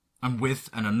 and with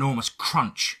an enormous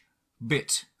crunch,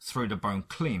 bit through the bone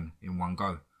clean in one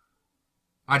go.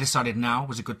 I decided now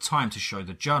was a good time to show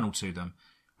the journal to them,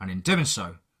 and in doing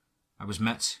so, I was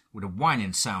met with a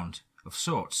whining sound of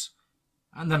sorts,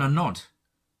 and then a nod.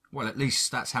 Well, at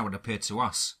least that's how it appeared to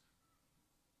us.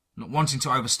 Not wanting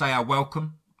to overstay our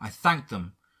welcome, I thanked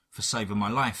them for saving my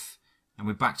life, and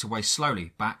we backed away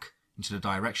slowly back into the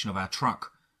direction of our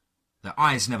truck. Their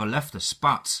eyes never left us,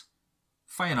 but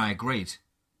Faye and I agreed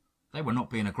they were not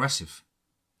being aggressive,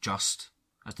 just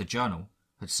as the journal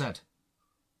had said.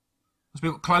 As we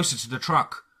got closer to the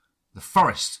truck, the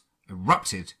forest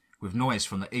erupted with noise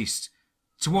from the east,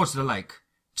 towards the lake,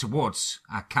 towards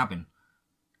our cabin.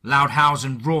 Loud howls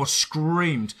and roars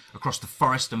screamed across the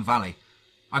forest and valley.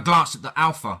 I glanced at the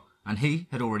alpha, and he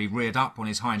had already reared up on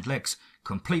his hind legs,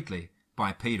 completely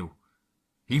bipedal.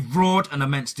 He roared an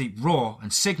immense deep roar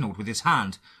and signalled with his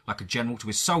hand, like a general to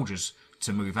his soldiers,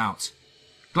 to move out.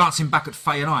 Glancing back at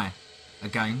Faye and I,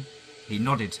 again, he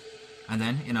nodded, and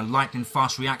then, in a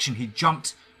lightning-fast reaction, he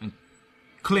jumped and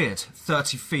cleared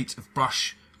 30 feet of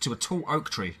brush to a tall oak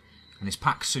tree, and his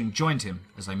pack soon joined him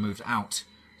as they moved out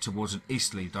towards an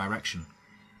easterly direction.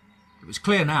 It was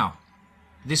clear now.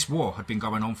 This war had been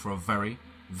going on for a very,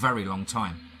 very long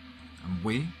time, and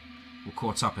we were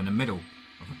caught up in the middle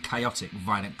of a chaotic,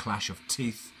 violent clash of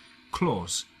teeth,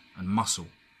 claws, and muscle.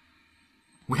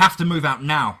 "We have to move out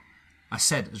now," I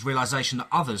said, as realization that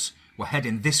others were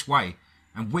heading this way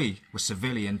and we were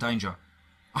severely in danger.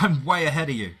 "I'm way ahead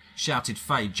of you," shouted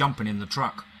Faye, jumping in the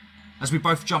truck. As we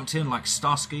both jumped in like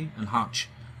Starsky and Hutch,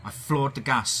 I floored the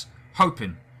gas,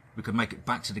 hoping we could make it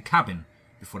back to the cabin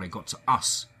before they got to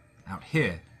us out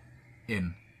here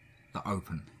in the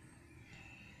open.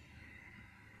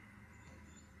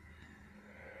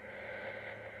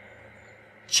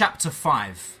 Chapter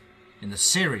 5 in the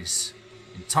series,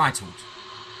 entitled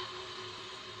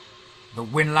The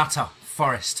Whinlatter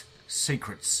Forest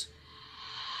Secrets.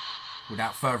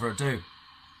 Without further ado,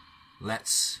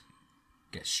 let's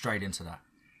get straight into that.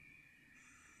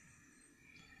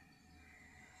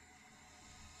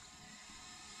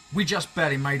 We just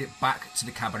barely made it back to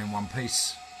the cabin in one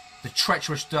piece, the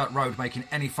treacherous dirt road making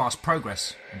any fast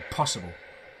progress impossible.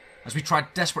 As we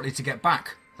tried desperately to get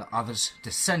back, the others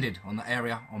descended on the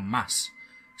area en masse,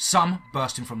 some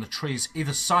bursting from the trees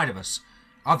either side of us,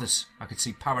 others I could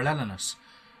see paralleling us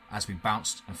as we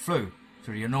bounced and flew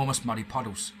through the enormous muddy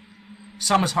puddles.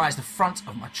 Some as high as the front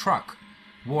of my truck,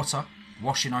 water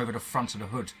washing over the front of the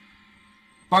hood.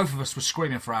 Both of us were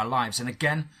screaming for our lives, and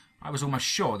again I was almost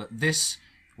sure that this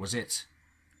was it.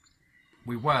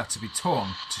 We were to be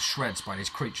torn to shreds by these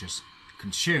creatures,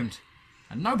 consumed,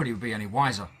 and nobody would be any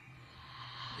wiser.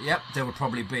 Yep, there would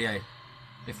probably be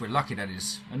if we're lucky that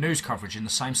is, a news coverage in the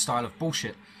same style of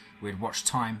bullshit we had watched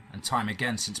time and time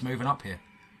again since moving up here.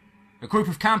 A group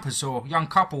of campers or young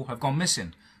couple have gone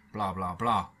missing, blah blah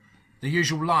blah. The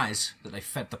usual lies that they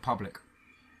fed the public.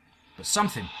 But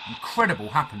something incredible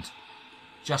happened.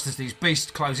 Just as these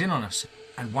beasts closed in on us,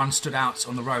 and one stood out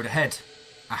on the road ahead,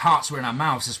 our hearts were in our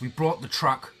mouths as we brought the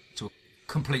truck to a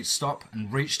complete stop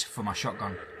and reached for my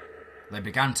shotgun. They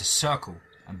began to circle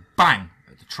and bang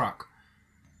at the truck.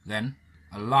 Then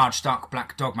a large dark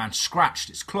black dogman scratched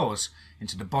its claws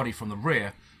into the body from the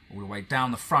rear all the way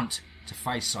down the front to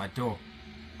Faye's side door.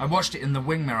 I watched it in the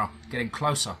wing mirror getting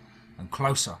closer and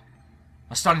closer.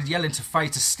 I started yelling to Faye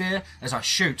to steer as I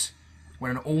shoot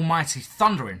when an almighty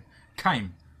thundering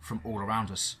came from all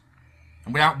around us.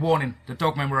 And without warning, the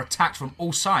dogmen were attacked from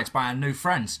all sides by our new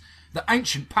friends, the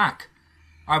Ancient Pack.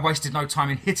 I wasted no time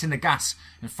in hitting the gas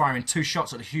and firing 2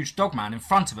 shots at the huge dogman in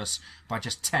front of us by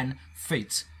just 10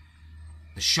 feet.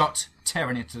 The shot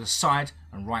tearing into the side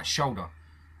and right shoulder.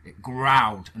 It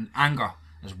growled in anger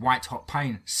as white-hot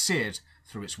pain seared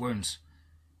through its wounds.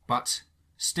 But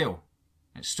still,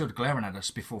 it stood glaring at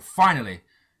us before finally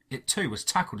it too was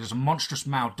tackled as a monstrous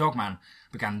male dogman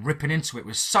began ripping into it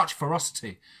with such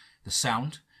ferocity. The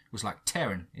sound was like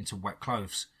tearing into wet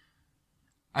clothes.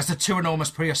 As the 2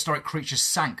 enormous prehistoric creatures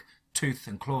sank, tooth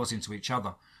and claws into each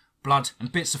other, blood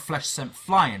and bits of flesh sent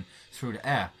flying through the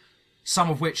air, some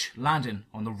of which landing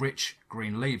on the rich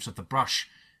green leaves of the brush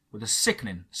with a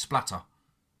sickening splatter.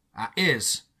 Our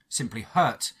ears simply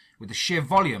hurt with the sheer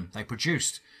volume they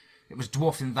produced. It was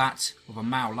dwarfing that of a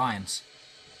male lion's.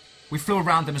 We flew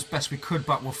around them as best we could,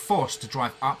 but were forced to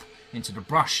drive up into the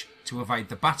brush to evade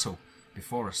the battle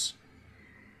before us.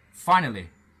 Finally,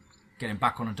 getting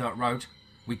back on a dirt road,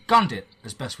 we gunned it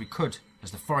as best we could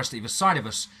as the forest either side of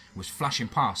us was flashing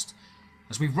past.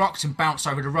 As we rocked and bounced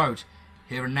over the road,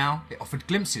 here and now it offered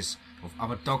glimpses of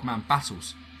other dogman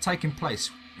battles taking place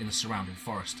in the surrounding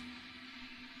forest.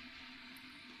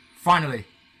 Finally,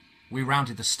 we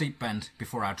rounded the steep bend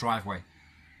before our driveway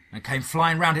and came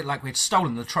flying round it like we had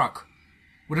stolen the truck.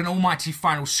 With an almighty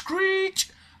final screech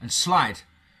and slide,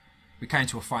 we came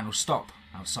to a final stop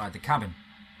outside the cabin.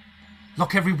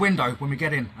 "Lock every window when we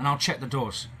get in and I'll check the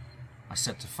doors," I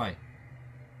said to Faye.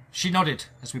 She nodded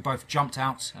as we both jumped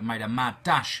out and made a mad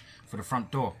dash for the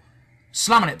front door,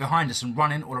 slamming it behind us and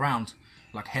running all around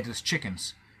like headless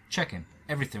chickens, checking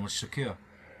everything was secure.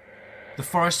 The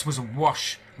forest was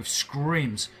awash with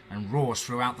screams and roars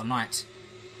throughout the night,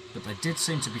 but they did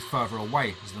seem to be further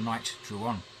away as the night drew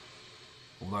on,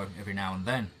 although every now and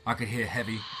then I could hear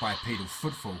heavy bipedal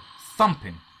footfall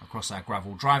thumping across our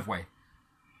gravel driveway,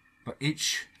 but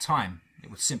each time it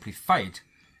would simply fade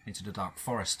into the dark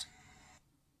forest.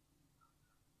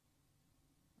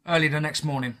 Early the next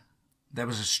morning, there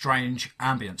was a strange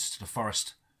ambience to the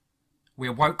forest. We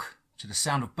awoke to the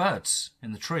sound of birds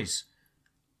in the trees.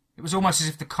 It was almost as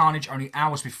if the carnage only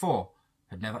hours before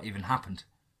had never even happened.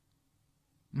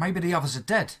 "Maybe the others are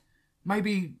dead.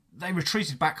 Maybe they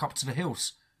retreated back up to the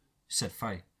hills," said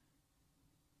Faye.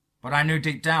 But I knew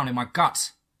deep down in my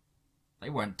gut they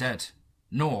weren't dead,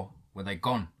 nor were they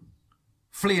gone.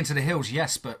 Fleeing to the hills,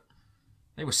 yes, but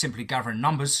they were simply gathering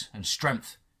numbers and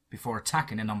strength before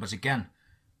attacking in numbers again.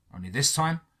 Only this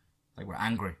time, They were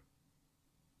angry.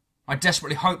 I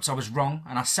desperately hoped I was wrong,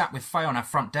 and I sat with Faye on our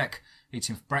front deck,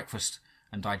 eating breakfast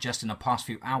and digesting the past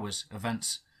few hours'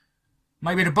 events.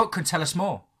 Maybe the book could tell us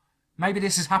more. Maybe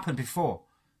this has happened before,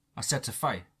 I said to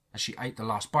Faye as she ate the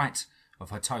last bite of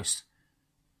her toast.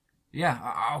 Yeah,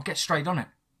 I'll get straight on it,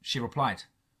 she replied.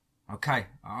 Okay,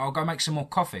 I'll go make some more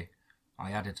coffee,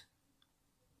 I added.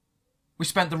 We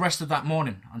spent the rest of that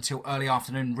morning until early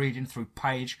afternoon reading through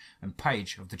page and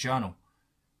page of the journal.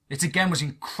 It again was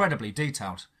incredibly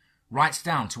detailed, right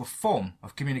down to a form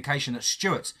of communication that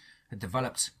Stuart had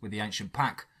developed with the Ancient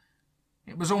Pack.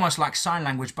 It was almost like sign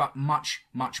language, but much,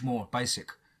 much more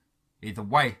basic. Either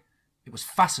way, it was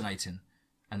fascinating,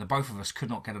 and the both of us could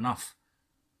not get enough.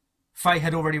 Faye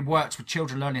had already worked with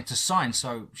children learning to sign,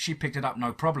 so she picked it up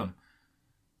no problem.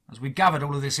 As we gathered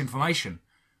all of this information,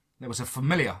 there was a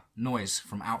familiar noise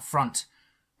from out front,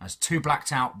 as two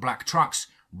blacked-out black trucks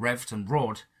revved and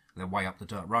roared their way up the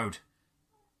dirt road.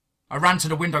 I ran to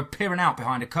the window, peering out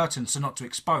behind a curtain so not to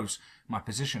expose my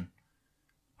position.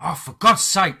 Oh, for God's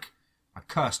sake! I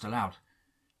cursed aloud.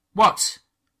 What?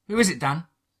 Who is it, Dan?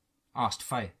 Asked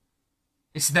Faye.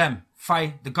 It's them,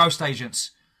 Faye, the ghost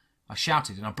agents, I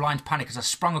shouted in a blind panic as I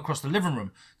sprung across the living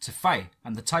room to Faye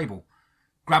and the table,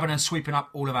 grabbing and sweeping up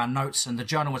all of our notes and the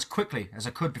journal as quickly as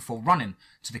I could before running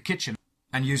to the kitchen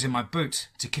and using my boot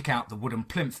to kick out the wooden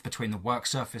plinth between the work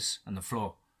surface and the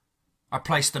floor. I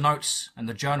placed the notes and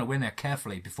the journal in there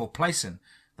carefully before placing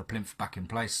the plinth back in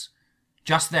place.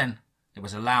 Just then, there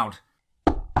was a loud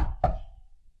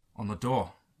on the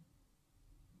door.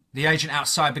 The agent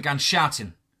outside began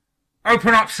shouting,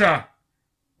 "Open up, sir!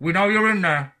 We know you're in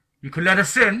there. You can let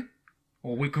us in,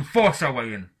 or we can force our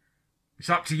way in. It's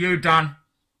up to you, Dan.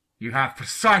 You have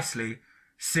precisely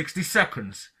 60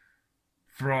 seconds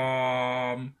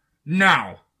from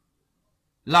now."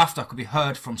 Laughter could be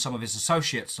heard from some of his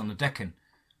associates on the decking.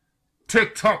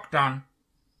 "Tick-tock, Dan."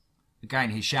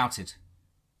 Again he shouted.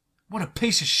 "What a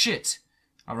piece of shit,"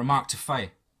 I remarked to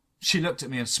Faye. She looked at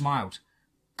me and smiled.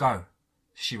 "Go,"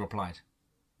 she replied.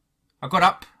 I got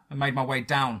up and made my way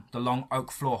down the long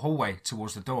oak floor hallway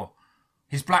towards the door,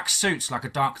 his black suit like a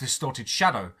dark distorted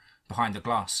shadow behind the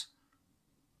glass.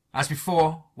 As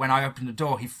before, when I opened the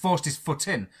door, he forced his foot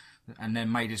in and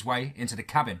then made his way into the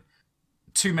cabin.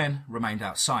 2 men remained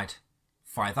outside.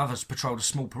 5 others patrolled a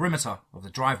small perimeter of the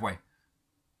driveway.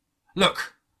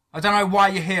 "Look, I don't know why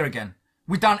you're here again.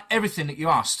 We've done everything that you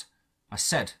asked," I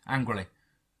said angrily.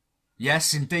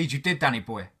 "Yes, indeed you did, Danny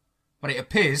boy. But it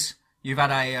appears you've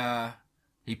had a,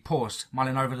 He paused,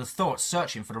 mulling over the thoughts,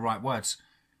 searching for the right words.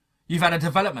 "You've had a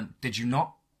development, did you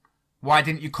not? Why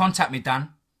didn't you contact me,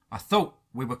 Dan? I thought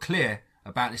we were clear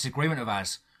about this agreement of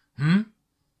ours."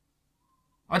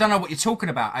 "I don't know what you're talking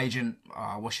about, Agent...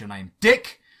 what's your name?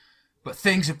 Dick? But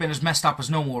things have been as messed up as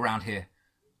normal around here.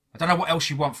 I don't know what else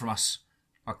you want from us,"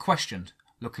 I questioned,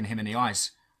 looking him in the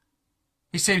eyes.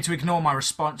 He seemed to ignore my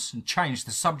response and changed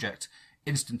the subject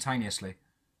instantaneously.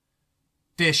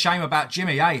 "Dear shame about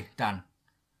Jimmy, eh, Dan?"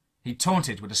 He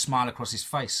taunted with a smile across his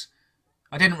face.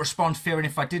 I didn't respond, fearing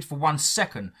if I did for 1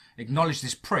 second acknowledge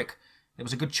this prick, there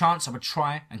was a good chance I would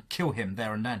try and kill him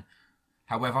there and then.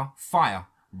 However, fire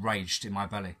raged in my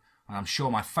belly, and I'm sure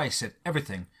my face said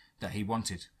everything that he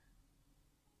wanted.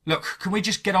 "Look, can we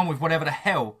just get on with whatever the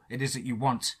hell it is that you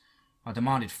want?" I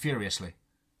demanded furiously.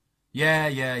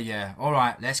 Yeah. All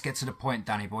right, let's get to the point,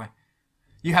 Danny boy.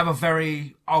 You have a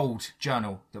very old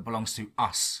journal that belongs to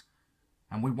us,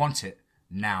 and we want it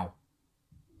now."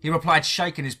 He replied,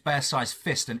 shaking his bear-sized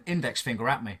fist and index finger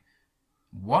at me.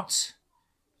 "What?"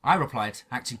 I replied,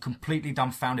 acting completely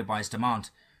dumbfounded by his demand.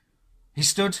 He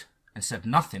stood and said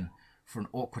nothing for an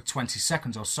awkward 20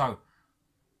 seconds or so,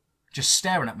 just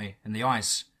staring at me in the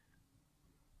eyes.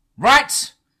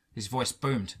 "Right!" His voice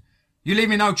boomed. "You leave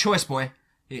me no choice, boy,"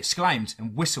 he exclaimed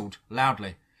and whistled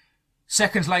loudly.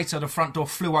 Seconds later, the front door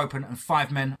flew open and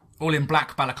 5 men, all in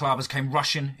black balaclavas, came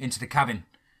rushing into the cabin.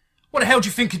 "What the hell do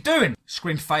you think you're doing?"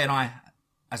 screamed Faye and I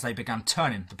as they began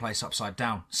turning the place upside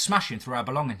down, smashing through our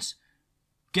belongings.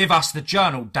 "Give us the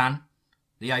journal, Dan!"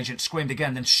 the agent screamed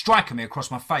again, then striking me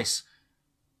across my face.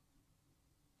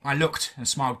 I looked and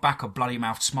smiled back a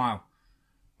bloody-mouthed smile.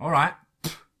 All right.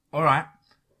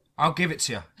 I'll give it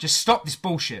to you. Just stop this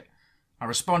bullshit," I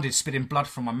responded, spitting blood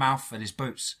from my mouth at his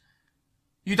boots.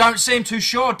 "You don't seem too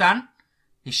sure, Dan,"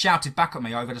 he shouted back at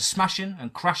me over the smashing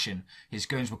and crashing his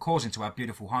goons were causing to our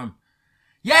beautiful home.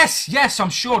 Yes, I'm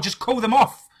sure. Just call them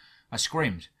off," I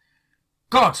screamed.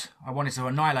 God, I wanted to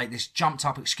annihilate this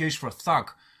jumped-up excuse for a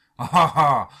thug.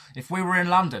 If we were in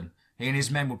London, he and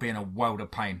his men would be in a world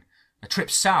of pain. A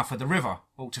trip south of the river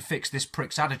ought to fix this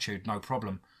prick's attitude, no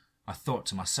problem, I thought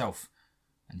to myself.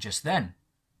 And just then,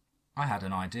 I had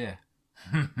an idea.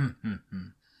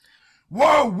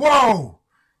 Whoa, whoa!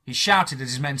 He shouted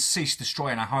as his men ceased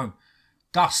destroying our home.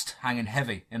 Dust hanging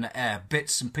heavy in the air,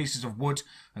 bits and pieces of wood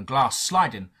and glass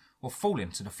sliding or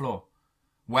falling to the floor.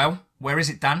 Well, where is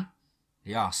it, Dan?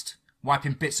 He asked,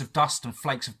 wiping bits of dust and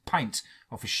flakes of paint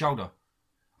off his shoulder.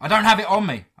 I don't have it on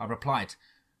me, I replied.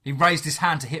 He raised his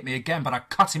hand to hit me again, but I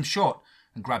cut him short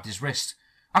and grabbed his wrist.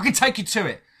 I can take you to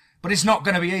it, but it's not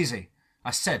going to be easy,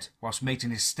 I said whilst meeting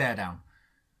his stare down.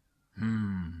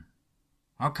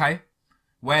 Okay.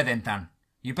 Where then, Dan?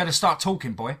 You better start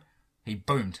talking, boy. He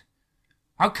boomed.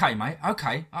 Okay, mate,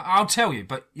 okay. I'll tell you,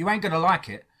 but you ain't going to like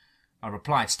it, I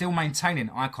replied, still maintaining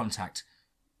eye contact.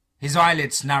 His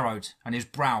eyelids narrowed and his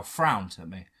brow frowned at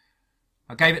me.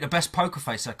 I gave it the best poker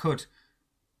face I could.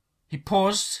 He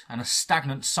paused and a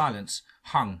stagnant silence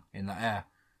hung in the air.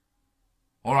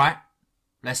 All right,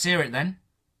 let's hear it then.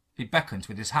 He beckoned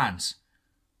with his hands.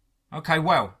 Okay,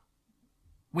 well,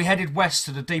 we headed west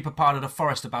to the deeper part of the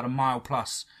forest about a mile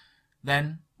plus.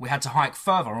 Then we had to hike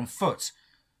further on foot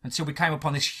until we came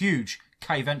upon this huge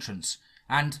cave entrance,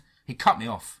 and he cut me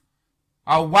off.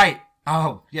 Oh, wait.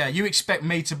 Oh, yeah, you expect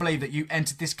me to believe that you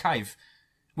entered this cave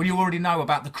when you already know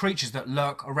about the creatures that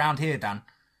lurk around here, Dan?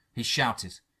 He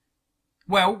shouted.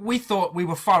 Well, we thought we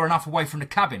were far enough away from the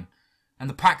cabin and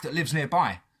the pack that lives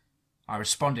nearby, I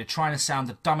responded, trying to sound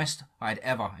the dumbest I had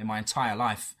ever in my entire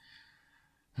life.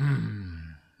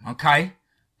 Okay,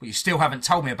 but you still haven't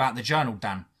told me about the journal,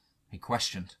 Dan, he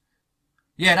questioned.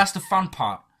 Yeah, that's the fun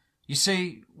part. You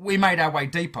see, we made our way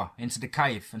deeper into the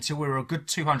cave until we were a good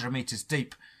 200 metres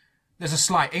deep. There's a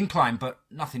slight incline, but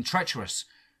nothing treacherous.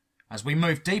 As we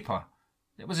moved deeper,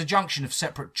 there was a junction of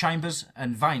separate chambers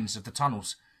and veins of the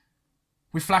tunnels.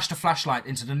 We flashed a flashlight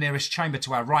into the nearest chamber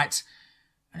to our right,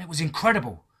 and it was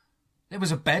incredible. There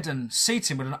was a bed and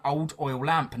seating with an old oil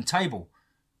lamp and table.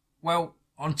 Well,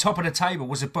 on top of the table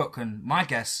was a book, and my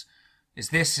guess is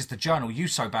this is the journal you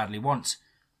so badly want.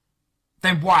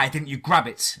 Then why didn't you grab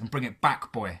it and bring it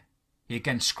back, boy? He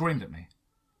again screamed at me.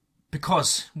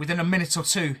 Because within a minute or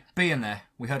two being there,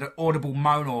 we heard an audible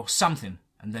moan or something,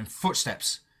 and then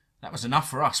footsteps. That was enough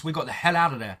for us. We got the hell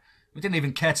out of there. We didn't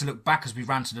even care to look back as we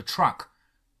ran to the truck.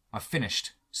 I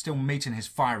finished, still meeting his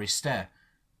fiery stare.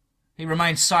 He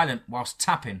remained silent whilst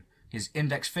tapping his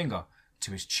index finger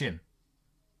to his chin.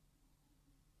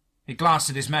 He glanced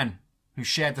at his men, who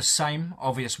shared the same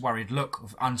obvious worried look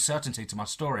of uncertainty to my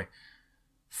story.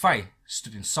 Faye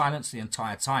stood in silence the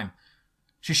entire time.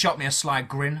 She shot me a sly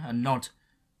grin and nod.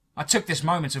 I took this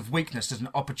moment of weakness as an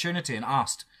opportunity and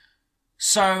asked,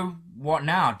 So, what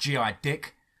now, G.I.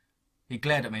 Dick? He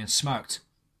glared at me and smirked.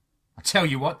 I tell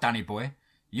you what, Danny boy,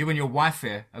 you and your wife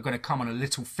here are going to come on a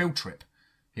little field trip.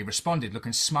 He responded,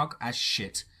 looking smug as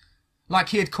shit. Like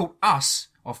he had caught us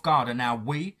off guard and now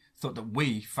we thought that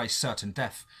we faced certain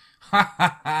death. Ha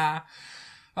ha ha!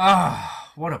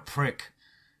 Ah, what a prick.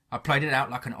 I played it out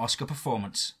like an Oscar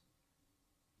performance.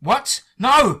 What?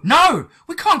 No! No!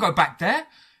 We can't go back there!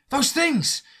 Those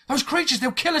things! Those creatures,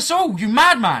 they'll kill us all, you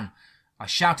madman! I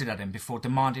shouted at him before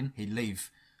demanding he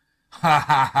leave. Ha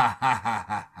ha ha ha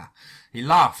ha ha! He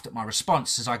laughed at my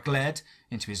response as I glared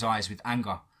into his eyes with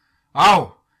anger.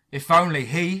 Oh, if only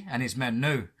he and his men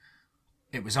knew.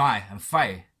 It was I and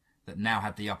Faye that now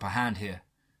had the upper hand here.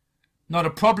 Not a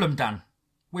problem, Dan.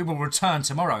 We will return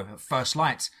tomorrow at first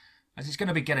light, as it's going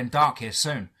to be getting dark here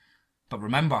soon. But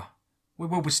remember, we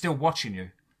will be still watching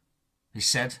you, he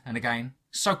said, and again,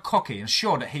 so cocky and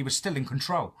sure that he was still in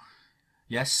control.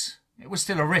 Yes, it was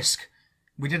still a risk.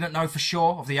 We didn't know for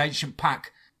sure of the Ancient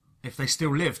Pack if they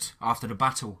still lived after the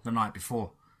battle the night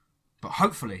before. But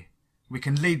hopefully, we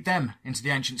can lead them into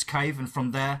the Ancient's cave, and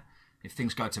from there, if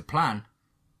things go to plan,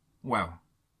 well,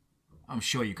 I'm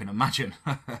sure you can imagine.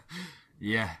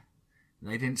 Yeah,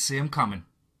 they didn't see 'em coming.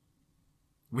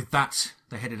 With that,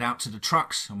 they headed out to the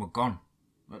trucks and were gone,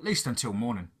 at least until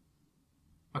morning.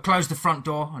 I closed the front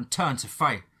door and turned to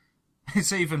Faye.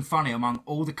 It's even funny among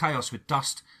all the chaos with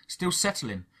dust still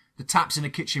settling, the taps in the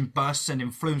kitchen burst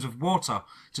sending flumes of water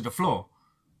to the floor.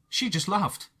 She just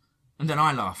laughed, and then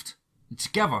I laughed, and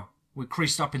together we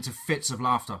creased up into fits of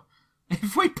laughter.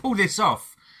 If we pull this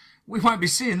off, we won't be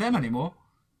seeing them anymore,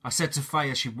 I said to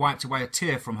Faye as she wiped away a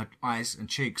tear from her eyes and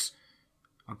cheeks.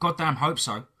 I goddamn hope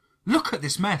so. Look at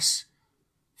this mess.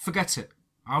 Forget it.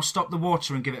 I'll stop the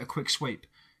water and give it a quick sweep.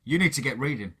 You need to get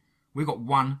reading. We got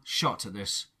one shot at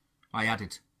this, I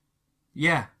added.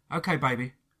 Yeah, okay,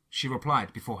 baby, she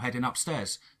replied before heading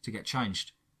upstairs to get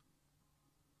changed.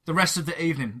 The rest of the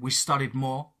evening we studied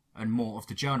more and more of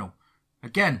the journal.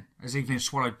 Again, as evening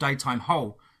swallowed daytime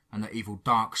whole and the evil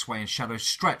dark swaying shadows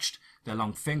stretched their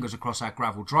long fingers across our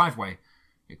gravel driveway,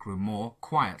 it grew more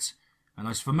quiet and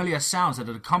those familiar sounds that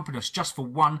had accompanied us just for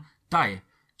one day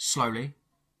slowly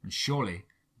and surely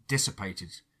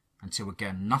dissipated until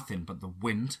again nothing but the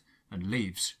wind and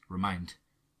leaves remained.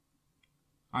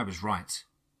 I was right.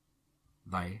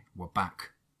 They were back.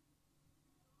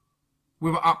 We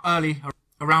were up early,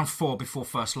 around 4 before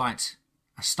first light.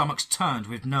 Our stomachs turned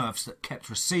with nerves that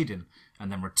kept receding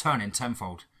and then returning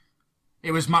tenfold.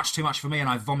 It was much too much for me, and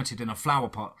I vomited in a flower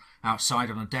pot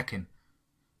outside on the decking.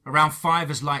 Around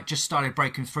 5, as light just started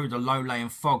breaking through the low-laying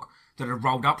fog that had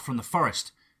rolled up from the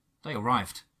forest, they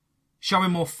arrived.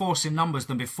 Showing more force in numbers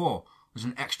than before was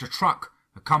an extra truck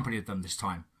accompanied them this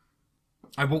time.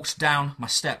 I walked down my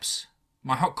steps,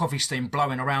 my hot coffee steam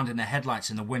blowing around in their headlights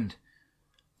in the wind.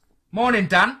 "Morning,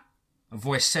 Dan," a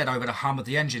voice said over the hum of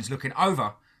the engines. Looking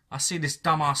over, I see this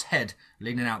dumbass head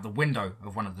leaning out the window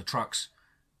of one of the trucks.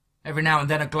 Every now and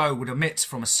then a glow would emit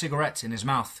from a cigarette in his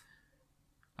mouth.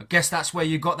 "I guess that's where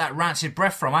you got that rancid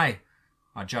breath from, eh?"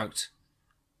 I joked.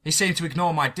 He seemed to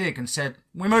ignore my dig and said,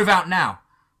 "We move out now.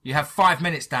 You have 5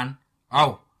 minutes, Dan.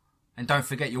 Oh, and don't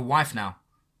forget your wife now."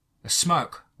 A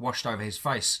smirk washed over his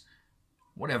face.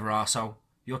 "Whatever, arsehole.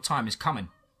 Your time is coming,"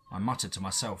 I muttered to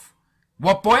myself.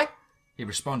 "What, boy?" he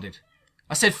responded.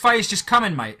 "I said Faye's just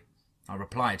coming, mate," I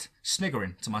replied,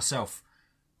 sniggering to myself.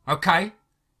 "Okay,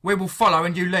 we will follow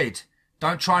and you lead.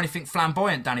 Don't try anything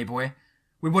flamboyant, Danny boy.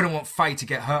 We wouldn't want Faye to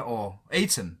get hurt or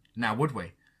eaten, now would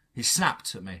we?" He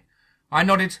snapped at me. I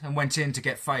nodded and went in to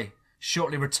get Faye,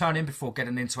 shortly returning before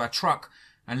getting into our truck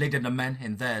and leading the men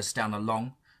in theirs down the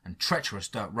long and treacherous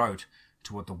dirt road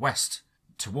toward the west,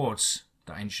 towards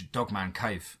the Ancient Dogman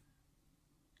cave.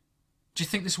 "Do you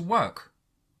think this will work?"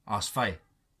 asked Faye.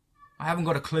 "I haven't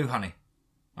got a clue, honey,"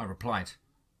 I replied.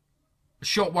 A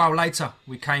short while later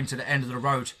we came to the end of the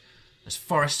road, as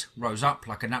forest rose up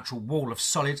like a natural wall of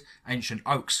solid ancient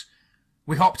oaks.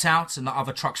 We hopped out and the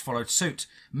other trucks followed suit,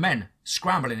 men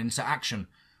scrambling into action.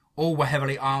 All were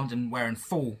heavily armed and wearing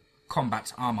full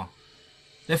combat armour,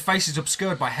 their faces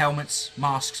obscured by helmets,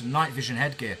 masks and night vision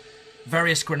headgear,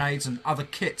 various grenades and other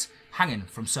kit hanging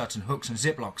from certain hooks and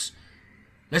ziplocks.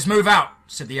 "Let's move out,"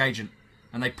 said the agent,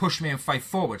 and they pushed me and Faye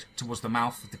forward towards the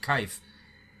mouth of the cave.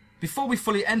 Before we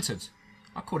fully entered,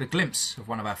 I caught a glimpse of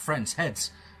one of our friends'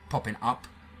 heads popping up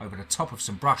over the top of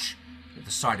some brush at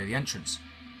the side of the entrance,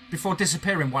 before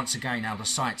disappearing once again out of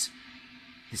sight.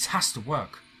 This has to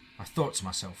work, I thought to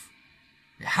myself.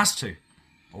 It has to,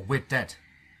 or we're dead.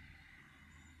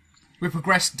 We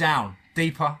progressed down,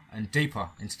 deeper and deeper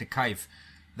into the cave,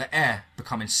 the air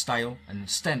becoming stale and the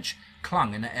stench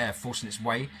clung in the air, forcing its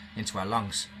way into our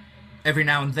lungs. Every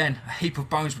now and then a heap of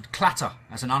bones would clatter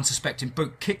as an unsuspecting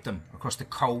boot kicked them across the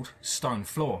cold stone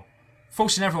floor,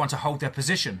 forcing everyone to hold their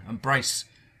position and brace.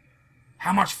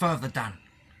 "How much further, Dan?"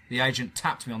 The agent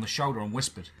tapped me on the shoulder and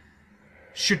whispered.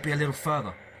 "Should be a little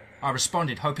further," I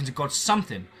responded, hoping to God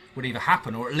something would either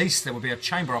happen or at least there would be a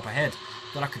chamber up ahead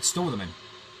that I could store them in.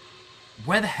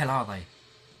 "Where the hell are they?"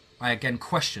 I again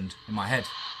questioned in my head,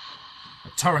 a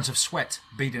torrent of sweat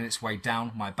beading its way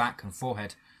down my back and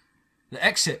forehead. The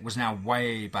exit was now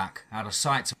way back, out of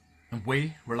sight, and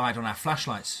we relied on our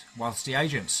flashlights, whilst the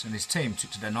agents and his team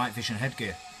took to their night vision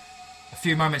headgear. A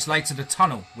few moments later, the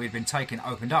tunnel we had been taking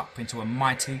opened up into a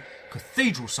mighty,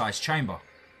 cathedral-sized chamber.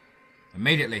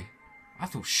 Immediately, I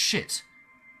thought, shit,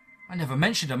 I never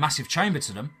mentioned a massive chamber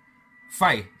to them.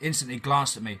 Faye instantly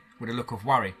glanced at me with a look of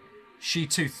worry. She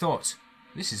too thought,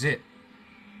 this is it.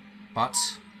 But,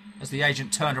 as the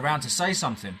agent turned around to say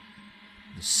something,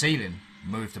 the ceiling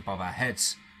moved above our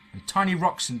heads, and tiny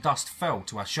rocks and dust fell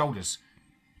to our shoulders.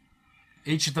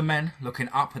 Each of the men looking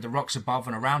up at the rocks above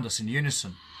and around us in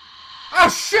unison. "Oh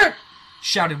shit!"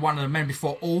 shouted one of the men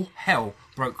before all hell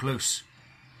broke loose.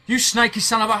 "You snaky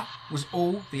son of a..." was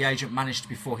all the agent managed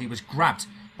before he was grabbed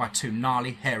by 2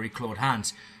 gnarly, hairy, clawed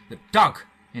hands that dug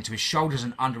into his shoulders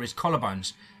and under his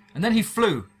collarbones, and then he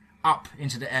flew up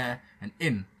into the air and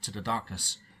into the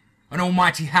darkness. An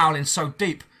almighty howling so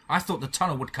deep I thought the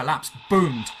tunnel would collapse,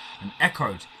 boomed and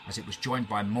echoed as it was joined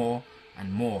by more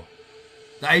and more.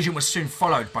 The agent was soon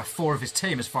followed by 4 of his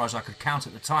team as far as I could count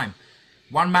at the time.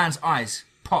 One man's eyes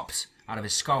popped out of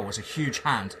his skull as a huge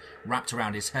hand wrapped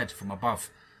around his head from above.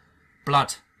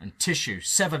 Blood and tissue,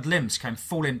 severed limbs came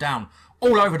falling down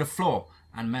all over the floor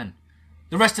and men.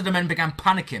 The rest of the men began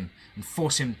panicking and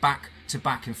forcing back to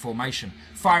back in formation,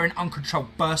 firing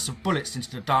uncontrolled bursts of bullets into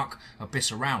the dark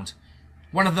abyss around.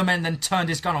 One of the men then turned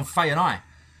his gun on Faye and I.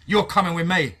 "You're coming with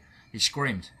me," he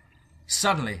screamed.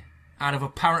 Suddenly, out of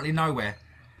apparently nowhere,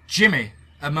 Jimmy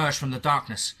emerged from the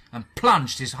darkness and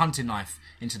plunged his hunting knife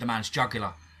into the man's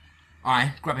jugular.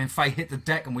 I, grabbing Faye, hit the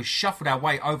deck and we shuffled our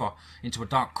way over into a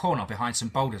dark corner behind some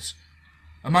boulders.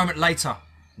 A moment later,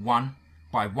 1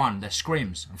 by one, their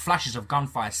screams and flashes of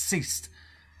gunfire ceased,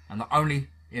 and the only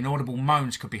inaudible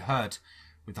moans could be heard,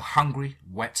 with the hungry,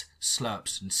 wet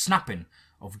slurps and snapping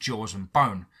of jaws and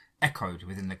bone echoed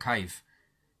within the cave,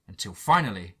 until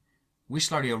finally we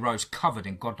slowly arose covered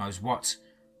in God knows what.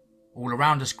 All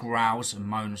around us growls and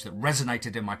moans that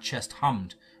resonated in my chest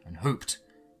hummed and whooped.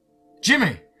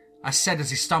 "Jimmy!" I said as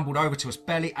he stumbled over to us,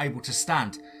 barely able to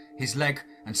stand, his leg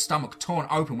and stomach torn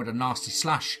open with a nasty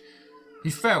slash. He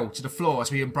fell to the floor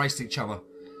as we embraced each other.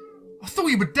 "I thought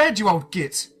you were dead, you old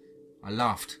git!" I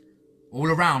laughed. All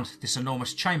around this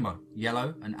enormous chamber,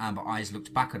 yellow and amber eyes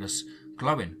looked back at us,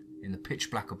 glowing in the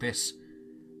pitch-black abyss.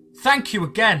 "Thank you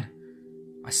again,"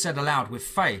 I said aloud with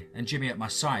Faye and Jimmy at my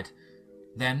side.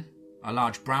 Then a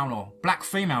large brown or black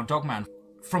female dogman,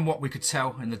 from what we could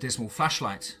tell in the dismal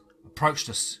flashlight, approached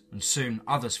us, and soon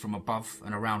others from above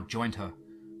and around joined her.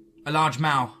 A large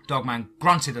male dogman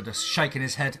grunted at us, shaking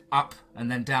his head up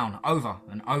and then down, over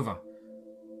and over.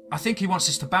 "I think he wants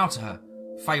us to bow to her,"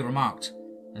 Faye remarked,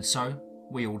 and so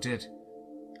we all did.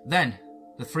 Then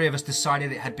the three of us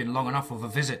decided it had been long enough of a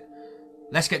visit.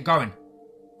 "Let's get going,"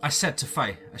 I said to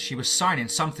Faye as she was signing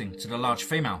something to the large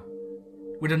female.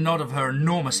 With a nod of her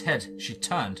enormous head, she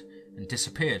turned and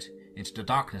disappeared into the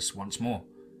darkness once more,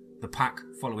 the pack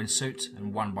following suit,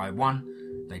 and one by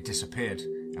one they disappeared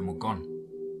and were gone.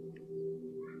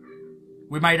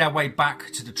 We made our way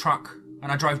back to the truck,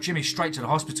 and I drove Jimmy straight to the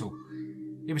hospital.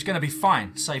 He was going to be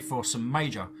fine, save for some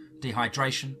major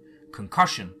dehydration,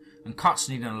 concussion, and cuts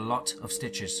needing a lot of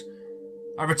stitches.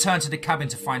 I returned to the cabin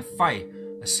to find Faye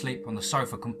asleep on the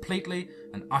sofa, completely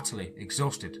and utterly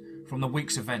exhausted from the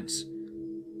week's events.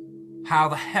 How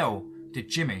the hell did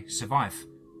Jimmy survive?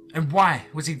 And why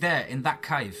was he there in that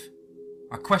cave?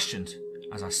 I questioned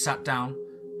as I sat down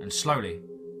and slowly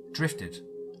drifted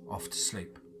off to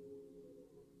sleep.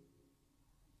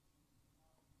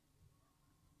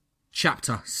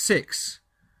 Chapter 6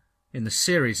 in the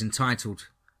series entitled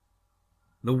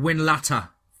The Whinlatter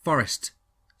Forest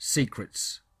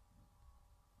Secrets.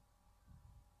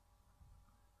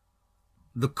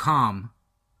 The calm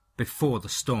before the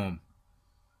storm.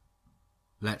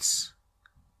 Let's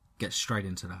get straight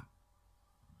into that.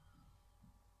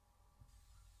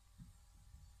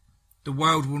 The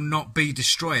world will not be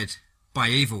destroyed by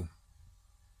evil,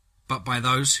 but by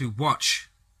those who watch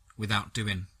without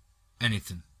doing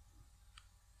anything.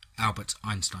 Albert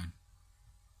Einstein.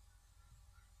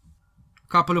 A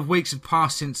couple of weeks had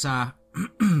passed since our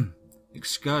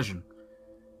excursion.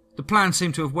 The plan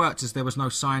seemed to have worked, as there was no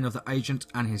sign of the agent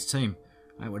and his team,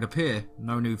 and it would appear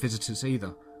no new visitors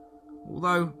either,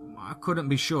 although I couldn't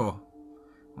be sure.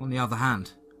 On the other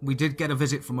hand, we did get a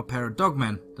visit from a pair of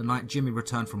dogmen the night Jimmy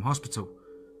returned from hospital.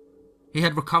 He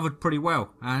had recovered pretty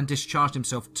well and discharged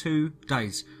himself 2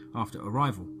 days after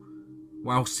arrival.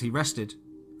 Whilst he rested,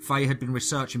 Faye had been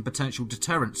researching potential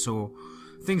deterrents or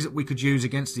things that we could use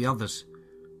against the others.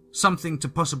 Something to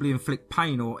possibly inflict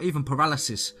pain or even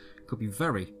paralysis could be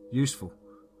very useful.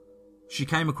 She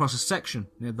came across a section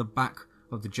near the back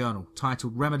of the journal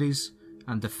titled Remedies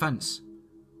and Defence.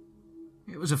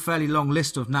 It was a fairly long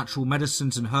list of natural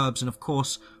medicines and herbs, and of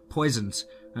course poisons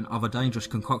and other dangerous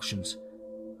concoctions.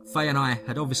 Faye and I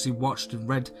had obviously watched and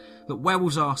read that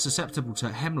werewolves are susceptible to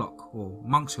hemlock or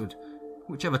monkshood,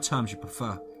 whichever terms you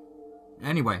prefer.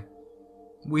 Anyway,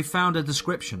 we found a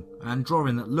description and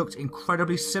drawing that looked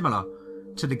incredibly similar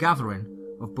to the gathering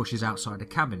of bushes outside the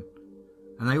cabin,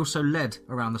 and they also led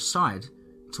around the side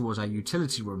towards our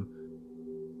utility room,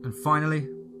 and finally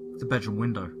the bedroom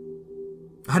window.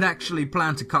 I had actually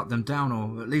planned to cut them down,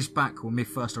 or at least back when we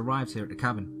first arrived here at the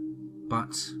cabin,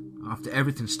 but after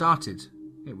everything started,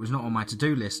 it was not on my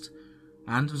to-do list,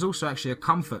 and was also actually a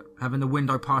comfort having the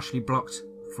window partially blocked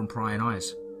from prying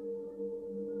eyes.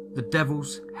 The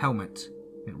Devil's Helmet,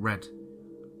 it read.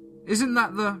 "Isn't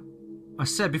that the—" I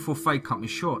said before Faye cut me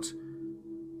short.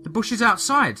 "The bushes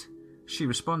outside," she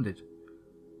responded.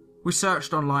 We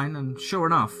searched online, and sure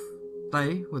enough,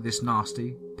 they were this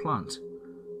nasty plant.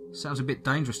 "Sounds a bit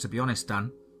dangerous, to be honest,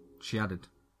 Dan," she added.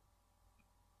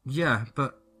 "Yeah,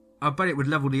 but I bet it would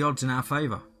level the odds in our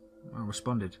favour," I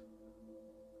responded.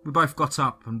 We both got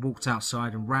up and walked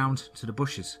outside and round to the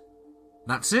bushes.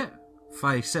 "That's it,"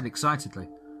 Faye said excitedly.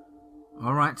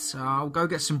 "Alright, I'll go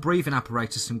get some breathing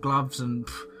apparatus and gloves and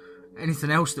anything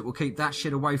else that will keep that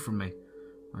shit away from me,"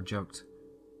 I joked.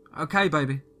 "Okay,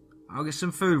 baby. I'll get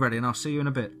some food ready and I'll see you in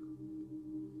a bit."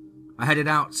 I headed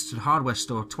out to the hardware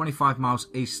store 25 miles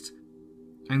east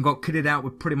and got kitted out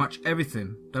with pretty much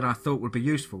everything that I thought would be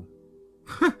useful.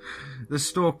 The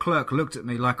store clerk looked at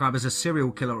me like I was a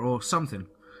serial killer or something,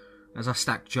 as I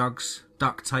stacked jugs,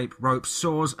 duct tape, ropes,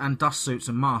 saws and dust suits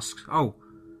and masks. Oh,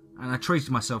 and I treated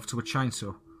myself to a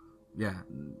chainsaw. Yeah,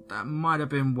 that might have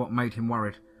been what made him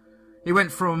worried. He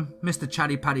went from Mr.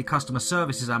 Chatty Paddy customer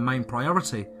service is our main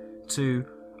priority to,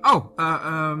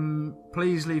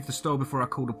 please leave the store before I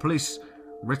call the police,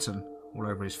 written all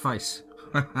over his face.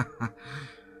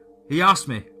 He asked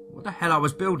me what the hell I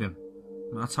was building.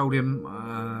 I told him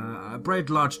I bred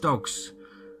large dogs,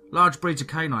 large breeds of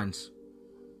canines.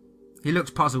 He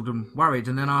looked puzzled and worried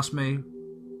and then asked me,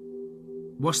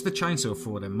 "What's the chainsaw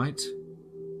for then, mate?"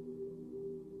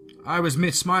 I was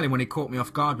mid-smiling when he caught me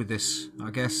off guard with this, I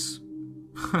guess.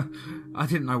 I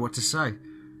didn't know what to say.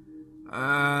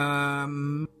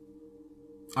 I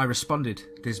responded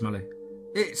dismally.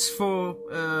 It's for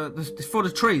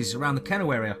the trees around the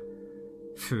kennel area.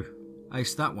 Phew,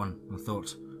 aced that one, I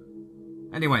thought.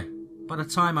 Anyway, by the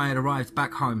time I had arrived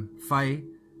back home, Faye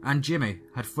and Jimmy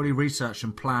had fully researched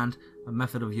and planned a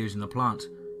method of using the plant.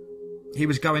 He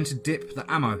was going to dip the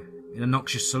ammo in a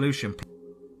noxious solution.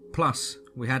 Plus,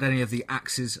 we had any of the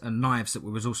axes and knives that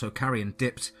we was also carrying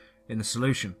dipped in the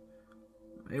solution.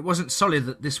 It wasn't solid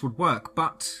that this would work,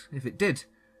 but if it did,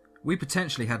 we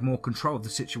potentially had more control of the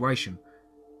situation.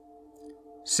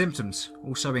 Symptoms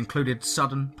also included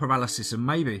sudden paralysis and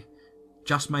maybe,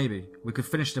 just maybe, we could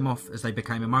finish them off as they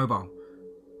became immobile.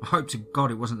 I hope to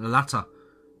God it wasn't the latter,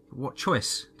 but what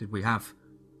choice did we have?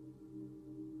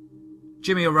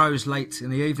 Jimmy arose late in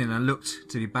the evening and looked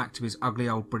to be back to his ugly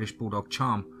old British Bulldog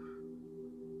charm.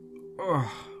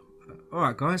 "Oh,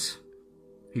 alright guys,"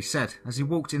 he said as he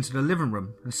walked into the living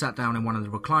room and sat down in one of the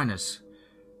recliners.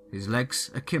 His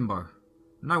legs akimbo,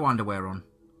 no underwear on,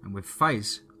 and with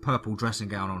Faye's purple dressing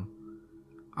gown on.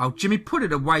 "Oh, Jimmy, put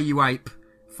it away, you ape!"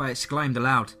 Faye exclaimed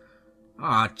aloud.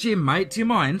 "Ah, Jim, mate, do you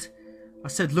mind?" I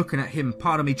said, looking at him,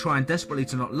 part of me trying desperately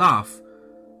to not laugh,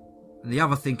 and the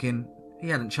other thinking he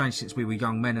hadn't changed since we were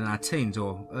young men in our teens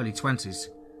or early 20s.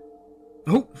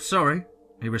 "Oh, sorry,"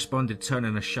 he responded,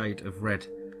 turning a shade of red.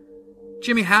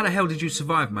 "Jimmy, how the hell did you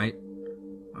survive, mate?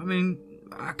 I mean,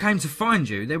 I came to find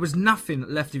you. There was nothing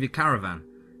left of your caravan.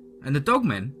 And the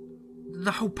dogmen?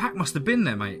 The whole pack must have been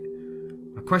there, mate."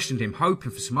 I questioned him,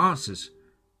 hoping for some answers.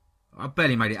 I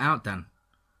barely made it out, Dan.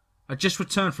 I'd just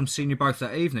returned from seeing you both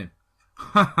that evening.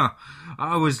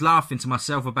 I was laughing to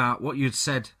myself about what you'd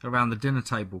said around the dinner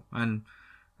table, and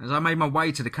as I made my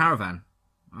way to the caravan,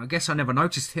 I guess I never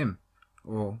noticed him,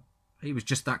 or he was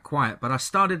just that quiet, but I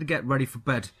started to get ready for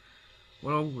bed.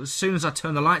 Well, as soon as I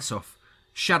turned the lights off,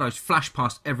 shadows flashed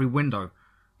past every window,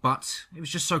 but it was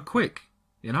just so quick,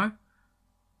 you know?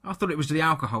 I thought it was the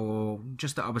alcohol, or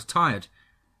just that I was tired.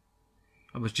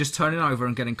 I was just turning over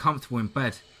and getting comfortable in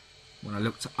bed when I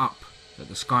looked up at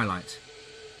the skylight.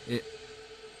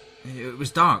 It was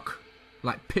dark,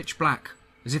 like pitch black,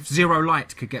 as if zero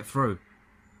light could get through.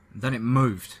 And then it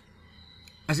moved.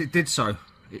 As it did so,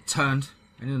 it turned,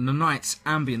 and in the night's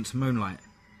ambient moonlight,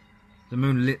 the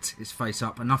moon lit its face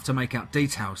up enough to make out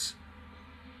details.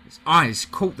 Its eyes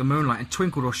caught the moonlight and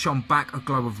twinkled or shone back a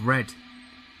glow of red.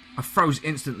 I froze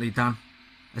instantly, Dan,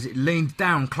 as it leaned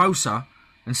down closer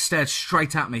and stared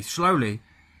straight at me, slowly,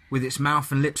 with its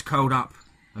mouth and lips curled up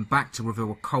and back to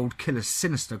reveal a cold killer's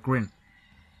sinister grin.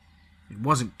 It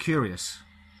wasn't curious.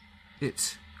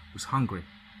 It was hungry.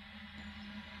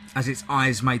 As its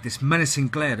eyes made this menacing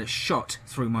glare that shot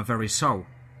through my very soul,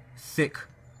 thick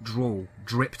drool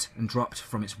dripped and dropped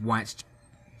from its white,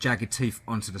 jagged teeth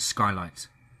onto the skylight.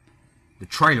 The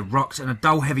trailer rocked and a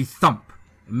dull, heavy thump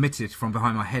emitted from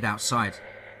behind my head outside.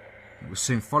 It was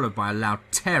soon followed by a loud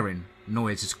tearing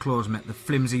noise as claws met the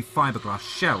flimsy fiberglass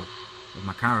shell of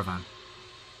my caravan.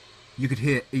 You could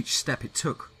hear each step it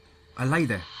took. I lay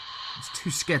there. I was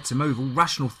too scared to move. All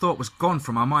rational thought was gone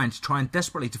from my mind, trying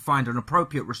desperately to find an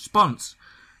appropriate response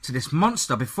to this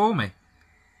monster before me.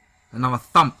 Another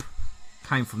thump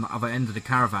came from the other end of the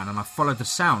caravan, and I followed the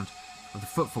sound of the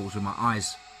footfalls with my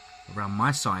eyes around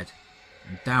my side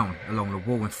and down along the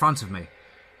wall in front of me.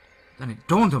 Then it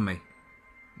dawned on me.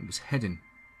 It was heading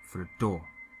for the door.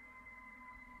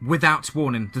 Without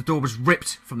warning, the door was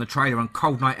ripped from the trailer and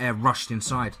cold night air rushed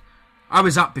inside. I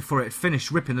was up before it had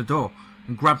finished ripping the door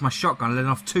and grabbed my shotgun, letting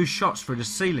off 2 shots through the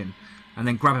ceiling and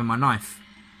then grabbing my knife.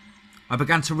 I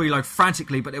began to reload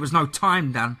frantically, but there was no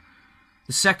time, Dan.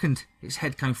 The second its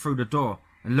head came through the door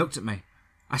and looked at me,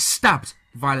 I stabbed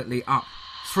violently up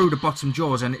through the bottom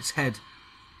jaws and its head,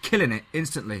 killing it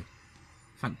instantly.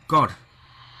 Thank God.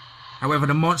 However,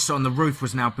 the monster on the roof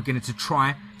was now beginning to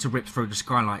try to rip through the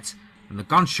skylight, and the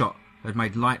gunshot had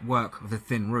made light work of the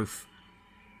thin roof.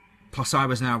 Plus I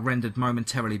was now rendered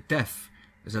momentarily deaf,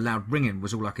 as a loud ringing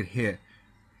was all I could hear.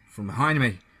 From behind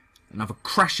me, another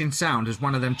crashing sound as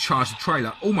one of them charged the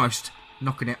trailer, almost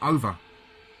knocking it over.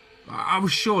 I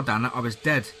was sure, Dan, that I was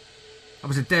dead, I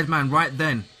was a dead man right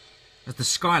then, as the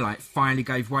skylight finally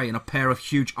gave way and a pair of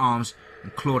huge arms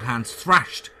and clawed hands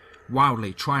thrashed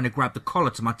wildly, trying to grab the collar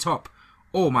to my top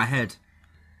or my head.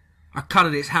 I cut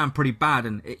at its hand pretty bad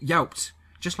and it yelped,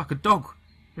 just like a dog,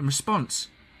 in response.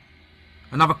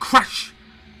 Another crash,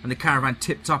 and the caravan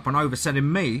tipped up and over,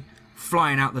 sending me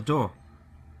flying out the door.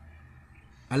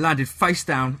 I landed face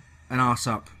down and arse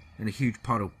up in a huge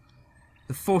puddle.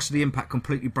 The force of the impact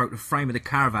completely broke the frame of the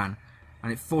caravan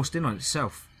and it forced in on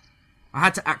itself. I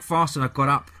had to act fast and I got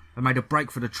up and made a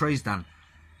break for the trees, Dan.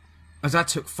 As I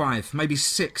took 5, maybe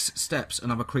 6 steps,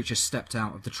 another creature stepped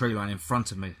out of the tree line in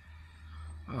front of me.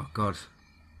 Oh God.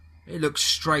 It looked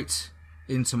straight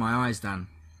into my eyes, Dan.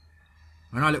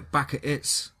 When I looked back at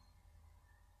its,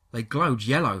 they glowed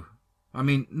yellow. I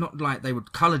mean, not like they were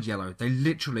coloured yellow. They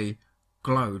literally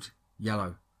glowed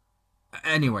yellow.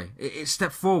 Anyway, it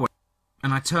stepped forward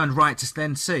and I turned right to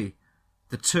then see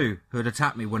the 2 who had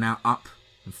attacked me were now up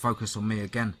and focused on me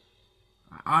again.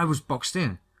 I was boxed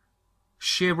in.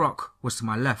 Sheer rock was to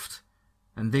my left,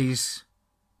 and these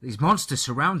monsters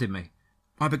surrounded me.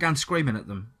 I began screaming at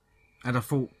them, and I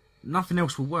thought, nothing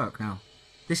else will work now.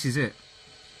 This is it.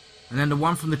 And then the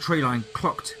one from the tree line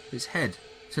clocked its head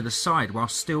to the side while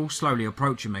still slowly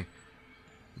approaching me.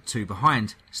 The 2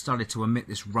 behind started to emit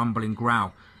this rumbling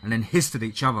growl and then hissed at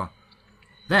each other.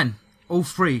 Then all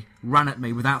 3 ran at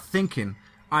me without thinking.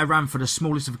 I ran for the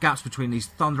smallest of gaps between these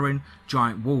thundering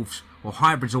giant wolves, or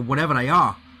hybrids, or whatever they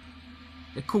are.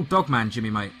 They're called Dogman, Jimmy,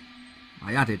 mate,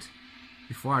 I added,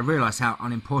 before I realised how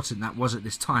unimportant that was at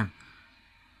this time.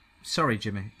 Sorry,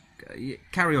 Jimmy.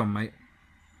 Carry on, mate,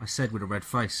 I said with a red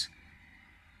face.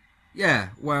 Yeah,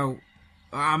 well,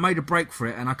 I made a break for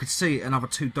it and I could see another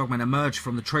 2 Dogmen emerge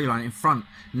from the tree line in front,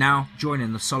 now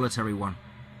joining the solitary one.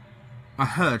 I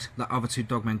heard that other 2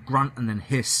 Dogmen grunt and then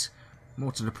hiss.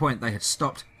 More to the point, they had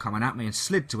stopped coming at me and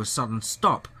slid to a sudden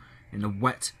stop in the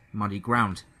wet, muddy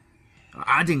ground.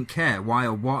 I didn't care why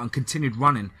or what and continued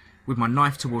running with my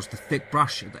knife towards the thick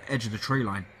brush at the edge of the tree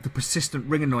line. The persistent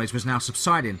ringing noise was now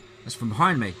subsiding as from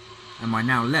behind me and my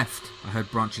now left I heard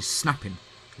branches snapping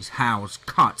as howls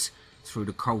cut through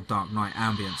the cold dark night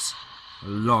ambience. A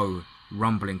low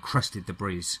rumbling crested the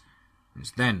breeze. It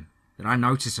was then that I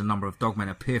noticed a number of Dogmen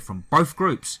appear from both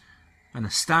groups and a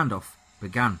standoff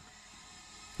began.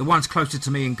 The ones closer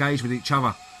to me engaged with each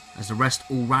other as the rest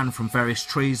all ran from various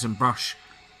trees and brush.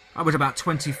 I was about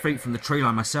 20 feet from the tree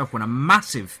line myself when a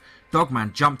massive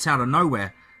Dogman jumped out of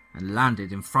nowhere and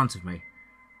landed in front of me.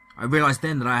 I realised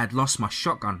then that I had lost my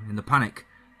shotgun in the panic.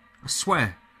 I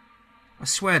swear,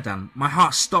 Dan, my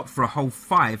heart stopped for a whole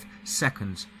 5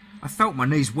 seconds. I felt my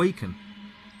knees weaken.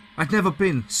 I'd never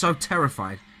been so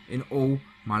terrified in all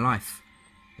my life.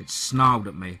 It snarled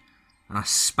at me and I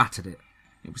spat at it.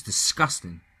 It was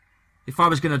disgusting. If I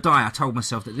was going to die, I told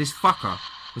myself that this fucker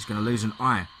was going to lose an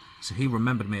eye, so he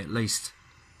remembered me at least.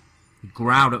 He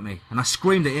growled at me and I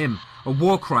screamed at him, a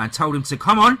war cry, and told him to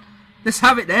come on, let's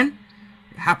have it then.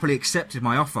 It happily accepted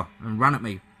my offer and ran at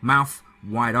me, mouth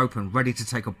wide open, ready to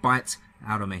take a bite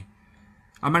out of me.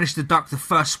 I managed to duck the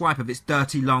first swipe of its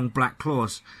dirty long black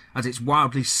claws as it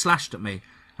wildly slashed at me,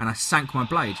 and I sank my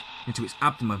blade into its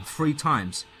abdomen 3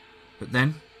 times. But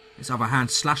then its other hand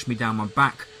slashed me down my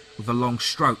back with a long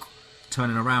stroke.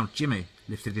 Turning around, Jimmy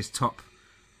lifted his top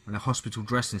and the hospital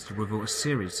dressings to reveal a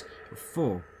series of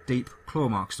 4 deep claw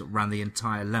marks that ran the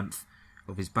entire length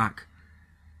of his back.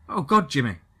 "Oh God,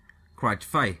 Jimmy!" cried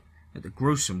Faye at the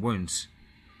gruesome wounds.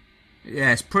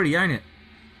 "Yeah, it's pretty, ain't it?"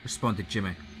 responded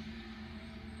Jimmy.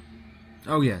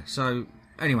 "Oh yeah, so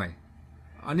anyway,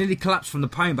 I nearly collapsed from the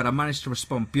pain, but I managed to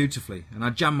respond beautifully, and I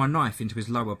jammed my knife into his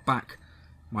lower back.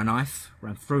 My knife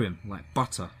ran through him like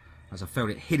butter as I felt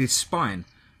it hit his spine,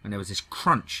 and there was this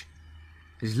crunch.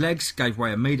 His legs gave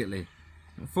way immediately.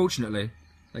 Unfortunately,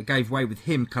 they gave way with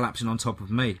him collapsing on top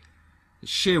of me. The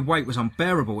sheer weight was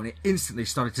unbearable, and it instantly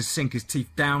started to sink his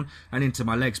teeth down and into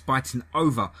my legs, biting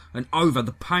over and over.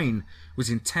 The pain was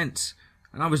intense,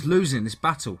 and I was losing this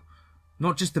battle.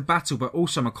 Not just the battle, but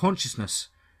also my consciousness.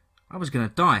 I was going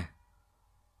to die.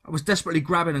 I was desperately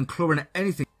grabbing and clawing at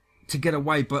anything to get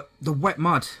away, but the wet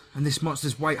mud and this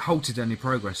monster's weight halted any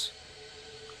progress.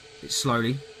 It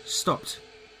slowly stopped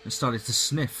and started to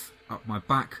sniff up my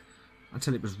back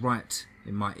until it was right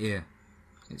in my ear.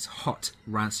 Its hot,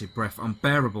 rancid breath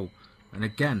unbearable, and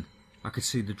again I could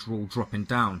see the drool dropping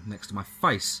down next to my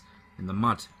face in the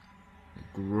mud. It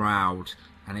growled,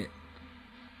 and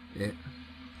it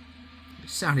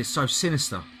sounded so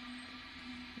sinister.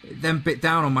 It then bit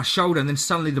down on my shoulder, and then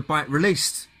suddenly the bite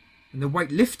released and the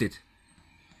weight lifted.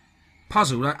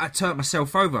 Puzzled, I turned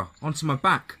myself over onto my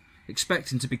back,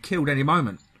 expecting to be killed any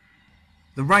moment.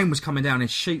 The rain was coming down in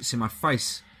sheets in my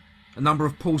face, a number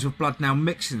of pools of blood now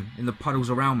mixing in the puddles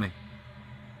around me.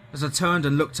 As I turned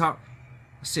and looked up,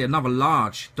 I see another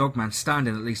large dogman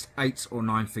standing at least 8 or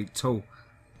 9 feet tall,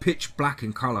 pitch black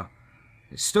in colour.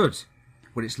 It stood,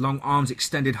 with its long arms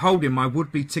extended, holding my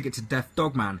would-be ticket to death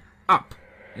dogman up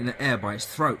in the air by its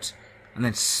throat, and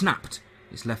then snapped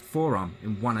its left forearm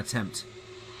in one attempt.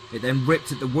 It then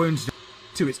ripped at the wounds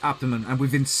to its abdomen, and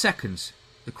within seconds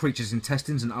the creature's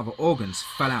intestines and other organs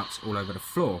fell out all over the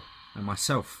floor and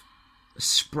myself. A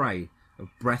spray of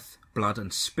breath, blood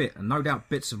and spit, and no doubt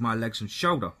bits of my legs and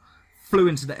shoulder, flew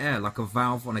into the air like a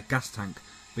valve on a gas tank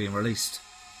being released.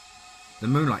 The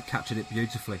moonlight captured it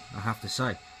beautifully, I have to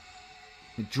say.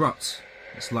 It dropped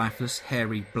its lifeless,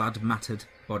 hairy, blood-mattered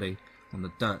body on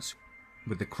the dirt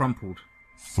with the crumpled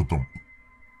thudump.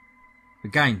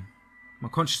 Again, my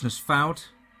consciousness failed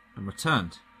and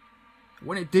returned.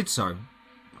 When it did so,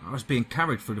 I was being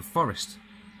carried through the forest.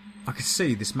 I could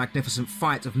see this magnificent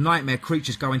fight of nightmare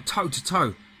creatures going toe to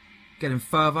toe, getting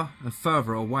further and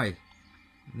further away.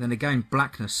 And then again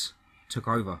blackness took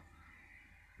over.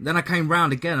 Then I came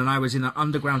round again and I was in an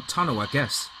underground tunnel, I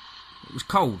guess. It was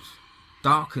cold,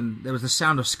 dark, and there was the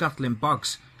sound of scuttling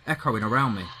bugs echoing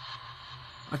around me.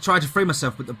 I tried to free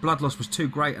myself, but the blood loss was too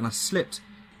great and I slipped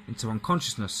into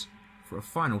unconsciousness for a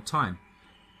final time.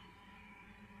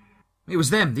 "It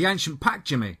was them, the Ancient Pack,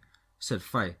 Jimmy," said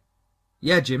Faye.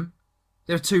 "Yeah, Jim.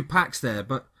 There are 2 packs there,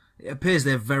 but it appears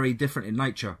they're very different in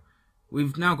nature.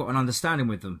 We've now got an understanding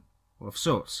with them, or of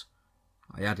sorts,"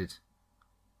 I added.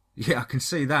 "Yeah, I can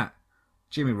see that,"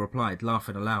 Jimmy replied,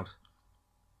 laughing aloud.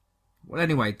 "Well,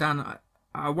 anyway, Dan,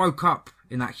 I woke up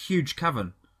in that huge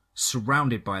cavern,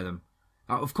 surrounded by them.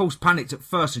 I, of course, panicked at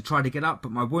first and tried to get up,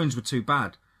 but my wounds were too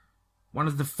bad. One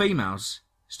of the females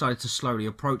started to slowly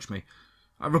approach me.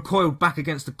 I recoiled back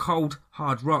against the cold,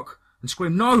 hard rock and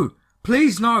screamed, 'No!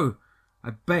 Please, no!'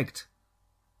 I begged.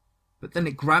 But then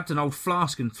it grabbed an old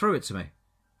flask and threw it to me.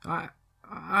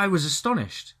 I was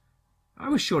astonished. I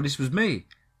was sure this was me.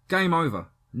 Game over.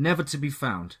 Never to be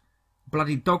found.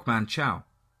 Bloody Dogman chow.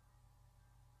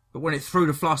 But when it threw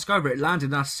the flask over, it landed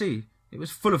in our sea. It was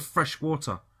full of fresh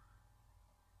water.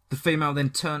 The female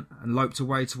then turned and loped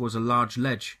away towards a large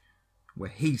ledge where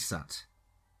he sat,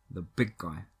 the big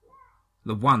guy,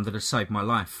 the one that had saved my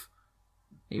life.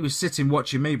 He was sitting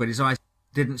watching me, but his eyes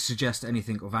didn't suggest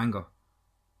anything of anger.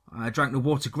 I drank the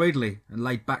water greedily and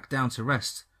laid back down to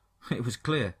rest. It was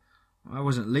clear I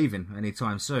wasn't leaving any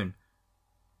time soon.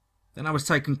 Then I was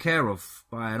taken care of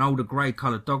by an older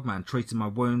grey-coloured dogman treating my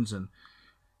wounds, and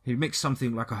he mixed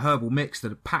something like a herbal mix that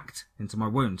had packed into my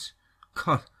wounds.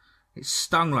 God, it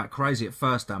stung like crazy at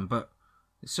first, Dan, but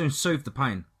it soon soothed the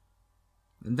pain.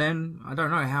 And then, I don't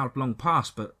know how long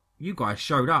passed, but you guys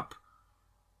showed up.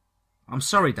 I'm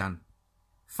sorry, Dan.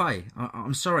 Faye,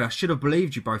 I'm sorry. I should have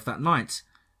believed you both that night."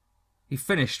 He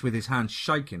finished with his hands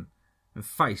shaking and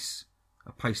face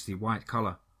a pasty white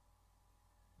colour.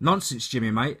 "Nonsense,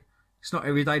 Jimmy, mate. It's not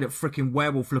every day that frickin'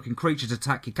 werewolf-looking creatures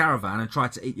attack your caravan and try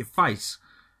to eat your face.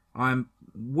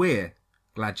 We're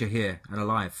glad you're here and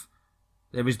alive.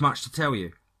 There is much to tell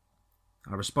you,"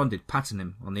 I responded, patting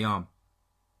him on the arm.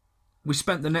 We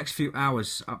spent the next few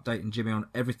hours updating Jimmy on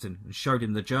everything and showed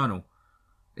him the journal.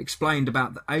 Explained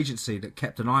about the agency that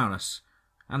kept an eye on us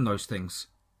and those things.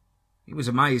 He was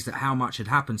amazed at how much had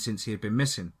happened since he had been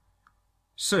missing.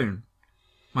 Soon,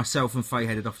 myself and Faye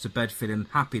headed off to bed, feeling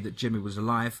happy that Jimmy was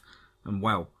alive and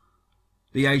well.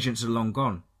 The agents had long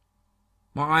gone.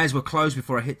 My eyes were closed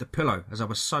before I hit the pillow as I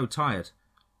was so tired.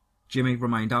 Jimmy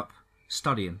remained up,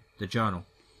 studying the journal.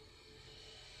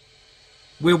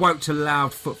 We awoke to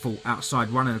loud footfall outside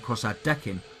running across our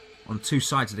decking on 2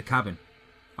 sides of the cabin.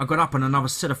 I got up and another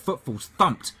set of footfalls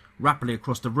thumped rapidly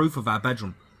across the roof of our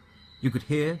bedroom. You could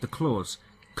hear the claws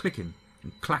clicking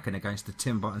and clacking against the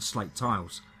timber and slate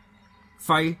tiles.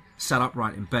 Faye sat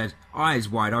upright in bed, eyes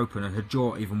wide open and her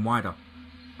jaw even wider.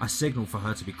 I signalled for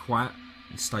her to be quiet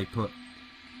and stay put.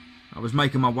 I was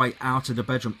making my way out of the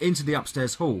bedroom into the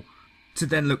upstairs hall to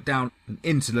then look down and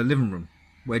into the living room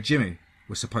where Jimmy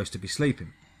was supposed to be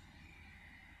sleeping.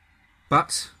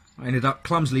 But I ended up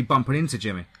clumsily bumping into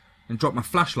Jimmy and dropped my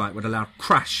flashlight with a loud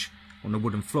crash on the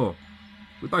wooden floor.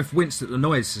 We both winced at the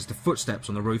noise as the footsteps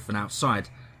on the roof and outside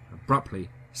abruptly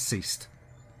ceased.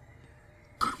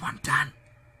 "Good one, Dan,"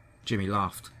 Jimmy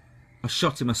laughed. I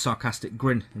shot him a sarcastic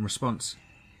grin in response.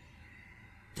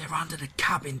 "They're under the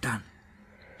cabin, Dan,"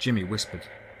 Jimmy whispered.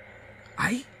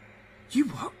 "Eh? You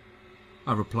what?"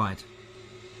 I replied.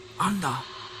 "Under.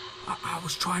 I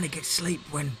was trying to get sleep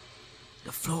when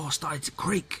the floor started to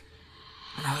creak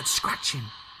and I heard scratching.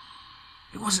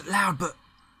 It wasn't loud, but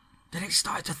then it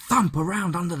started to thump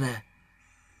around under there.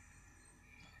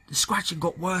 The scratching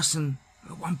got worse, and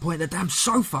at one point the damn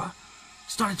sofa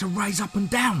started to raise up and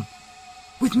down,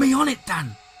 with me on it,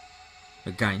 Dan.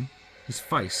 Again, his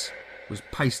face was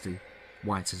pasty,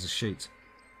 white as a sheet.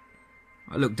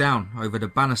 I looked down over the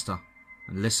banister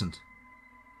and listened.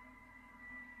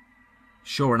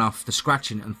 Sure enough, the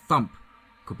scratching and thump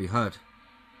could be heard.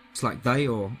 It's like they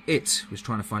or it was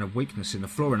trying to find a weakness in the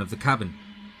flooring of the cabin.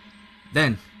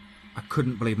 Then, I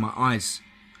couldn't believe my eyes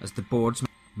as the boards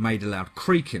made a loud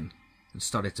creaking and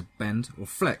started to bend or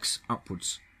flex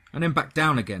upwards, and then back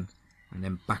down again, and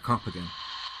then back up again.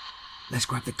 "Let's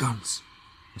grab the guns,"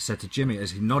 I said to Jimmy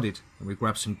as he nodded, and we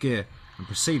grabbed some gear and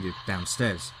proceeded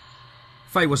downstairs.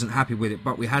 Faye wasn't happy with it,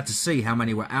 but we had to see how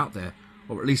many were out there,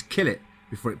 or at least kill it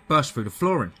before it burst through the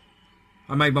flooring.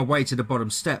 I made my way to the bottom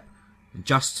step, and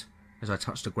just as I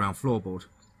touched the ground floorboard,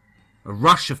 a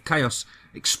rush of chaos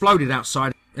exploded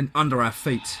outside and under our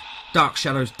feet. Dark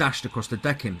shadows dashed across the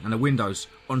decking and the windows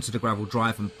onto the gravel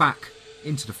drive and back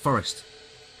into the forest.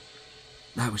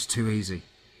 "That was too easy,"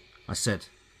 I said.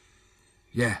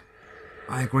 "Yeah,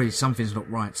 I agree, something's not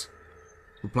right,"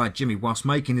 replied Jimmy whilst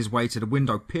making his way to the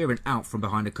window, peering out from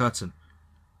behind a curtain.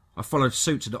 I followed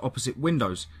suit to the opposite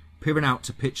windows, peering out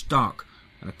to pitch dark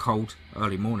and a cold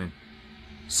early morning.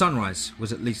 Sunrise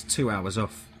was at least 2 hours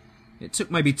off. It took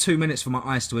maybe 2 minutes for my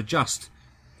eyes to adjust,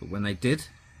 but when they did,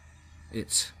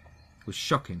 it was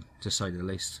shocking to say the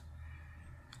least.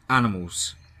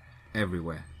 Animals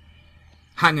everywhere,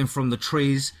 hanging from the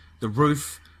trees, the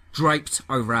roof, draped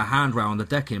over our handrail on the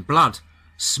decking, blood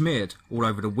smeared all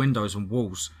over the windows and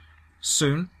walls.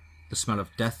 Soon, the smell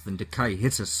of death and decay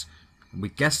hit us, and we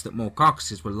guessed that more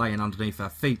carcasses were laying underneath our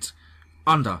feet,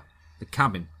 under the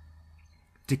cabin.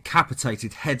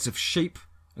 Decapitated heads of sheep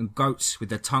and goats with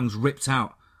their tongues ripped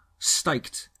out,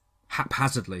 staked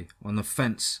haphazardly on the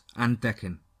fence and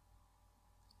decking.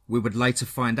 We would later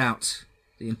find out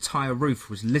the entire roof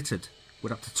was littered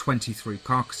with up to 23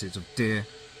 carcasses of deer,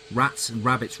 rats and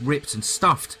rabbits ripped and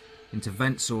stuffed into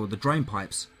vents or the drain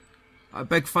pipes. I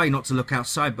begged Faye not to look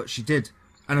outside, but she did,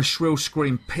 and a shrill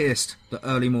scream pierced the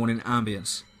early morning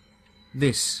ambience.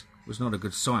 This was not a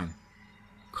good sign.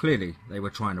 Clearly they were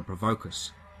trying to provoke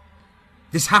us.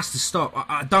 "This has to stop.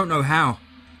 I don't know how,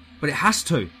 but it has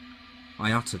to,"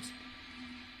 I uttered.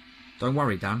 "Don't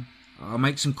worry, Dan. I'll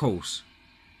make some calls.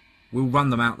 We'll run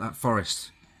them out that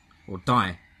forest, or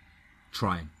die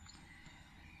trying."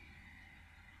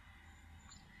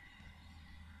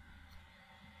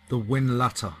 The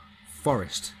Whinlatter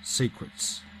Forest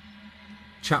Secrets.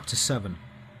 Chapter 7.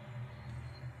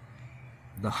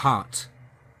 The Heart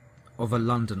of a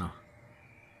Londoner.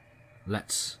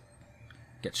 Let's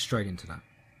get straight into that.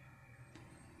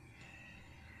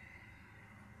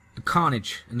 The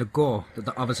carnage and the gore that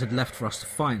the others had left for us to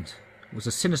find was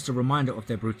a sinister reminder of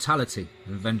their brutality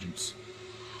and vengeance,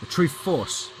 the true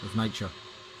force of nature.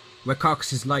 Where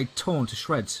carcasses lay torn to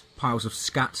shreds, piles of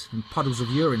scat and puddles of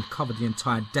urine covered the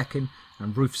entire decking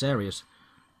and roof's areas.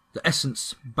 The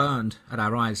essence burned at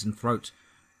our eyes and throat.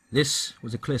 This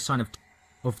was a clear sign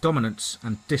of dominance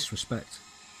and disrespect.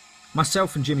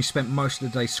 Myself and Jimmy spent most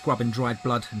of the day scrubbing dried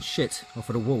blood and shit off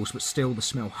of the walls, but still the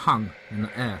smell hung in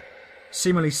the air,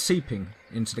 seemingly seeping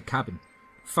into the cabin.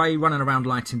 Faye running around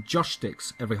lighting josh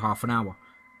sticks every half an hour.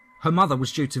 Her mother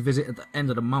was due to visit at the end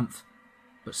of the month.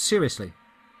 But seriously,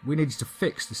 we needed to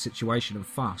fix the situation and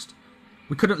fast.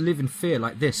 We couldn't live in fear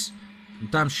like this, and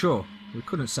damn sure we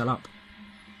couldn't sell up.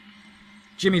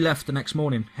 Jimmy left the next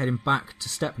morning, heading back to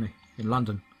Stepney in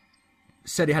London.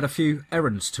 Said he had a few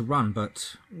errands to run,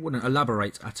 but wouldn't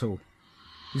elaborate at all.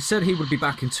 He said he would be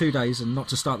back in 2 days and not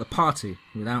to start the party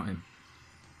without him.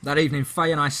 That evening,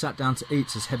 Faye and I sat down to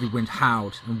eat as heavy wind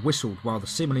howled and whistled while the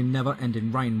seemingly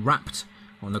never-ending rain rapped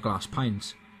on the glass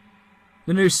panes.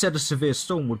 The news said a severe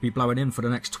storm would be blowing in for the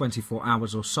next 24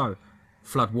 hours or so.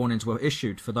 Flood warnings were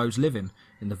issued for those living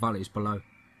in the valleys below.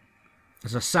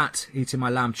 As I sat eating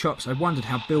my lamb chops, I wondered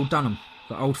how Bill Dunham,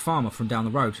 the old farmer from down the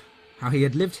road, how he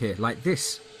had lived here like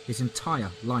this his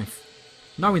entire life,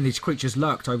 knowing these creatures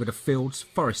lurked over the fields,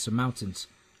 forests and mountains,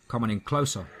 coming in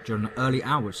closer during the early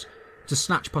hours to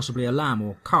snatch possibly a lamb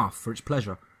or calf for its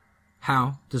pleasure.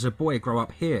 How does a boy grow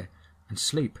up here and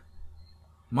sleep?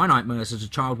 My nightmares as a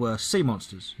child were sea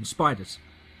monsters and spiders,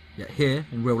 yet here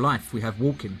in real life we have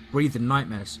walking, breathing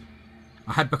nightmares.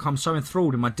 I had become so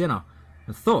enthralled in my dinner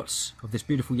and thoughts of this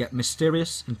beautiful yet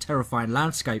mysterious and terrifying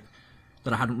landscape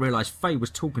that I hadn't realised Faye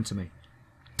was talking to me.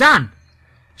 "Dan!"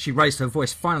 She raised her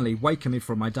voice, finally waking me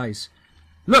from my daze.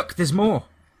 "Look, there's more!"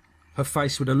 Her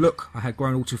face with a look I had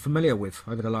grown all too familiar with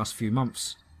over the last few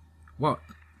months. "What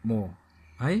more,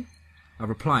 eh?" I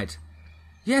replied.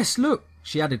 "Yes, look,"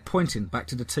 she added, pointing back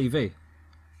to the TV.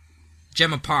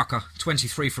 Gemma Parker,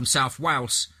 23, from South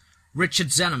Wales. Richard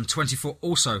Zenham, 24,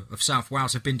 also of South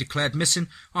Wales, have been declared missing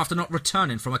after not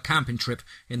returning from a camping trip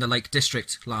in the Lake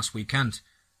District last weekend.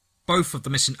 Both of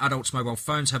the missing adults' mobile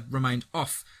phones have remained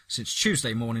off since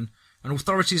Tuesday morning, and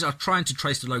authorities are trying to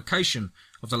trace the location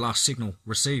of the last signal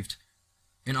received.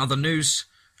 In other news,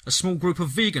 a small group of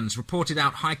vegans reported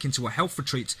out hiking to a health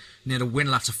retreat near the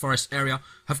Whinlatter forest area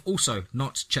have also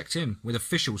not checked in with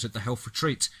officials at the health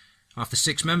retreat, after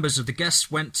 6 members of the guests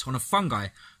went on a fungi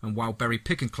and wild berry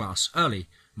picking class early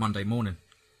Monday morning.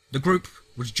 The group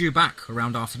was due back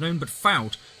around afternoon but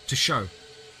failed to show.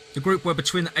 The group were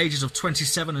between the ages of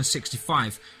 27 and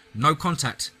 65. No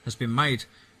contact has been made,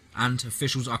 and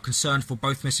officials are concerned for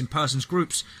both missing persons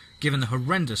groups given the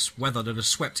horrendous weather that has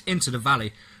swept into the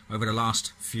valley over the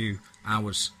last few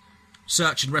hours.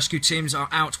 Search and rescue teams are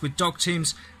out with dog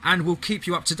teams and will keep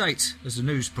you up to date as the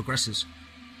news progresses.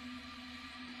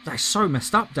 That's so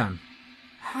messed up, Dan.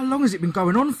 How long has it been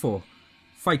going on for?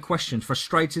 Faye questioned,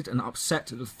 frustrated and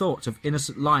upset at the thought of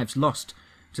innocent lives lost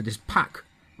to this pack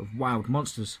of wild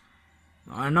monsters.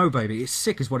 I know, baby, it's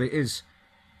sick is what it is,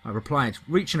 I replied,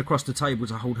 reaching across the table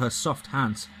to hold her soft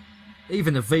hands.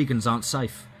 Even the vegans aren't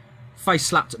safe. Faye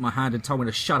slapped at my hand and told me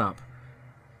to shut up.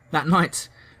 That night,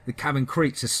 the cabin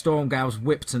creaked as storm gales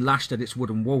whipped and lashed at its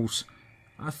wooden walls.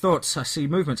 I thought I see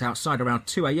movement outside around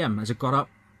 2 a.m. as I got up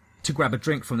to grab a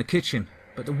drink from the kitchen,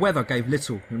 but the weather gave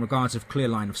little in regards of clear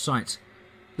line of sight.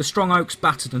 The strong oaks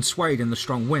battered and swayed in the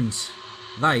strong winds.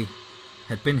 They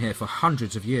had been here for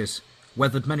hundreds of years,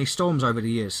 weathered many storms over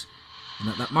the years, and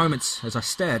at that moment, as I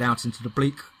stared out into the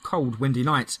bleak, cold, windy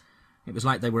night, it was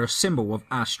like they were a symbol of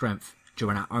our strength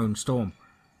during our own storm.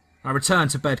 I returned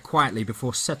to bed quietly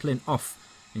before settling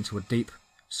off into a deep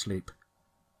sleep.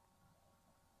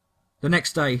 The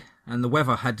next day, and the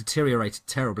weather had deteriorated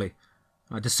terribly,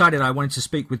 I decided I wanted to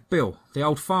speak with Bill, the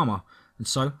old farmer, and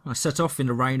so I set off in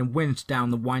the rain and wind down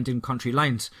the winding country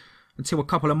lanes, until a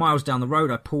couple of miles down the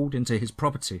road I pulled into his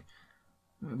property.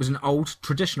 It was an old,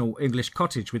 traditional English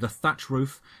cottage with a thatch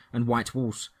roof and white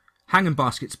walls, hanging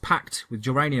baskets packed with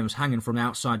geraniums hanging from the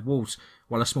outside walls,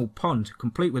 while a small pond,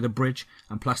 complete with a bridge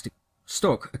and plastic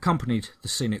stock, accompanied the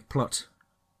scenic plot.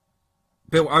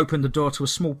 Bill opened the door to a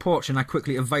small porch and I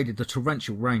quickly evaded the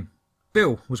torrential rain.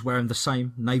 Bill was wearing the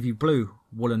same navy blue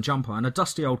woolen jumper and a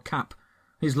dusty old cap,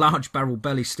 his large barrel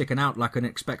belly sticking out like an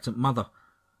expectant mother.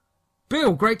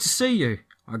 "Bill, great to see you,"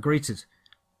 I greeted.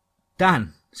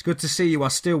 "Dan, it's good to see you are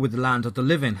still with the land of the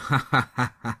living, ha ha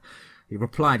ha ha," he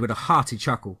replied with a hearty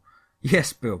chuckle.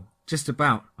 "Yes, Bill, just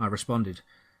about," I responded.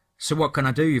 "So what can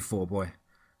I do you for, boy?"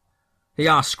 he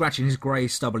asked, scratching his grey,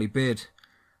 stubbly beard.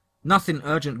 "Nothing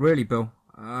urgent really, Bill.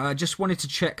 I just wanted to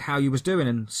check how you was doing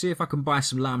and see if I can buy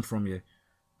some lamb from you."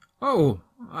 "Oh,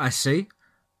 I see.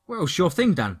 Well, sure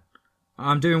thing, Dan.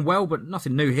 I'm doing well, but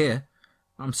nothing new here.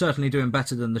 I'm certainly doing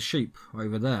better than the sheep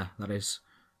over there, that is,"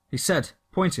 he said,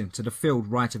 pointing to the field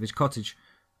right of his cottage.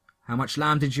 "How much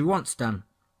lamb did you want, Dan?"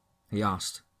 he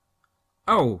asked.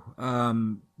 "Oh,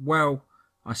 well,"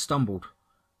 I stumbled.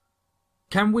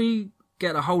 "Can we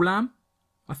get a whole lamb?"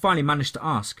 I finally managed to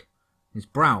ask. His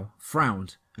brow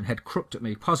frowned and head crooked at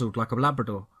me, puzzled like a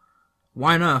Labrador.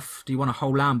 "Why on earth do you want a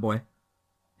whole lamb, boy?"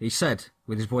 he said,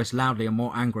 with his voice loudly and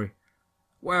more angry.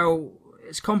 "Well,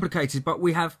 it's complicated, but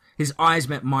we have—" His eyes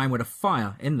met mine with a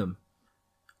fire in them.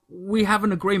 "We have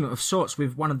an agreement of sorts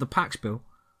with one of the packs, Bill,"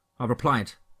 I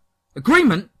replied.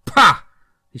 "Agreement? Pah!"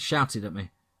 he shouted at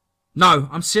me. "No,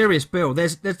 I'm serious, Bill.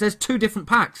 There's 2 different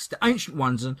packs, the ancient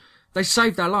ones, and they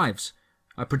saved our lives,"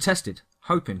 I protested,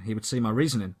 hoping he would see my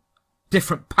reasoning.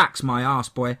 "Different packs, my arse,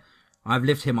 boy. I've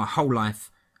lived here my whole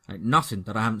life. Ain't nothing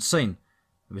that I haven't seen.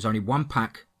 There is only one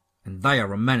pack, and they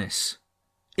are a menace.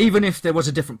 Even if there was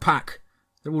a different pack,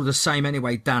 they're all the same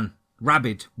anyway, Dan.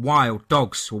 Rabid, wild,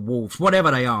 dogs or wolves,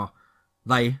 whatever they are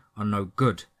no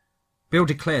good," Bill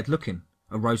declared, looking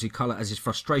a rosy colour as his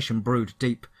frustration brewed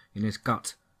deep in his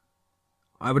gut.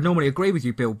 "I would normally agree with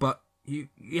you, Bill, but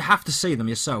you have to see them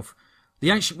yourself.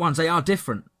 The ancient ones, they are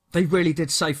different. They really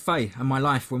did save Faye and my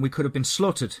life when we could have been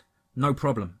slaughtered. No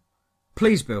problem.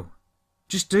 Please, Bill,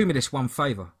 just do me this one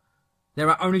favour. They're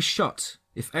our only shot,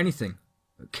 if anything,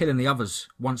 at killing the others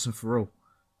once and for all."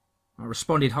 I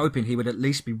responded, hoping he would at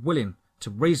least be willing to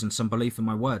reason some belief in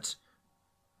my words.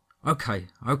 Okay,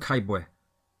 boy.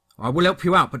 I will help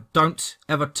you out, but don't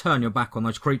ever turn your back on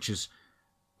those creatures.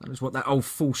 That is what that old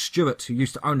fool Stuart, who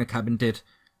used to own the cabin, did.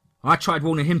 I tried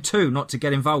warning him too not to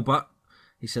get involved, but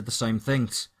he said the same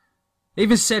things. He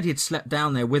even said he had slept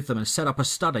down there with them and set up a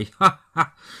study. Ha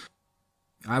ha!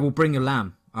 "I will bring your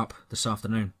lamb up this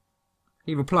afternoon,"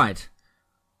 he replied.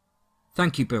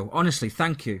 "Thank you, Bill. Honestly,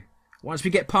 thank you. Once we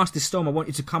get past this storm, I want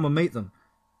you to come and meet them."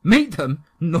 "Meet them?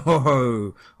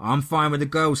 No, I'm fine with the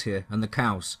girls here and the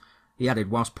cows," he added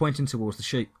whilst pointing towards the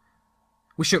sheep.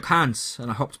 We shook hands and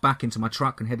I hopped back into my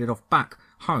truck and headed off back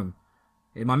home.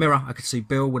 In my mirror I could see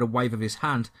Bill with a wave of his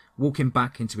hand walking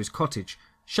back into his cottage,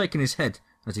 shaking his head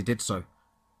as he did so.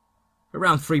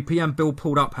 Around 3 p.m. Bill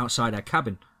pulled up outside our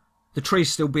cabin. The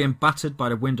trees still being battered by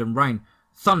the wind and rain,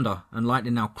 thunder and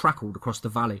lightning now crackled across the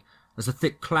valley as the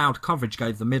thick cloud coverage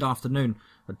gave the mid-afternoon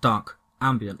a dark,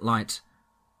 ambient light.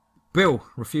 Bill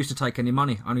refused to take any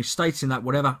money, only stating that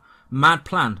whatever mad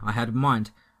plan I had in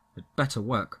mind had better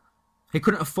work. He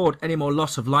couldn't afford any more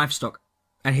loss of livestock,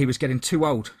 and he was getting too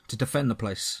old to defend the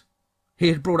place. He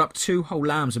had brought up 2 whole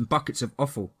lambs and buckets of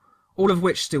offal, all of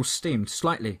which still steamed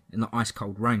slightly in the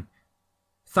ice-cold rain.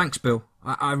 "Thanks, Bill.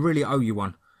 I really owe you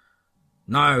one."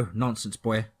 "No, nonsense,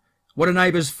 boy. What are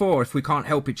neighbours for if we can't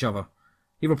help each other?"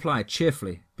 he replied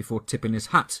cheerfully before tipping his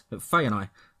hat at Faye and I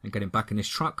and getting back in his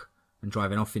truck and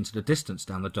driving off into the distance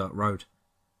down the dirt road.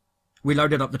 We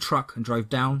loaded up the truck and drove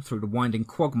down through the winding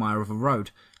quagmire of a road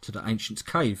to the Ancient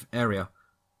Cave area.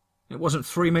 It wasn't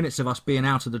 3 minutes of us being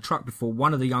out of the truck before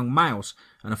one of the young males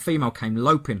and a female came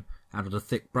loping out of the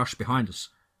thick brush behind us.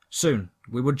 Soon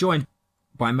we were joined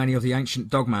by many of the Ancient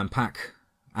Dogman Pack,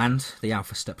 and the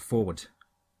Alpha stepped forward.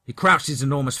 He crouched his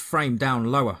enormous frame down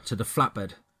lower to the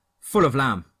flatbed, full of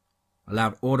lamb, a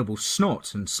loud audible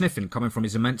snort and sniffing coming from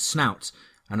his immense snout,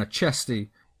 and a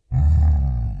chesty.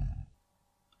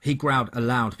 He growled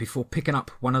aloud before picking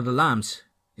up one of the lambs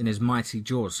in his mighty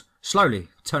jaws, slowly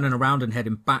turning around and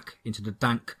heading back into the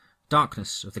dank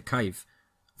darkness of the cave.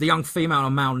 The young female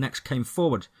and male next came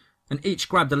forward, and each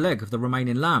grabbed a leg of the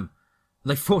remaining lamb.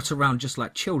 They fought around just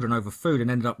like children over food and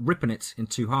ended up ripping it in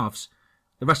 2 halves.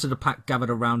 The rest of the pack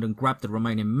gathered around and grabbed the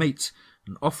remaining meat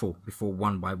and offal before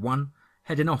one by one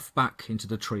heading off back into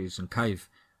the trees and cave.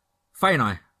 Faye and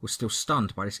I were still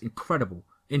stunned by this incredible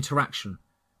interaction.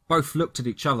 Both looked at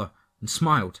each other and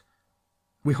smiled.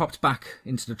 We hopped back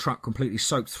into the truck completely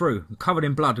soaked through and covered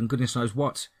in blood and goodness knows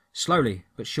what. Slowly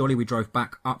but surely we drove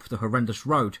back up the horrendous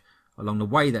road. Along the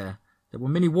way there were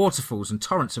many waterfalls and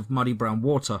torrents of muddy brown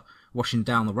water washing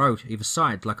down the road either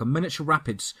side like a miniature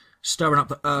rapids, stirring up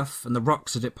the earth and the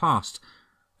rocks as it passed.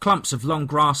 Clumps of long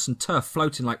grass and turf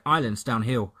floating like islands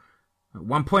downhill. At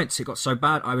one point it got so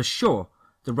bad I was sure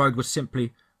the road would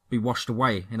simply be washed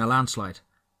away in a landslide.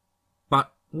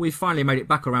 But we finally made it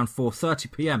back around 4:30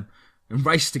 p.m. and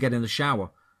raced to get in the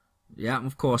shower. Yeah,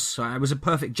 of course, I was a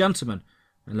perfect gentleman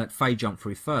and let Faye jump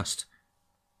through first.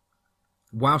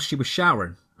 While she was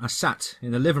showering, I sat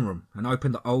in the living room and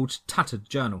opened the old, tattered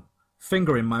journal,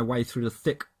 fingering my way through the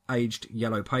thick, aged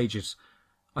yellow pages.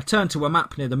 I turned to a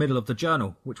map near the middle of the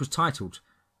journal, which was titled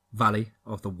Valley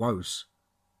of the Woes.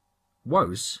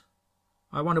 Woes?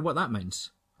 I wonder what that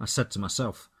means, I said to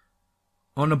myself.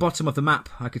 On the bottom of the map,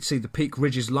 I could see the peak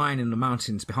ridges lying in the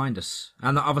mountains behind us,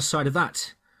 and the other side of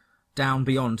that, down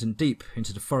beyond and deep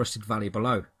into the forested valley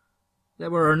below. There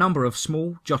were a number of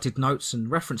small, jotted notes and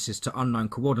references to unknown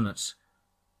coordinates.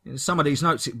 In some of these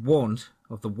notes it warned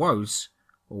of the Woes,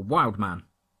 or Wild Man.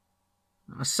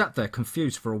 I sat there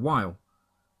confused for a while,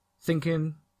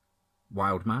 thinking,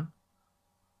 Wild Man?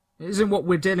 Isn't what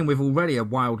we're dealing with already a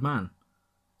wild man?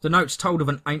 The notes told of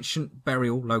an ancient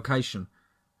burial location,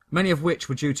 many of which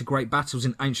were due to great battles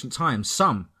in ancient times,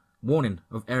 some warning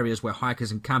of areas where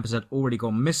hikers and campers had already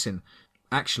gone missing.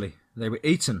 Actually, they were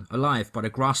eaten alive by the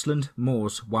grassland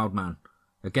Moors wild man.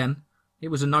 Again, it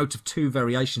was a note of 2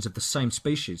 variations of the same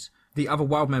species. The other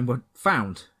wild men were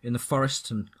found in the forest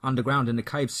and underground in the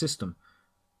cave system.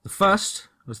 The first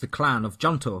was the clan of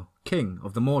Juntor, king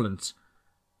of the moorlands.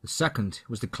 The second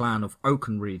was the clan of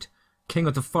Oakenreed, king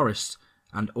of the forest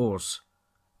and Oars.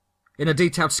 In a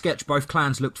detailed sketch, both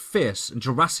clans looked fierce and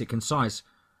Jurassic in size.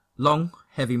 Long,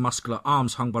 heavy, muscular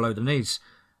arms hung below the knees.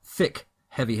 Thick,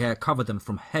 heavy hair covered them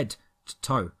from head to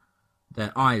toe.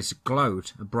 Their eyes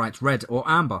glowed a bright red or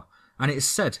amber, and it is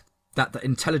said that the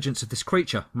intelligence of this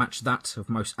creature matched that of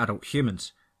most adult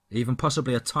humans, even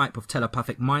possibly a type of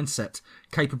telepathic mindset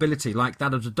capability like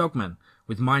that of the Dogmen,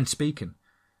 with mind speaking.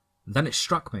 Then it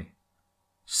struck me.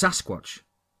 Sasquatch,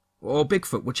 or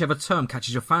Bigfoot, whichever term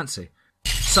catches your fancy.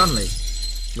 Suddenly,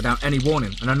 without any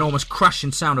warning, an enormous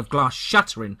crashing sound of glass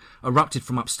shattering erupted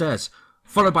from upstairs,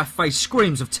 followed by Faye's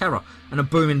screams of terror, and a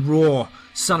booming roar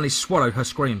suddenly swallowed her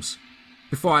screams.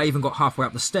 Before I even got halfway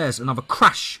up the stairs, another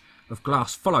crash of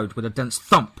glass followed with a dense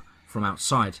thump from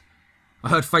outside. I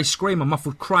heard Faye scream a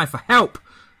muffled cry for help.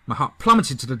 My heart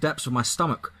plummeted to the depths of my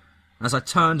stomach. As I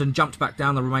turned and jumped back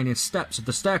down the remaining steps of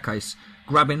the staircase,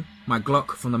 grabbing my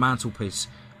Glock from the mantelpiece,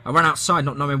 I ran outside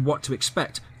not knowing what to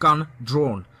expect, gun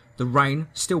drawn. the rain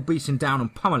still beating down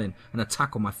and pummeling an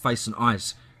attack on my face and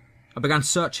eyes. I began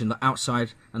searching the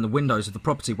outside and the windows of the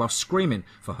property while screaming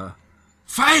for her.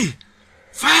 "Faye!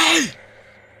 Faye!"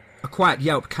 A quiet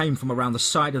yelp came from around the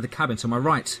side of the cabin to my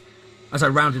right. As I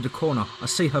rounded the corner, I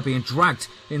see her being dragged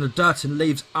in the dirt and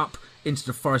leaves up into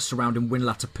the forest surrounding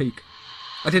Whinlatter Peak.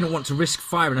 I didn't want to risk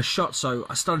firing a shot, so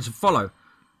I started to follow.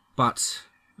 But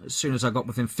as soon as I got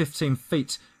within 15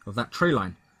 feet of that tree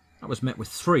line, I was met with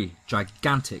 3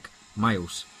 gigantic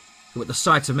males, who at the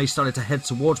sight of me started to head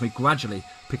towards me, gradually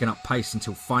picking up pace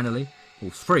until finally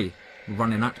all 3 were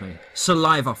running at me,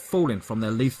 saliva falling from their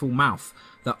lethal mouth,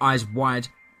 their eyes wide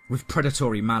with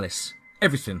predatory malice.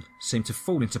 Everything seemed to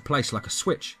fall into place like a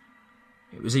switch.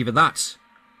 It was either that,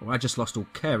 or I just lost all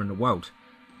care in the world.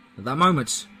 At that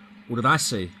moment, all that I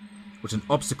see was an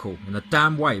obstacle in the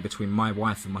damn way between my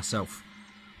wife and myself.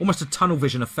 Almost a tunnel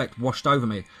vision effect washed over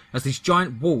me as these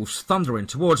giant wolves thundering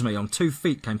towards me on 2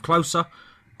 feet came closer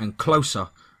and closer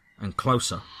and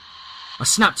closer. I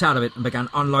snapped out of it and began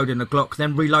unloading the Glock,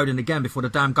 then reloading again before the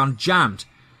damn gun jammed.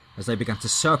 As they began to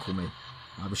circle me,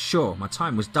 I was sure my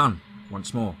time was done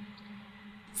once more.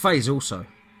 Phase also.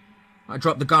 I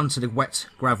dropped the gun to the wet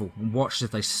gravel and watched as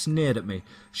they sneered at me,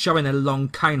 showing their long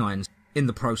canines in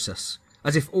the process.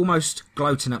 As if almost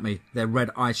gloating at me, their red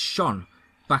eyes shone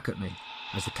back at me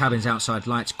as the cabin's outside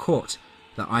lights caught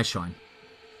their eye shine.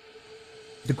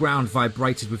 The ground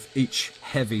vibrated with each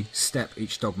heavy step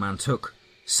each dogman took.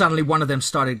 Suddenly one of them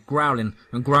started growling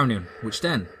and groaning, which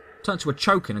then turned to a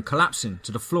choking and collapsing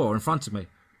to the floor in front of me.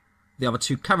 The other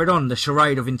 2 carried on the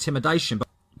charade of intimidation,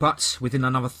 but within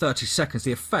another 30 seconds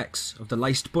the effects of the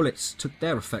laced bullets took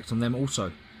their effect on them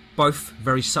also, both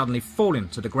very suddenly falling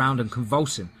to the ground and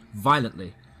convulsing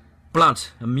violently, blood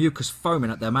and mucus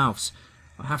foaming at their mouths.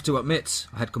 I have to admit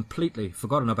I had completely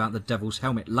forgotten about the devil's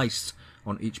helmet laced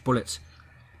on each bullet.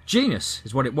 Genius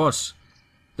is what it was.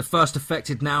 The first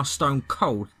affected now stone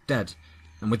cold dead,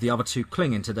 and with the other 2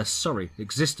 clinging to their sorry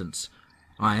existence,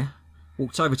 I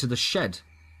walked over to the shed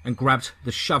and grabbed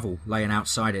the shovel laying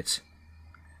outside it.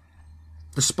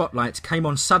 The spotlight came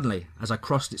on suddenly as I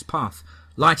crossed its path,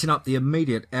 lighting up the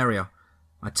immediate area.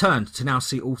 I turned to now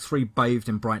see all 3 bathed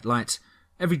in bright light,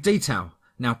 every detail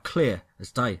now clear as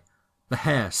day. The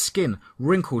hair, skin,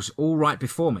 wrinkles all right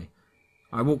before me.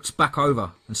 I walked back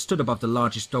over and stood above the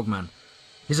largest dogman,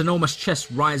 his enormous chest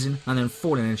rising and then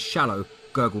falling in shallow,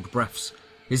 gurgled breaths.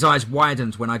 His eyes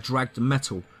widened when I dragged the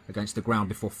metal against the ground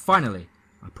before finally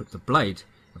I put the blade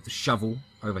of the shovel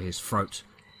over his throat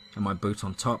and my boot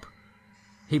on top.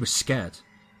 He was scared.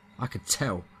 I could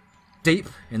tell. Deep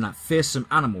in that fearsome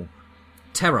animal,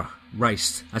 terror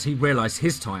raced as he realised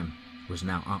his time was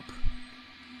now up.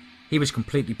 He was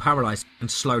completely paralysed and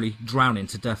slowly drowning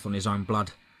to death on his own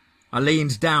blood. I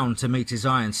leaned down to meet his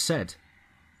eye and said,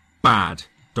 "Bad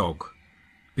dog."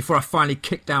 Before I finally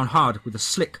kicked down hard with a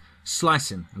slick,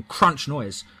 slicing and crunch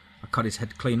noise, I cut his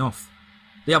head clean off.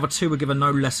 The other 2 were given no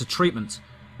lesser treatment,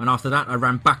 and after that I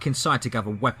ran back inside to gather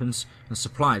weapons and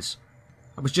supplies.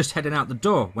 I was just heading out the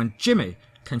door when Jimmy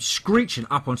came screeching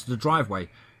up onto the driveway.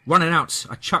 Running out,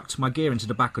 I chucked my gear into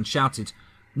the back and shouted,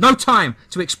 "No time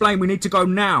to explain, we need to go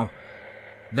now."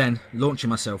 Then, launching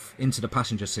myself into the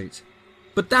passenger seat.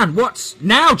 "But Dan, what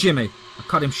now, Jimmy?" I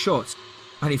cut him short,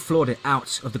 and he floored it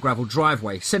out of the gravel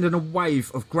driveway, sending a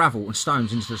wave of gravel and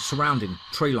stones into the surrounding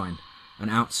tree line and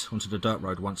out onto the dirt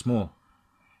road once more.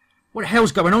 "What the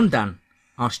hell's going on, Dan?"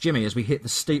 asked Jimmy as we hit the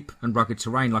steep and rugged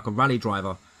terrain like a rally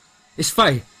driver. "It's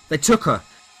Faye. They took her.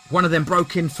 One of them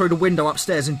broke in through the window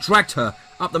upstairs and dragged her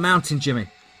up the mountain, Jimmy."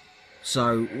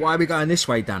 "So why are we going this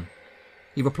way, Dan?"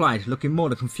 he replied, looking more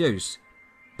than confused.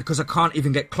 "Because I can't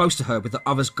even get close to her with the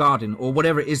others guarding, or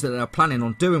whatever it is that they're planning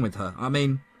on doing with her. I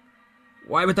mean,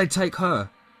 why would they take her?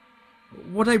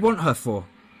 What do they want her for?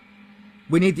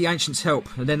 We need the Ancients'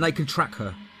 help, and then they can track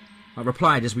her," I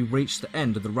replied as we reached the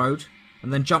end of the road,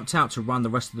 and then jumped out to run the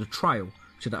rest of the trail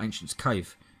to the Ancients'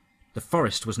 cave. The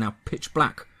forest was now pitch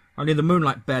black, only the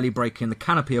moonlight barely breaking, the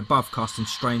canopy above casting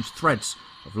strange threads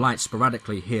of light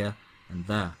sporadically here and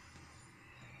there.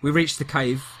 We reached the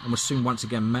cave and were soon once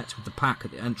again met with the pack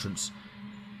at the entrance.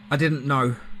 I didn't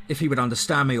know if he would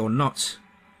understand me or not,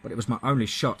 but it was my only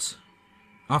shot.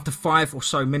 After 5 or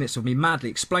so minutes of me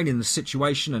madly explaining the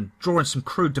situation and drawing some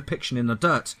crude depiction in the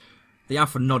dirt, the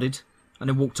alpha nodded and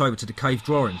then walked over to the cave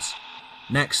drawings.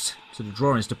 Next to the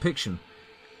drawings depiction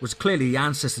was clearly the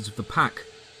ancestors of the pack,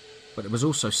 but it was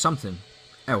also something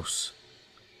else,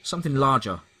 something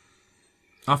larger.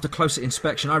 After closer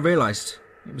inspection I realised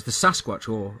it was the Sasquatch,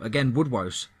 or again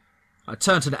Woodwoes. I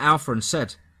turned to the alpha and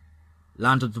said,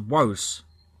 "Land of the Woes.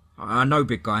 I know,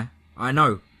 big guy, I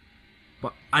know.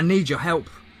 But I need your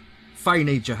help. Faye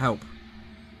needs your help."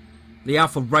 The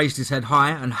alpha raised his head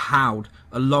higher and howled,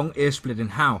 a long ear-splitting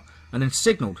howl, and then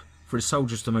signalled for his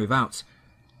soldiers to move out.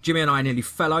 Jimmy and I nearly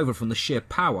fell over from the sheer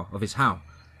power of his howl.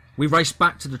 We raced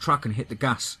back to the truck and hit the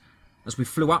gas. As we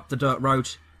flew up the dirt road,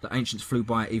 the ancients flew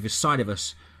by either side of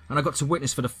us, and I got to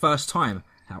witness for the first time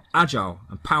how agile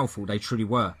and powerful they truly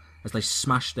were as they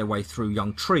smashed their way through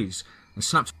young trees and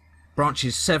snapped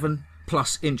branches 7+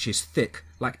 inches thick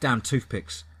like damn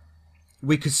toothpicks.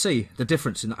 We could see the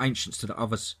difference in the ancients to the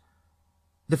others.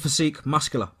 The physique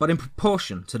muscular, but in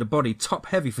proportion to the body, top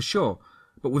heavy for sure,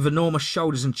 but with enormous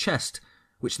shoulders and chest,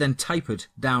 which then tapered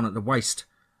down at the waist.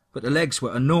 But the legs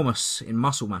were enormous in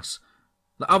muscle mass.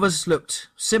 The others looked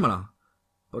similar,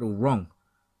 but all wrong.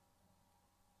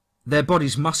 Their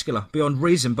bodies muscular beyond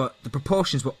reason, but the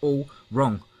proportions were all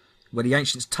wrong. Where the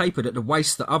ancients tapered at the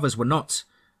waist, the others were not.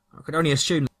 I could only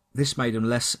assume this made them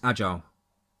less agile.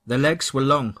 Their legs were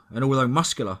long, and although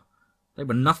muscular, they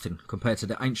were nothing compared to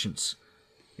the ancients.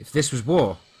 If this was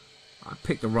war, I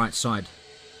picked the right side,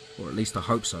 or at least I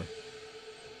hope so.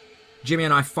 Jimmy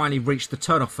and I finally reached the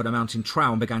turnoff for the mountain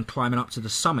trail and began climbing up to the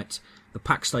summit. The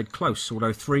pack stayed close,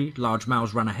 although 3 large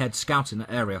males ran ahead scouting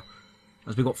the area.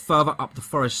 As we got further up, the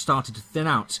forest started to thin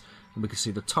out, and we could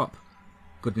see the top.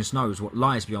 Goodness knows what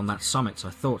lies beyond that summit,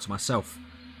 I thought to myself.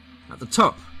 At the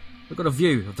top, we got a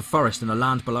view of the forest and the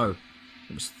land below.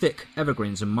 It was thick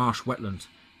evergreens and marsh wetland.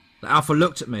 The alpha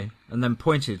looked at me and then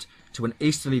pointed to an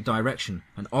easterly direction,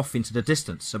 and off into the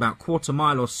distance, about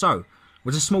quarter-mile or so,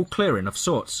 was a small clearing of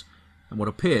sorts, and what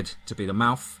appeared to be the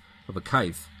mouth of a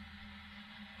cave.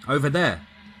 "Over there?"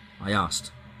 I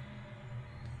asked.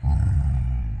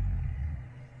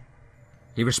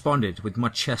 He responded with my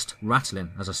chest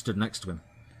rattling as I stood next to him.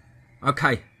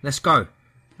 "Okay, let's go,"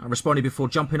 I responded before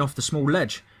jumping off the small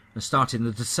ledge and starting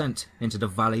the descent into the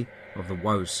Valley of the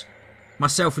Woes.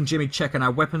 Myself and Jimmy checking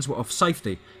our weapons were off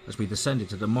safety as we descended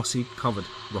to the mossy-covered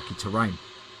rocky terrain.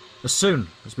 As soon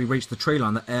as we reached the tree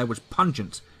line, the air was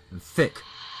pungent and thick.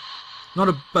 Not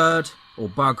a bird or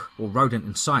bug or rodent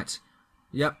in sight.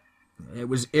 Yep, it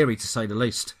was eerie to say the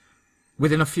least.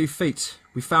 Within a few feet,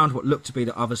 we found what looked to be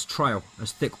the other's trail,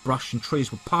 as thick brush and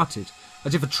trees were parted,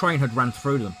 as if a train had ran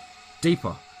through them,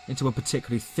 deeper into a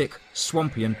particularly thick,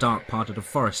 swampy and dark part of the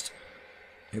forest.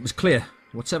 It was clear,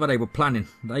 whatever they were planning,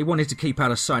 they wanted to keep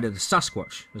out of sight of the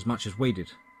Sasquatch as much as we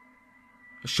did.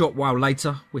 A short while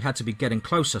later, we had to be getting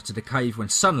closer to the cave when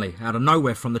suddenly, out of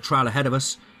nowhere from the trail ahead of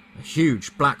us, a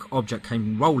huge black object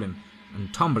came rolling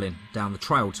and tumbling down the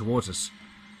trail towards us.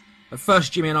 At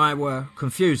first, Jimmy and I were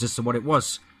confused as to what it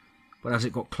was, but as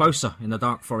it got closer in the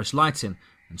dark forest lighting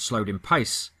and slowed in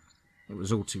pace, it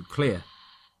was all too clear.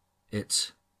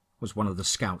 It was one of the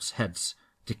scouts' heads,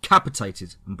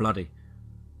 decapitated and bloody.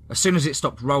 As soon as it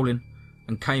stopped rolling,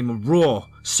 and came a roar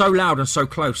so loud and so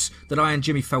close that I and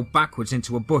Jimmy fell backwards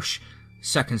into a bush.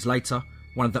 Seconds later,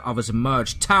 one of the others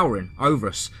emerged, towering over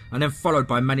us, and then followed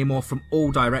by many more from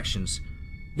all directions.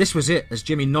 This was it, as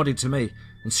Jimmy nodded to me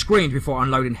and screamed before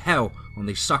unloading hell on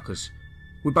these suckers.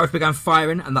 We both began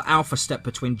firing, and the alpha stepped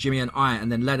between Jimmy and I and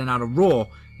then letting out a roar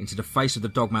into the face of the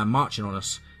dogman marching on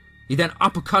us. He then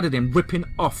uppercutted him, ripping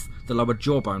off the lower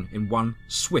jawbone in one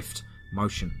swift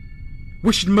motion.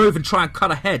 "We should move and try and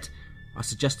cut ahead," I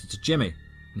suggested to Jimmy,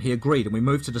 and he agreed, and we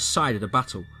moved to the side of the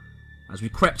battle. As we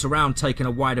crept around, taking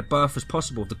a wider berth as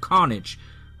possible of the carnage,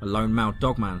 a lone male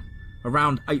dogman,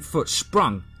 around 8 foot,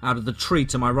 sprung out of the tree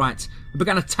to my right and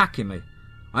began attacking me.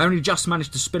 I only just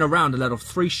managed to spin around and let off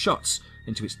 3 shots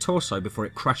into its torso before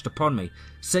it crashed upon me,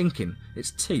 sinking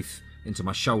its teeth into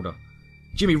my shoulder.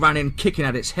 Jimmy ran in, kicking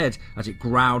at its head as it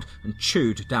growled and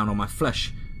chewed down on my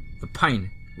flesh. The pain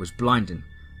was blinding.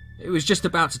 It was just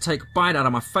about to take a bite out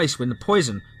of my face when the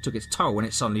poison took its toll, and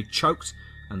it suddenly choked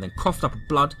and then coughed up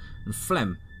blood and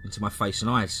phlegm into my face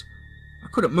and eyes. I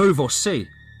couldn't move or see.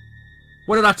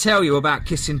 "What did I tell you about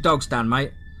kissing dogs, Dan,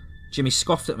 mate?" Jimmy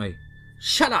scoffed at me.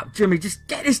 "Shut up, Jimmy, just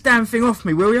get this damn thing off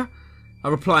me, will you?" I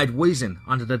replied, wheezing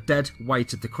under the dead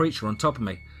weight of the creature on top of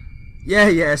me.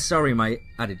 Yeah, sorry, mate,"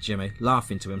 added Jimmy,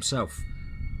 laughing to himself.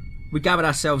 We gathered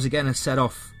ourselves again and set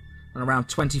off, and around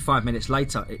 25 minutes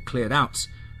later it cleared out,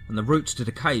 and the route to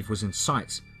the cave was in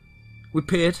sight. We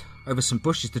peered over some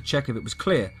bushes to check if it was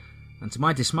clear, and to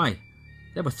my dismay,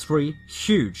 there were 3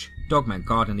 huge dogmen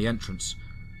guarding the entrance.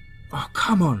 "Oh,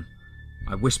 come on,"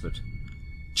 I whispered.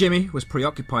 Jimmy was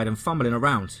preoccupied and fumbling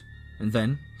around, and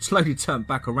then slowly turned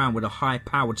back around with a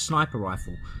high-powered sniper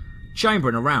rifle,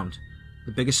 chambering around,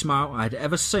 the biggest smile I had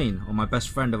ever seen on my best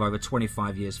friend of over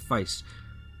 25 years' face.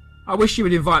 "I wish you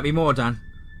would invite me more, Dan.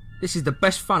 This is the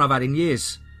best fun I've had in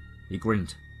years." He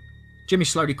grinned. Jimmy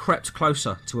slowly crept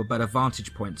closer to a better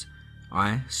vantage point,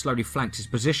 I slowly flanked his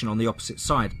position on the opposite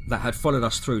side that had followed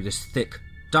us through this thick,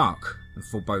 dark and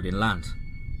foreboding land.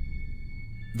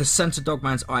 The centre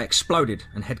dogman's eye exploded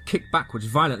and head kicked backwards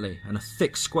violently, and a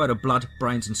thick squirt of blood,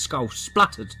 brains and skull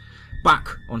splattered back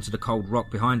onto the cold rock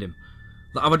behind him.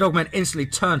 The other dogman instantly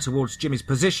turned towards Jimmy's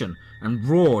position and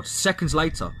roared. Seconds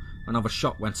later, another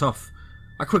shot went off.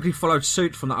 I quickly followed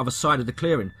suit from the other side of the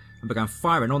clearing and began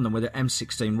firing on them with an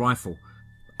M16 rifle,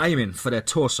 aiming for their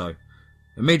torso.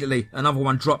 Immediately, another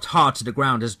one dropped hard to the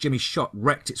ground as Jimmy's shot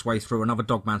wrecked its way through another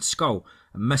dogman's skull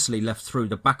and messily left through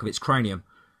the back of its cranium.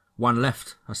 One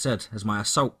left, I said, as my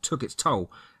assault took its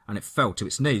toll and it fell to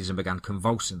its knees and began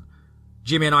convulsing.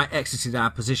 Jimmy and I exited our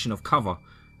position of cover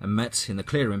and met in the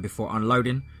clearing before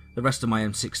unloading the rest of my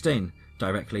M16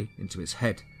 directly into its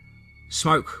head.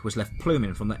 Smoke was left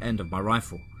pluming from the end of my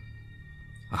rifle.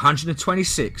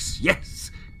 126,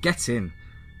 yes, get in,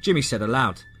 Jimmy said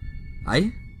aloud. Eh?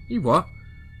 You what?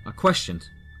 I questioned.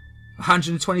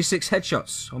 126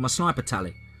 headshots on my sniper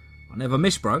tally. I never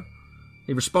miss, bro.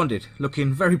 He responded,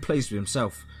 looking very pleased with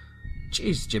himself.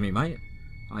 Jeez, Jimmy, mate,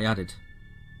 I added.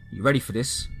 You ready for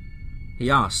this? He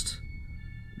asked.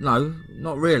 No,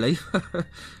 not really,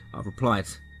 I replied.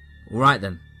 All right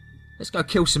then, let's go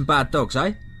kill some bad dogs,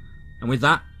 eh? And with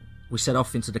that, we set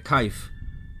off into the cave.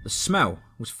 The smell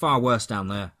was far worse down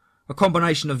there. A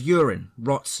combination of urine,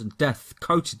 rots and death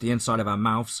coated the inside of our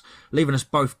mouths, leaving us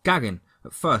both gagging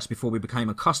at first before we became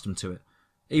accustomed to it.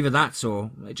 Either that or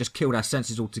it just killed our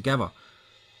senses altogether.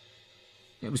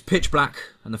 It was pitch black,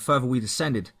 and the further we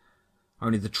descended,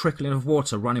 only the trickling of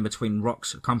water running between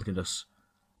rocks accompanied us.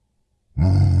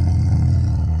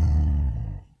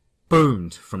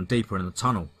 Boomed from deeper in the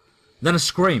tunnel. Then a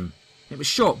scream. It was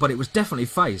short, but it was definitely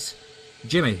Faye's.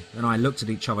 Jimmy and I looked at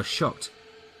each other shocked.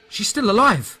 She's still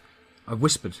alive, I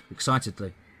whispered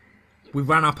excitedly. We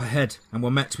ran up ahead and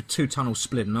were met with two tunnels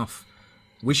splitting off.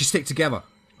 We should stick together,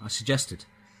 I suggested.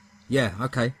 Yeah,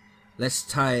 okay. Let's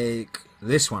take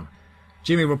this one,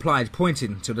 Jimmy replied,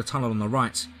 pointing to the tunnel on the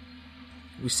right.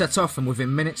 We set off, and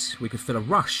within minutes we could feel a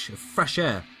rush of fresh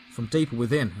air from deeper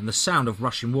within and the sound of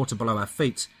rushing water below our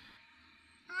feet.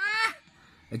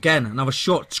 Again, another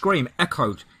short scream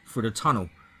echoed through the tunnel.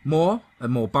 More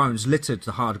and more bones littered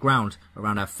the hard ground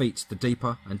around our feet the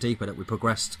deeper and deeper that we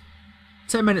progressed.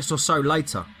 10 minutes or so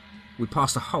later, we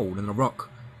passed a hole in the rock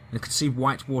and could see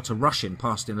white water rushing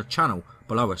past in a channel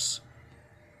below us.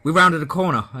 We rounded a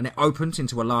corner and it opened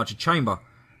into a larger chamber.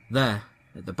 There,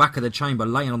 at the back of the chamber,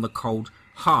 laying on the cold,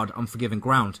 hard, unforgiving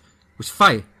ground, was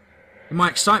Faye. In my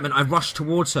excitement, I rushed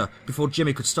towards her before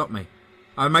Jimmy could stop me.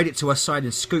 I made it to her side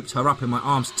and scooped her up in my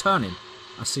arms, turning.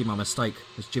 I see my mistake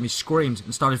as Jimmy screamed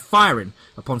and started firing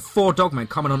upon 4 dogmen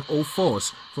coming on all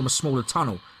fours from a smaller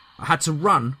tunnel. I had to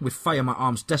run with Faye in my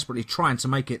arms, desperately trying to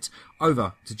make it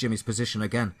over to Jimmy's position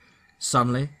again.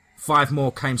 Suddenly, 5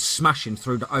 more came smashing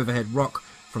through the overhead rock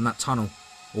from that tunnel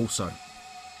also.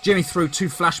 Jimmy threw 2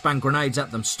 flashbang grenades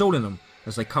at them, stalling them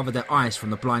as they covered their eyes from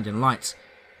the blinding light.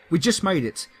 We just made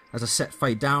it as I set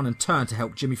Faye down and turned to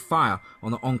help Jimmy fire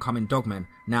on the oncoming dogmen,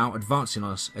 now advancing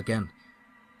on us again.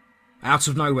 Out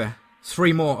of nowhere,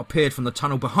 3 more appeared from the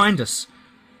tunnel behind us.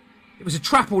 It was a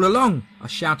trap all along, I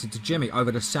shouted to Jimmy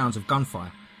over the sounds of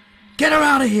gunfire. Get her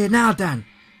out of here now, Dan!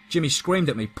 Jimmy screamed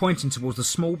at me, pointing towards the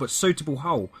small but suitable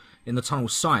hole in the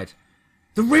tunnel's side.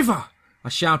 The river! I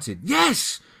shouted.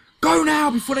 Yes! Go now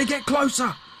before they get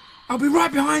closer! I'll be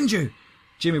right behind you!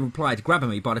 Jimmy replied, grabbing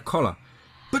me by the collar.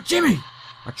 But Jimmy!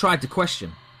 I tried to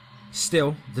question.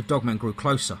 Still, the dogmen grew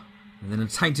closer, and then the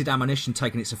tainted ammunition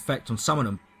taking its effect on some of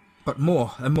them. But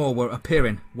more and more were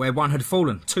appearing. Where one had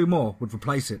fallen, 2 more would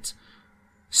replace it.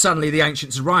 Suddenly the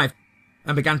ancients arrived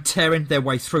and began tearing their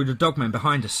way through the dogmen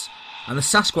behind us, and the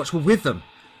Sasquatch were with them,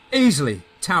 easily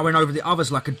towering over the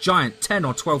others like a giant 10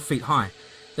 or 12 feet high.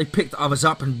 They picked the others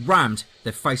up and rammed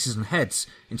their faces and heads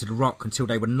into the rock until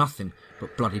they were nothing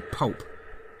but bloody pulp.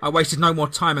 I wasted no more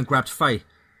time and grabbed Faye.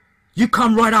 You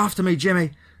come right after me,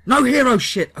 Jimmy. No hero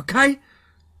shit, okay?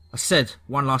 I said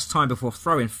one last time before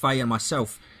throwing Faye and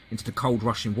myself into the cold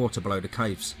rushing water below the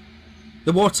caves.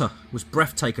 The water was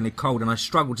breathtakingly cold and I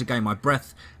struggled to gain my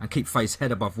breath and keep Faye's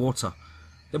head above water.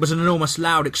 There was an enormous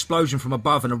loud explosion from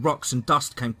above and the rocks and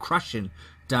dust came crashing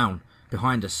down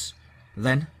behind us.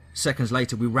 Then, seconds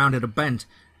later, we rounded a bend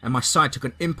and my side took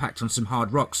an impact on some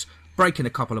hard rocks, breaking a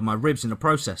couple of my ribs in the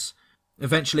process.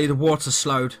 Eventually the water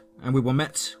slowed and we were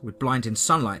met with blinding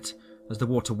sunlight as the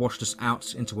water washed us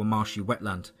out into a marshy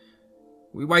wetland.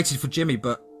 We waited for Jimmy,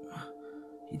 but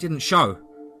he didn't show.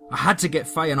 I had to get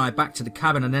Faye and I back to the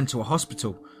cabin and then to a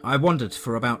hospital. I wandered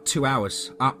for about 2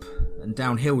 hours, up and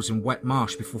down hills in wet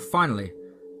marsh, before finally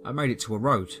I made it to a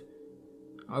road.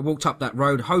 I walked up that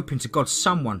road hoping to God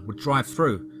someone would drive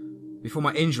through before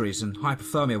my injuries and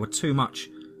hypothermia were too much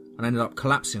and ended up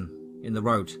collapsing in the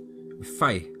road with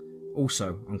Faye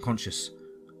also unconscious.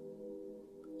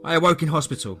 I awoke in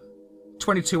hospital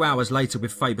 22 hours later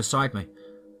with Faye beside me.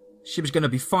 She was going to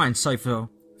be fine save for a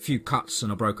few cuts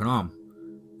and a broken arm.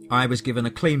 I was given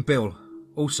a clean bill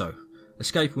also,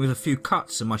 escaping with a few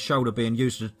cuts and my shoulder being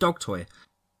used as a dog toy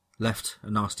left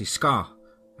a nasty scar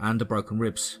and a broken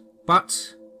ribs.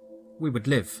 But we would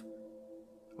live.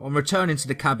 On returning to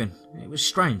the cabin, it was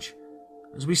strange.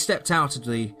 As we stepped out of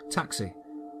the taxi,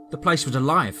 the place was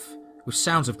alive with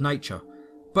sounds of nature,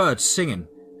 birds singing,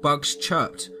 bugs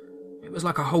chirped. It was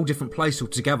like a whole different place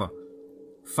altogether.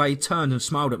 Faye turned and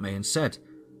smiled at me and said,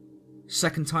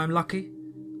 "Second time lucky?"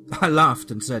 I laughed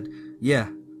and said,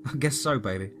 "Yeah, I guess so,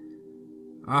 baby."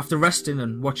 After resting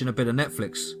and watching a bit of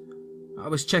Netflix, I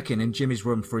was checking in Jimmy's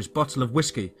room for his bottle of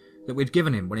whiskey that we'd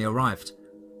given him when he arrived.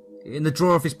 In the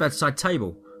drawer of his bedside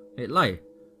table, it lay.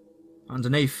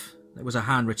 Underneath, there was a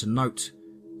handwritten note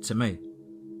to me.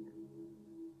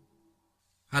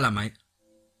 "Hello, mate.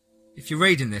 If you're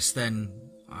reading this, then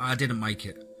I didn't make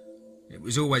it. It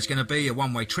was always going to be a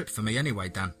one-way trip for me anyway,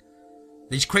 Dan.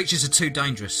 These creatures are too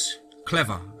dangerous,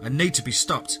 clever, and need to be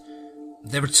stopped.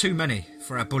 There are too many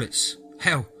for our bullets.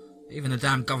 Hell, even the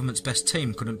damn government's best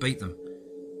team couldn't beat them.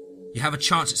 You have a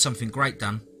chance at something great,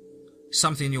 Dan.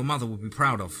 Something your mother will be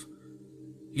proud of.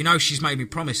 You know she's made me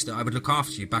promise that I would look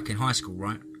after you back in high school,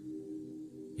 right?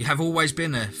 You have always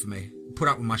been there for me, put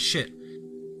up with my shit,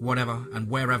 whatever and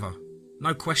wherever.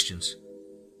 No questions.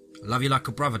 I love you like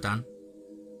a brother, Dan.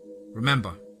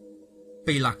 Remember,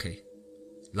 be lucky.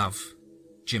 Love,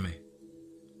 Jimmy."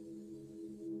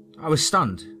 I was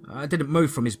stunned. I didn't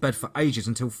move from his bed for ages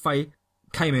until Faye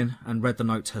came in and read the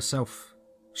note herself.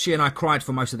 She and I cried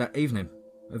for most of that evening.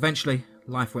 Eventually,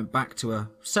 life went back to a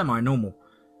semi-normal.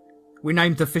 We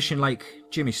named the fishing lake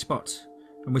Jimmy Spot,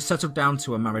 and we settled down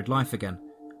to a married life again.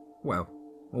 Well,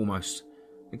 almost.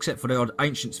 Except for the odd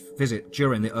ancient's visit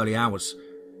during the early hours.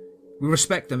 We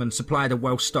respect them and supplied a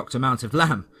well-stocked amount of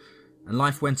lamb, and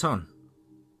life went on.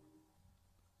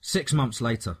 6 months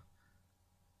later.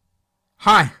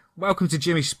 "Hi, welcome to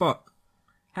Jimmy Spot.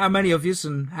 How many of yous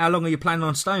and how long are you planning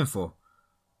on staying for?"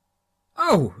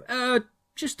 "Oh,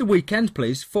 just a weekend,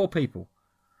 please. 4 people.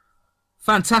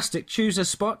 "Fantastic. Choose a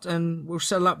spot and we'll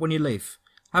settle up when you leave.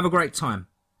 Have a great time."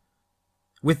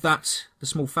 With that, the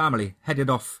small family headed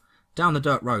off down the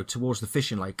dirt road towards the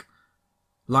fishing lake.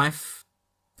 Life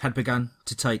had begun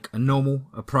to take a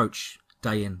normal approach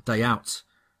day in, day out.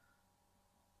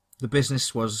 The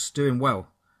business was doing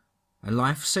well, and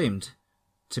life seemed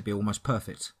to be almost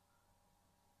perfect.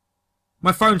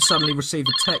 My phone suddenly received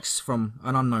a text from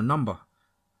an unknown number.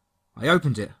 I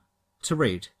opened it to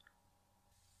read.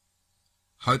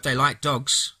 "Hope they like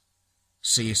dogs.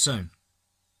 See you soon.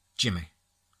 Jimmy."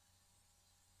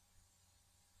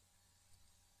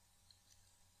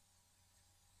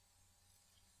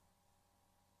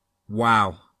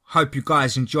 Wow. Hope you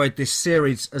guys enjoyed this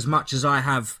series as much as I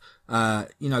have,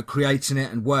 creating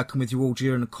it and working with you all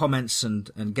during the comments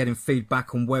and getting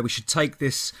feedback on where we should take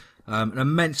this. An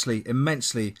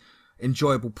immensely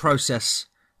enjoyable process.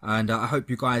 And I hope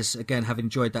you guys, again, have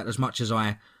enjoyed that as much as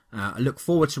I. I look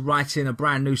forward to writing a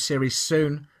brand new series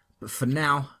soon. But for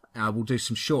now, we'll do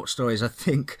some short stories, I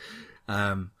think.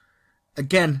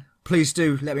 Again, please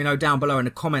do let me know down below in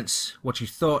the comments what you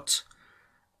thought.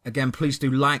 Again, please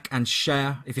do like and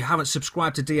share. If you haven't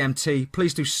subscribed to DMT,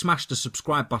 please do smash the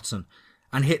subscribe button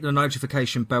and hit the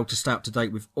notification bell to stay up to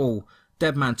date with all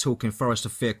Deadman Talking Forest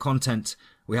of Fear content.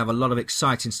 We have a lot of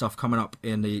exciting stuff coming up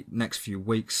in the next few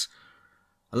weeks.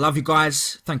 I love you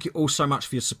guys. Thank you all so much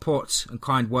for your support and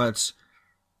kind words.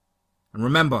 And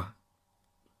remember,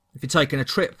 if you're taking a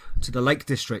trip to the Lake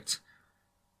District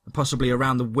and possibly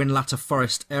around the Whinlatter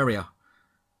Forest area,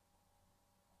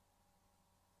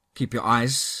 keep your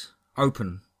eyes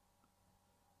open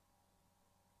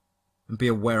and be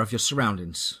aware of your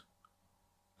surroundings.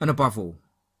 And above all,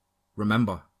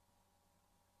 remember,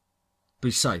 be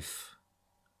safe,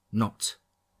 not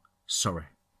sorry.